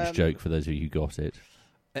little French joke for those of you who got it.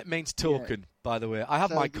 It means token, by the way. I have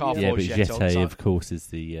So my car Yeah, for but jetons. jeter, of course, is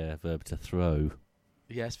the verb to throw.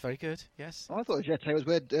 Yes, very good. Yes. I thought a jeton was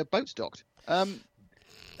where boats docked. No,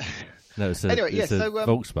 it's a, Anyway, it's yeah, a so,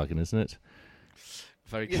 Volkswagen, isn't it?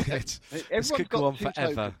 Very good. This Everyone's could go got on 2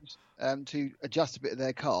 forever. tokens to adjust a bit of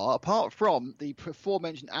their car, apart from the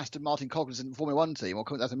aforementioned Aston Martin cognizant Formula One team, or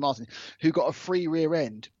Aston Martin, who got a free rear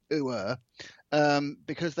end,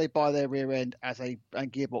 because they buy their rear end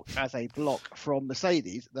and gearbox as a block from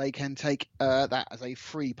Mercedes. They can take that as a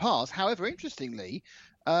free pass. However, interestingly,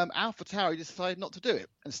 AlphaTauri decided not to do it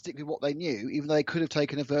and stick with what they knew, even though they could have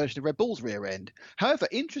taken a version of Red Bull's rear end. However,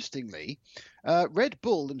 interestingly, Red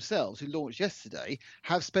Bull themselves, who launched yesterday,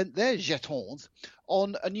 have spent their jetons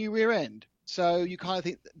on a new rear end. So you kind of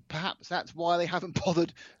think that perhaps that's why they haven't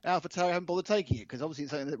bothered, AlphaTauri haven't bothered taking it, because obviously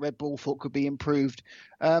it's something that Red Bull thought could be improved.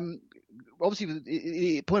 Obviously,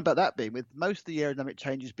 the point about that being, with most of the aerodynamic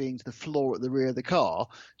changes being to the floor at the rear of the car,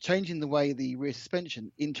 changing the way the rear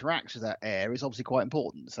suspension interacts with that air is obviously quite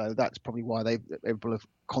important. So that's probably why Red Bull have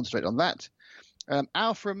concentrated on that.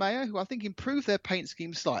 Alfa Romeo, who I think improved their paint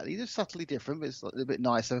scheme slightly, they're subtly different, but it's a little bit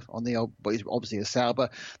nicer on the old, but it's obviously a Sauber.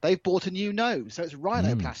 They've bought a new nose, so it's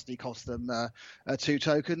rhinoplasty cost them 2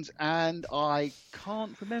 tokens, and I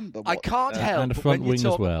can't remember. I can't help And a front wing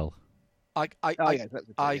as well. I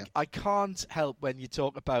can't help when you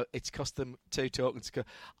talk about it's cost them 2 tokens.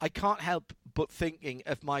 I can't help but thinking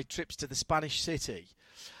of my trips to the Spanish city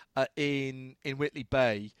in Whitley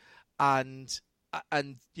Bay, and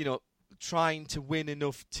you know, trying to win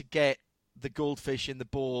enough to get the goldfish in the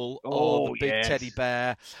bowl or the big teddy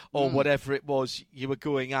bear or whatever it was you were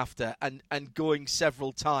going after, and going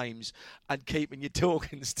several times and keeping your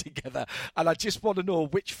tokens together. And I just want to know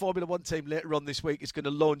which Formula One team later on this week is going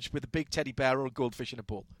to launch with a big teddy bear or a goldfish in a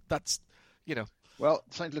bowl. That's, you know. Well,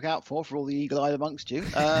 something to look out for all the eagle-eyed amongst you.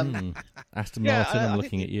 Aston Martin, I'm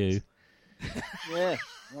looking at you. Yeah,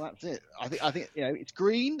 well, that's it. I think you know, it's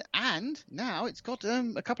green, and now it's got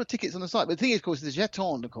a couple of tickets on the site. But the thing is, of course, the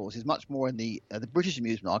jeton, of course, is much more in the British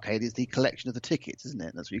Amusement Arcade. Is the collection of the tickets, isn't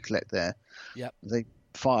it? That's what you collect there. Yep. They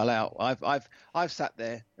file out. I've sat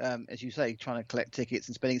there, as you say, trying to collect tickets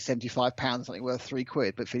and spending £75 on something worth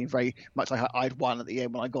 £3, but feeling very much like I'd won at the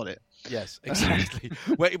end when I got it. Yes, exactly.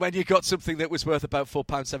 when you got something that was worth about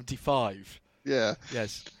 £4.75. Yeah.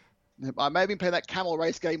 Yes. I may have been playing that camel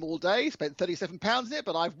race game all day, spent £37 in it,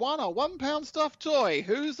 but I've won a £1 stuffed toy.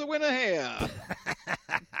 Who's the winner here?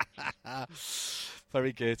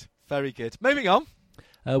 Very good. Very good. Moving on.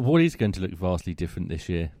 What is going to look vastly different this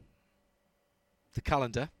year? The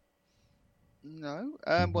calendar. No.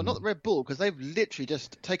 Well, not the Red Bull, because they've literally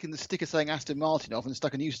just taken the sticker saying Aston Martin off and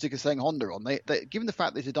stuck a new sticker saying Honda on. They given the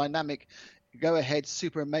fact that it's a dynamic, go-ahead,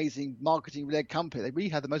 super amazing marketing-led company, they really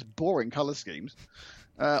have the most boring colour schemes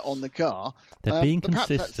on the car. They're being but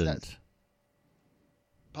consistent.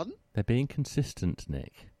 Pardon? They're being consistent,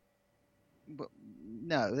 Nick. But,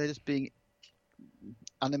 no, they're just being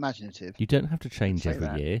unimaginative. You don't have to change Say every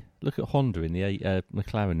that. year. Look at Honda in the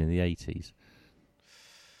McLaren in the 80s.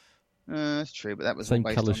 That's true, but that was Same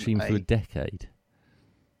based colour on scheme for a decade.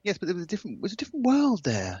 Yes, but there was a different world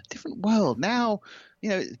there. Different world. Now, you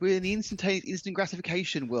know, we're in the instant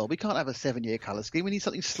gratification world. We can't have a 7-year colour scheme. We need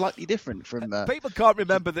something slightly different from. People can't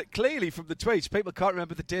remember that clearly from the tweets. People can't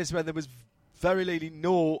remember the days when there was very really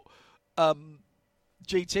no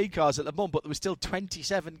GT cars at Le Mans, but there were still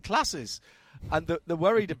 27 classes, and they're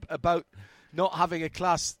worried about not having a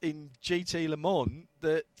class in GT Le Mans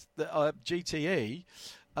that GTE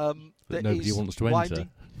that nobody wants to enter.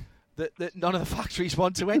 That none of the factories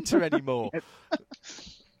want to enter anymore.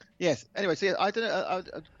 Yes. Anyway, so I don't know.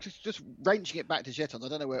 Just wrenching it back to Jetons, I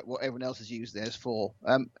don't know what everyone else has used theirs for.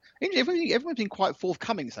 Everyone's been quite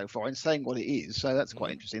forthcoming so far in saying what it is, so that's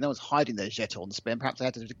quite interesting. No one's hiding their Jetons spin. Perhaps they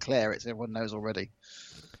had to declare it so everyone knows already.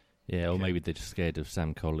 Yeah, or maybe they're just scared of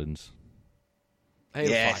Sam Collins.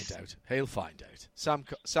 He'll find out.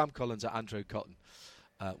 Sam Collins or Andrew Cotton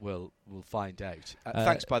will find out.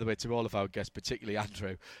 Thanks, by the way, to all of our guests, particularly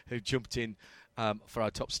Andrew, who jumped in for our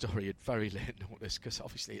top story at very late notice, because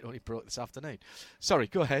obviously it only broke this afternoon. Sorry,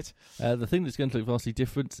 go ahead. The thing that's going to look vastly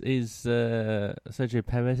different is Sergio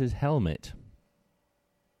Perez's helmet.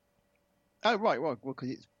 Oh, right. Well,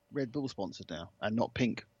 because it's Red Bull sponsored now and not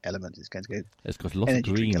pink element. It's going to go. It's got lots of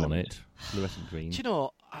green on it, fluorescent green. Do you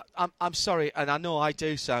know, I'm sorry, and I know I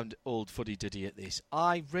do sound old fuddy-duddy at this.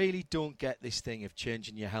 I really don't get this thing of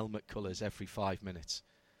changing your helmet colours every 5 minutes.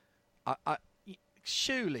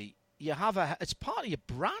 Surely you have it's part of your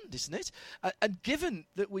brand, isn't it? And given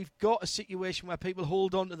that we've got a situation where people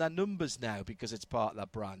hold on to their numbers now because it's part of their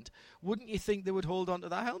brand, wouldn't you think they would hold on to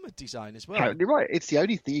their helmet design as well? Apparently right. It's the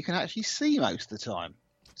only thing you can actually see most of the time.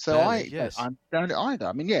 So I don't either.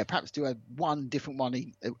 I mean, yeah, perhaps do one different one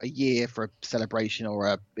a year for a celebration or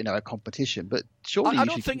a competition, but surely I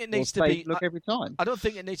don't think it needs to be look every time. I don't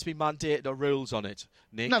think it needs to be mandated or rules on it,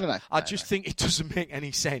 Nick. No. I just think it doesn't make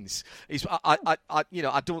any sense.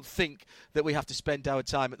 I don't think that we have to spend our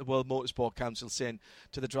time at the World Motorsport Council saying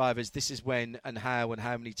to the drivers, this is when and how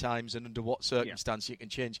many times and under what circumstance you can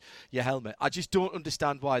change your helmet. I just don't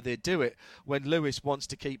understand why they do it when Lewis wants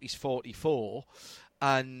to keep his 44.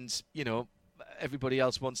 And, everybody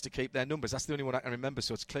else wants to keep their numbers. That's the only one I can remember,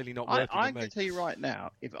 so it's clearly not working I can tell you right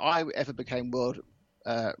now, if I ever became world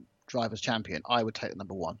drivers champion, I would take the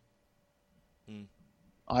number one.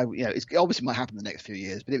 It's obviously might happen in the next few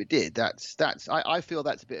years, but if it did, I feel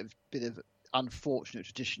that's a bit of unfortunate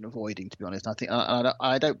tradition avoiding, to be honest. I think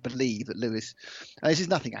I don't believe that Lewis, and this is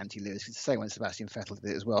nothing anti-Lewis, it's the same when Sebastian Vettel did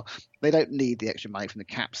it as well. They don't need the extra money from the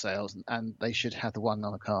cap sales, and they should have the one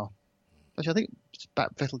on the car. Which I think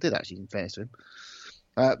Vettel did, actually, in fairness to him.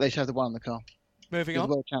 They should have the one on the car. Moving on.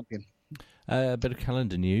 World champion. A bit of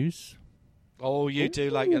calendar news. Oh, you do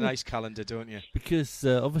like a nice calendar, don't you? Because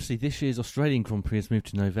obviously this year's Australian Grand Prix has moved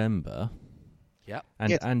to November. Yeah.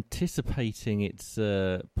 And anticipating its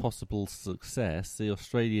possible success, the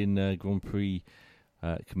Australian Grand Prix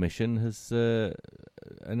Commission has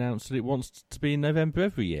announced that it wants to be in November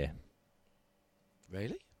every year.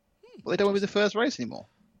 Really? Well, they don't want to be the first race anymore.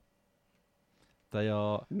 They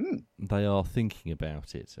are thinking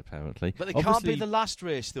about it, apparently. But they can't be the last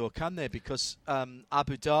race, though, can they? Because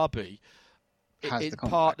Abu Dhabi,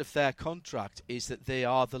 part of their contract is that they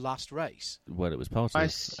are the last race. Well, it was part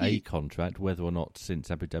of a contract. Whether or not,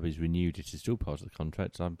 since Abu Dhabi's renewed, it is still part of the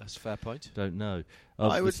contract. That's a fair point. Don't know.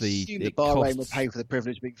 I would assume that Bahrain would pay for the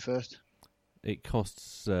privilege of being first. It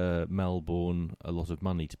costs Melbourne a lot of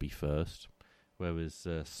money to be first, whereas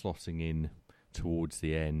slotting in towards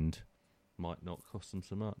the end might not cost them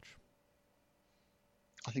so much.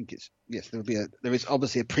 I think there is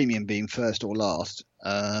obviously a premium being first or last.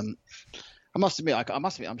 I must admit,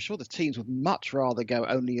 I'm sure the teams would much rather go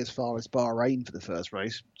only as far as Bahrain for the first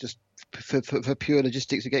race, just for pure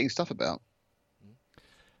logistics of getting stuff about.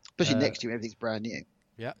 Especially next year, everything's brand new.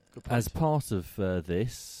 Yeah, good point. As part of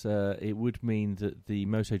this, it would mean that the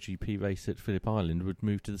MotoGP race at Phillip Island would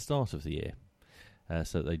move to the start of the year.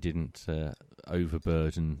 So that they didn't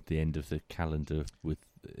overburden the end of the calendar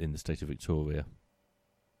in the state of Victoria.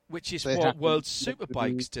 Which is what World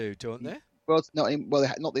Superbikes do, don't they? Well,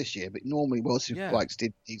 not this year, but normally World Superbikes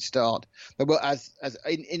did start. But as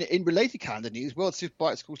in related calendar news, World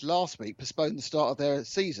Superbikes, of course, last week postponed the start of their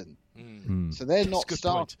season. So they're not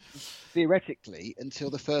starting theoretically until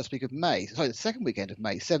the first week of May. Sorry, the second weekend of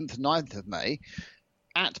May, 7th and 9th of May,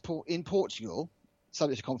 in Portugal,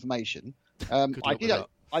 subject to confirmation. I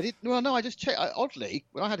just checked. Oddly,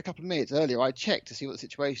 when I had a couple of minutes earlier, I checked to see what the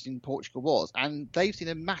situation in Portugal was, and they've seen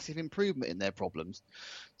a massive improvement in their problems.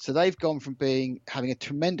 So they've gone from having a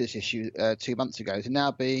tremendous issue 2 months ago to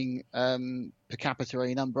now being per capita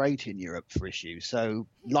a number 8 in Europe for issues. So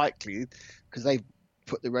likely, because they've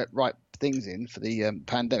put the right things in for the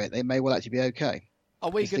pandemic, they may well actually be okay. Are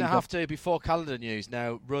we going to have to, before calendar news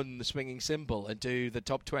now, run the swinging symbol and do the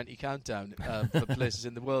top 20 countdown for places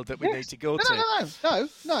in the world that we need to go to?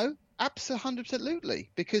 No, absolutely.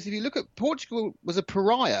 Because if you look at Portugal was a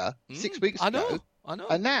pariah 6 weeks ago. I know.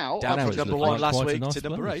 And now, down from number 1 last week to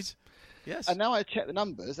number 8. Yes. And now I check the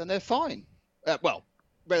numbers and they're fine.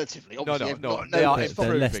 relatively. No, Obviously, no. They are they're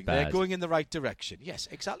less improving. bad. They're going in the right direction. Yes,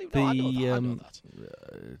 exactly. No, I know that.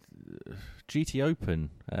 GT Open,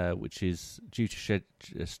 which is due to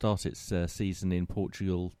start its season in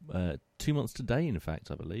Portugal 2 months today, in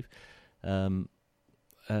fact, I believe,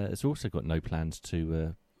 has also got no plans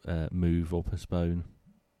to move or postpone.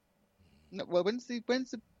 No, well, when's the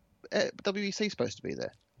WEC supposed to be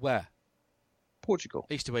there? Where? Portugal.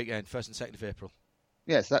 Easter weekend, 1st and 2nd of April.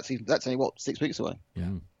 Yes, that's only 6 weeks away. Yeah.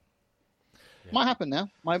 Might happen now.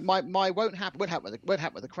 My won't happen with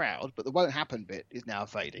the crowd, but the won't happen bit is now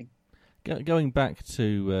fading. Going back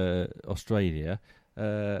to Australia,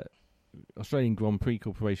 Australian Grand Prix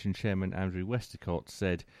Corporation Chairman Andrew Westacott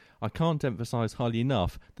said, "I can't emphasise highly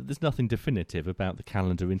enough that there's nothing definitive about the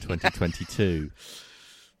calendar in 2022."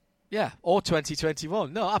 Yeah, or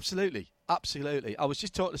 2021. No, absolutely. I was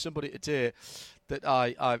just talking to somebody today that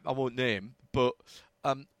I won't name, but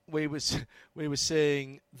we were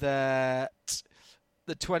saying that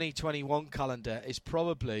the 2021 calendar is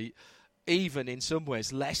probably, even in some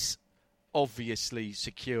ways, less obviously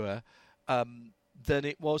secure than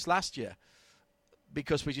it was last year,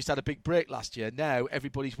 because we just had a big break last year. Now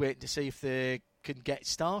everybody's waiting to see if they can get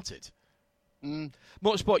started.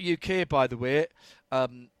 Motorsport UK, by the way,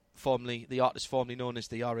 the artist formerly known as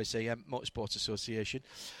the RSAM Motorsports Association,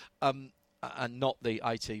 and not the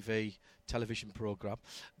ITV television programme,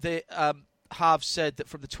 they have said that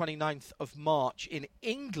from the 29th of March in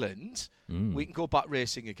England, we can go back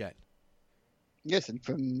racing again. Yes, and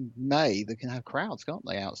from May they can have crowds, can't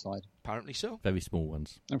they, outside? Apparently so. Very small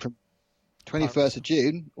ones. And from 21st of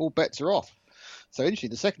June, all bets are off. So interesting,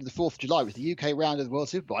 the 2nd to the 4th of July with the UK round of the World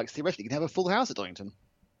Superbikes, theoretically you can have a full house at Donington.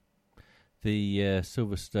 The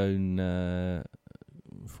Silverstone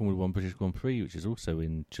Formula 1 British Grand Prix, which is also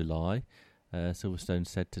in July, Silverstone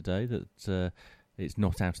said today that it's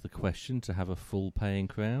not out of the question to have a full paying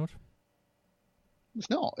crowd. It's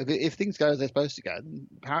not. If things go as they're supposed to go, then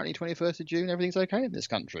apparently 21st of June, everything's okay in this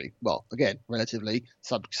country. Well, again, relatively,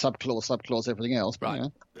 subclause, everything else. But, right.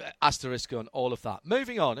 Asterisk on all of that.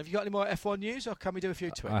 Moving on, have you got any more F1 news, or can we do a few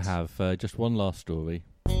tweets? I have just one last story.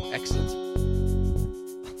 Excellent.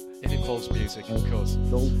 It involves music, of course.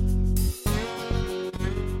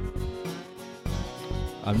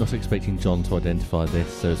 I'm not expecting John to identify this,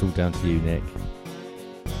 so it's all down to you, Nick.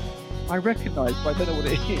 I recognise, but I don't know what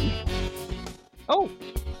it is. Oh,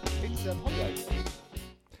 it's Hollyoaks.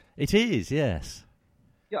 It is, yes.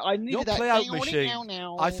 Yeah, I needed your that play-out machine.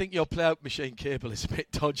 Now. I think your play-out machine cable is a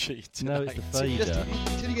bit dodgy tonight. No, it's the fader.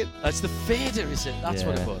 That's the fader, is it? That's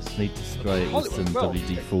what it was. Need to spray it with some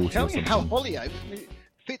WD-40 or tell something. me how Hollyoaks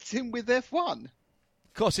fits in with F1.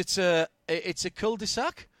 Of course, it's a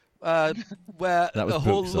cul-de-sac where a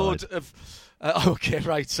whole load of... okay,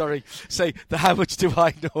 right, sorry. Say, how much do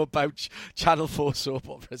I know about Channel 4 soap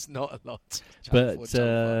operas? Not a lot. But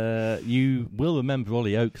you will remember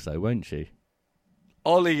Ollie Oakes, though, won't you?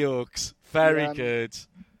 Ollie Oakes, very good.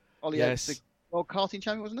 Ollie Oakes, the world karting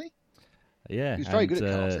champion, wasn't he? Yeah, he was very good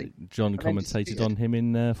at karting. John commentated on him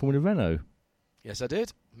in Formula Renault. Yes, I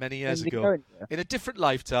did, many years ago. In a different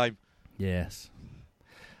lifetime. Yes.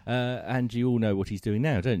 And you all know what he's doing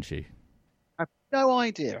now, don't you? I have no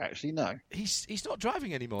idea, actually, no. He's not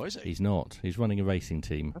driving anymore, is he? He's not. He's running a racing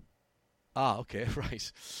team. Ah, okay,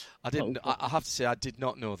 right. I have to say, I did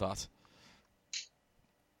not know that.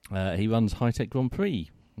 He runs High Tech Grand Prix,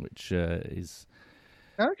 which is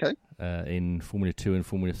in Formula 2 and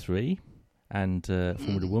Formula 3, and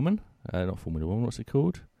Formula Woman. Not Formula 1, what's it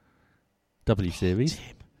called? W Series.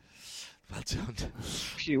 Tim. Well done.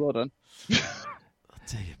 Phew, well done.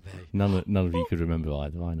 Dear me. None of you could remember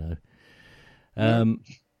either, I know.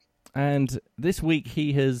 And this week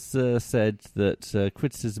he has said that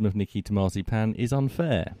criticism of Nikita Marzipan is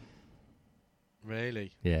unfair.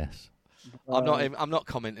 Really? Yes. I'm not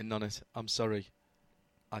commenting on it. I'm sorry.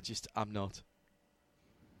 I'm not.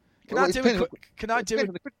 Can I do it?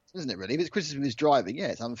 Isn't it really? If it's criticism of his driving, yeah,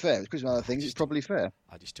 it's unfair. If it's criticism of other things, it's probably fair.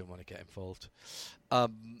 I just don't want to get involved.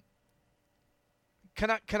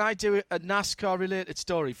 Can I do a NASCAR related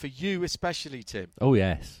story for you especially, Tim? Oh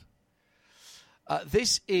yes.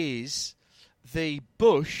 This is the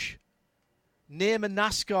Bush Name a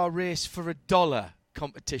NASCAR Race for $1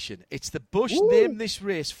 competition. It's the Bush Name This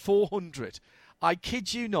Race 400. I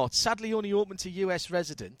kid you not. Sadly, only open to US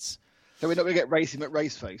residents. So we're not going to get racing at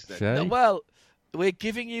Raceface then? No, well, we're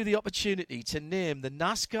giving you the opportunity to name the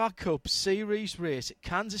NASCAR Cup Series race at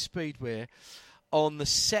Kansas Speedway on the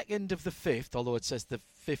 2nd of the 5th, although it says the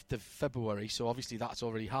 5th of February, so obviously that's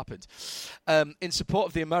already happened. In support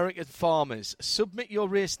of the American farmers, submit your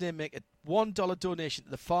race name, make a $1 donation to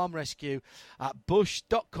the Farm Rescue at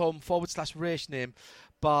bush.com/race name.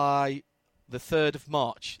 by the 3rd of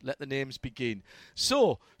March. Let the names begin.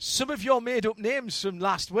 So, some of your made-up names from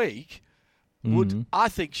last week I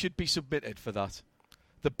think, should be submitted for that.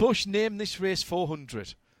 The Bush name this race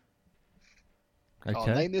 400. Okay. I'll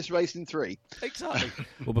name this race in 3. Exactly.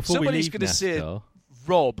 Well, before somebody's going to say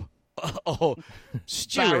Rob or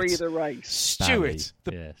Stuart. Barry the race. Stuart.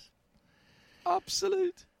 Yes.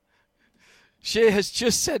 Absolute. Shay has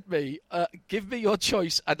just sent me, give me your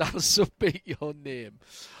choice and I'll submit your name.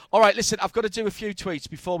 All right, listen, I've got to do a few tweets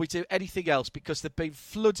before we do anything else because they've been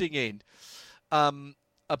flooding in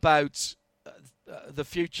about the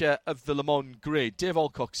future of the Le Mans grid. Dave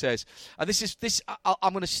Alcock says, and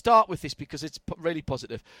I'm going to start with this because it's really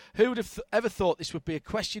positive. Who would have ever thought this would be a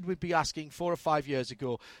question we'd be asking 4 or 5 years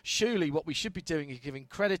ago? Surely what we should be doing is giving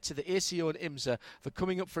credit to the ACO and IMSA for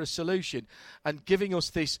coming up for a solution and giving us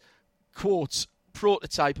this, quotes,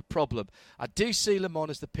 prototype problem. I do see Le Mans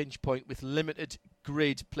as the pinch point with limited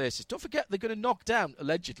grid places. Don't forget, they're going to knock down,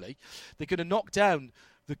 allegedly, they're going to knock down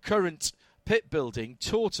the current pit building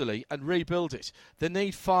totally and rebuild it. They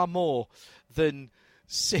need far more than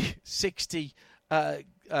 60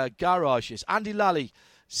 garages. Andy Lally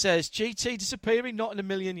says, GT disappearing, not in a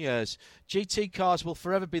million years. GT cars will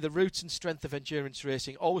forever be the roots and strength of endurance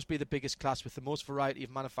racing, always be the biggest class with the most variety of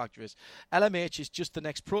manufacturers. LMH is just the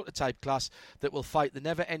next prototype class that will fight the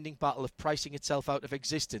never-ending battle of pricing itself out of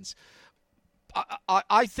existence.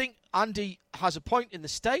 I think Andy has a point in the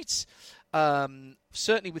States,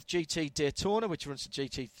 certainly with GT Daytona, which runs the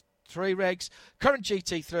GT3 regs. Current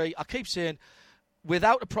GT3, I keep saying,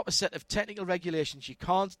 without a proper set of technical regulations, you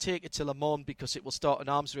can't take it to Le Mans because it will start an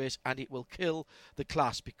arms race and it will kill the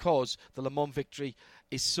class because the Le Mans victory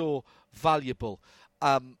is so valuable.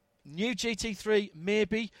 New GT3,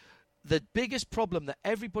 maybe. The biggest problem that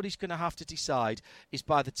everybody's going to have to decide is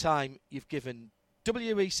by the time you've given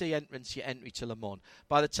WEC entrants your entry to Le Mans,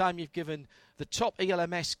 by the time you've given the top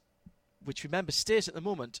ELMS, which remember stays at the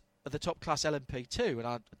moment at the top class LMP2, and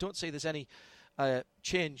I don't see there's any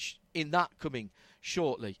change in that coming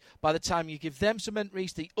shortly. By the time you give them some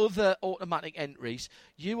entries, the other automatic entries,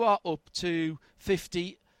 you are up to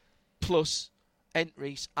 50 plus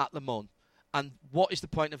entries at Le Mans. And what is the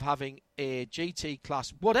point of having a GT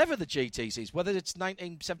class, whatever the GTs is, whether it's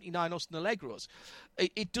 1979 Austin Allegros,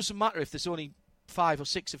 it doesn't matter if there's only 5 or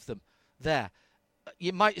 6 of them there.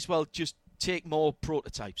 You might as well just take more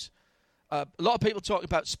prototypes. A lot of people talking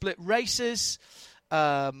about split races.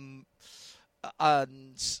 And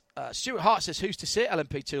Stuart Hart says, who's to say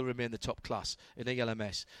LMP2 will remain the top class in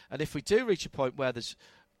ELMS? And if we do reach a point where there's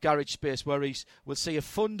garage space worries, we'll see a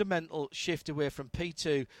fundamental shift away from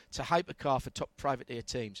P2 to hypercar for top privateer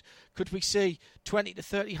teams. Could we see 20 to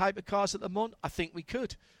 30 hypercars at Le Mans? I think we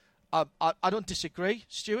could. I don't disagree,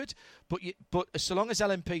 Stuart, but so long as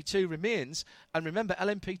LMP2 remains, and remember,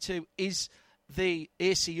 LMP2 is the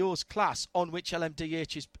ACO's class on which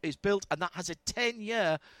LMDH is built, and that has a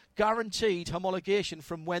 10-year guaranteed homologation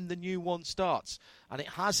from when the new one starts, and it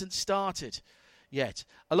hasn't started yet.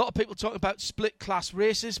 A lot of people talk about split class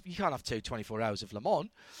races. You can't have 24 hours of Le Mans.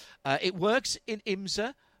 It works in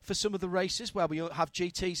IMSA for some of the races where we have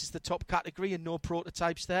GTs as the top category and no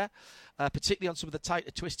prototypes there, particularly on some of the tighter,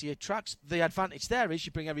 twistier tracks. The advantage there is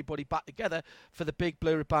you bring everybody back together for the big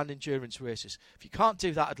blue ribbon endurance races. If you can't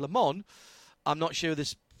do that at Le Mans, I'm not sure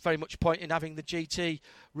there's very much point in having the GT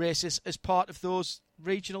races as part of those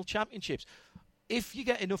regional championships. If you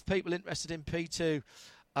get enough people interested in P2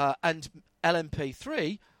 and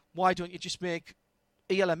LMP3, why don't you just make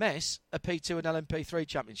ELMS a P2 and LMP3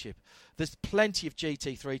 championship? There's plenty of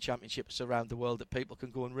GT3 championships around the world that people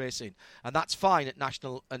can go and race in, and that's fine at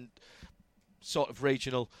national and sort of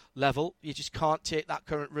regional level. You just can't take that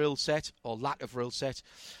current rule set or lack of rule set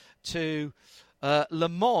to Le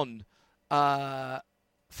Mans.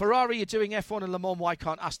 Ferrari are doing F1 and Le Mans. Why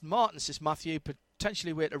can't Aston Martin, says Matthew?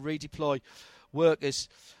 Potentially way to redeploy workers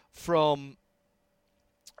from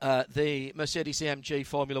the Mercedes-AMG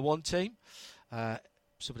Formula 1 team.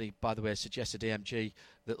 Somebody, by the way, suggested AMG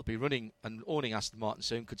that will be running and owning Aston Martin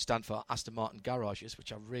soon could stand for Aston Martin Garages,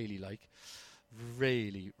 which I really like.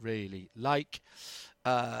 Really, really like.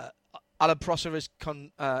 Alan Prosser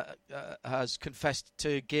has confessed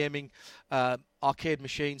to gaming arcade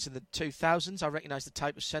machines in the 2000s. I recognise the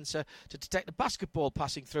type of sensor to detect a basketball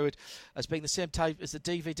passing through it as being the same type as the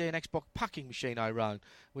DVD and Xbox packing machine I ran.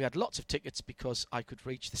 We had lots of tickets because I could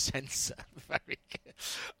reach the sensor. Very good.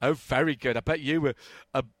 Oh, very good. I bet you were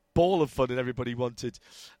a ball of fun and everybody wanted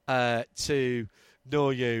to know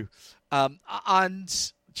you.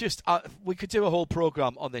 And we could do a whole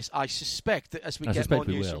programme on this. I suspect that as we get more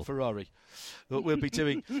news from Ferrari, that we'll be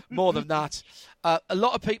doing more than that. A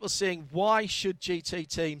lot of people saying, why should GT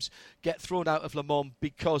teams get thrown out of Le Mans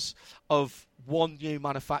because of one new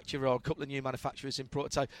manufacturer or a couple of new manufacturers in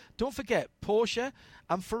prototype? Don't forget, Porsche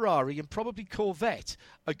and Ferrari and probably Corvette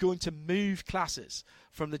are going to move classes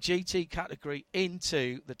from the GT category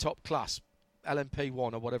into the top class,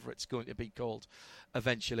 LMP1 or whatever it's going to be called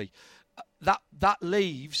eventually. That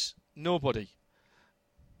leaves nobody.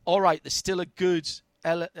 All right, there's still a good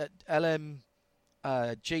LM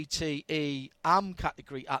GTE AM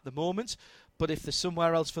category at the moment, but if there's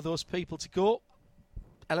somewhere else for those people to go,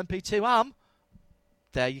 LMP2 AM,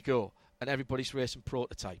 there you go, and everybody's racing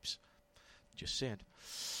prototypes. Just saying.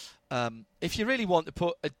 If you really want to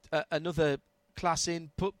put another class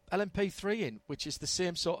in, put LMP3 in, which is the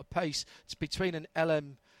same sort of pace. It's between an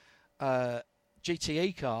LM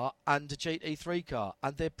GTE car and a GT3 car,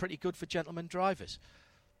 and they're pretty good for gentlemen drivers.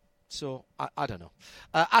 So, I don't know.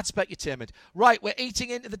 At Specutainment. Right, we're eating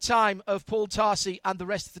into the time of Paul Tarsi and the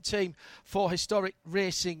rest of the team for historic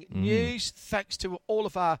racing news. Thanks to all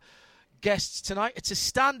of our guests tonight. It's a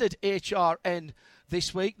standard HRN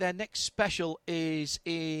this week. Their next special is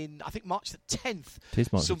in, I think, March the 10th. It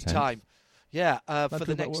is March sometime. The 10th. Yeah, for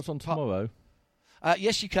the next... What's on tomorrow?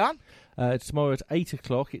 Yes, you can. Tomorrow at 8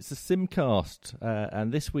 o'clock, it's the Simcast,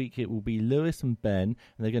 and this week it will be Lewis and Ben, and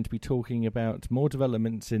they're going to be talking about more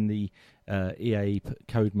developments in the EA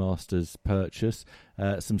Codemasters purchase,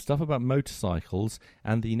 some stuff about motorcycles,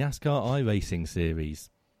 and the NASCAR iRacing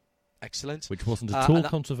series. Excellent. Which wasn't at all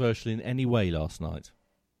controversial in any way last night.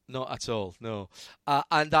 Not at all, no.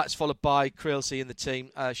 And that's followed by Crailsey and the team.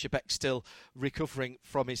 Shebeck still recovering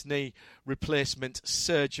from his knee replacement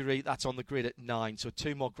surgery. That's on the grid at 9. So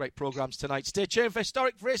 2 more great programmes tonight. Stay tuned for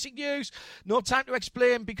historic racing news. No time to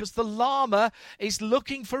explain because the llama is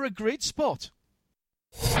looking for a grid spot.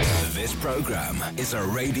 This programme is a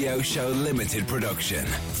Radio Show Limited production.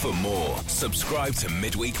 For more, subscribe to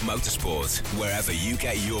Midweek Motorsport wherever you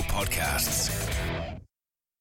get your podcasts.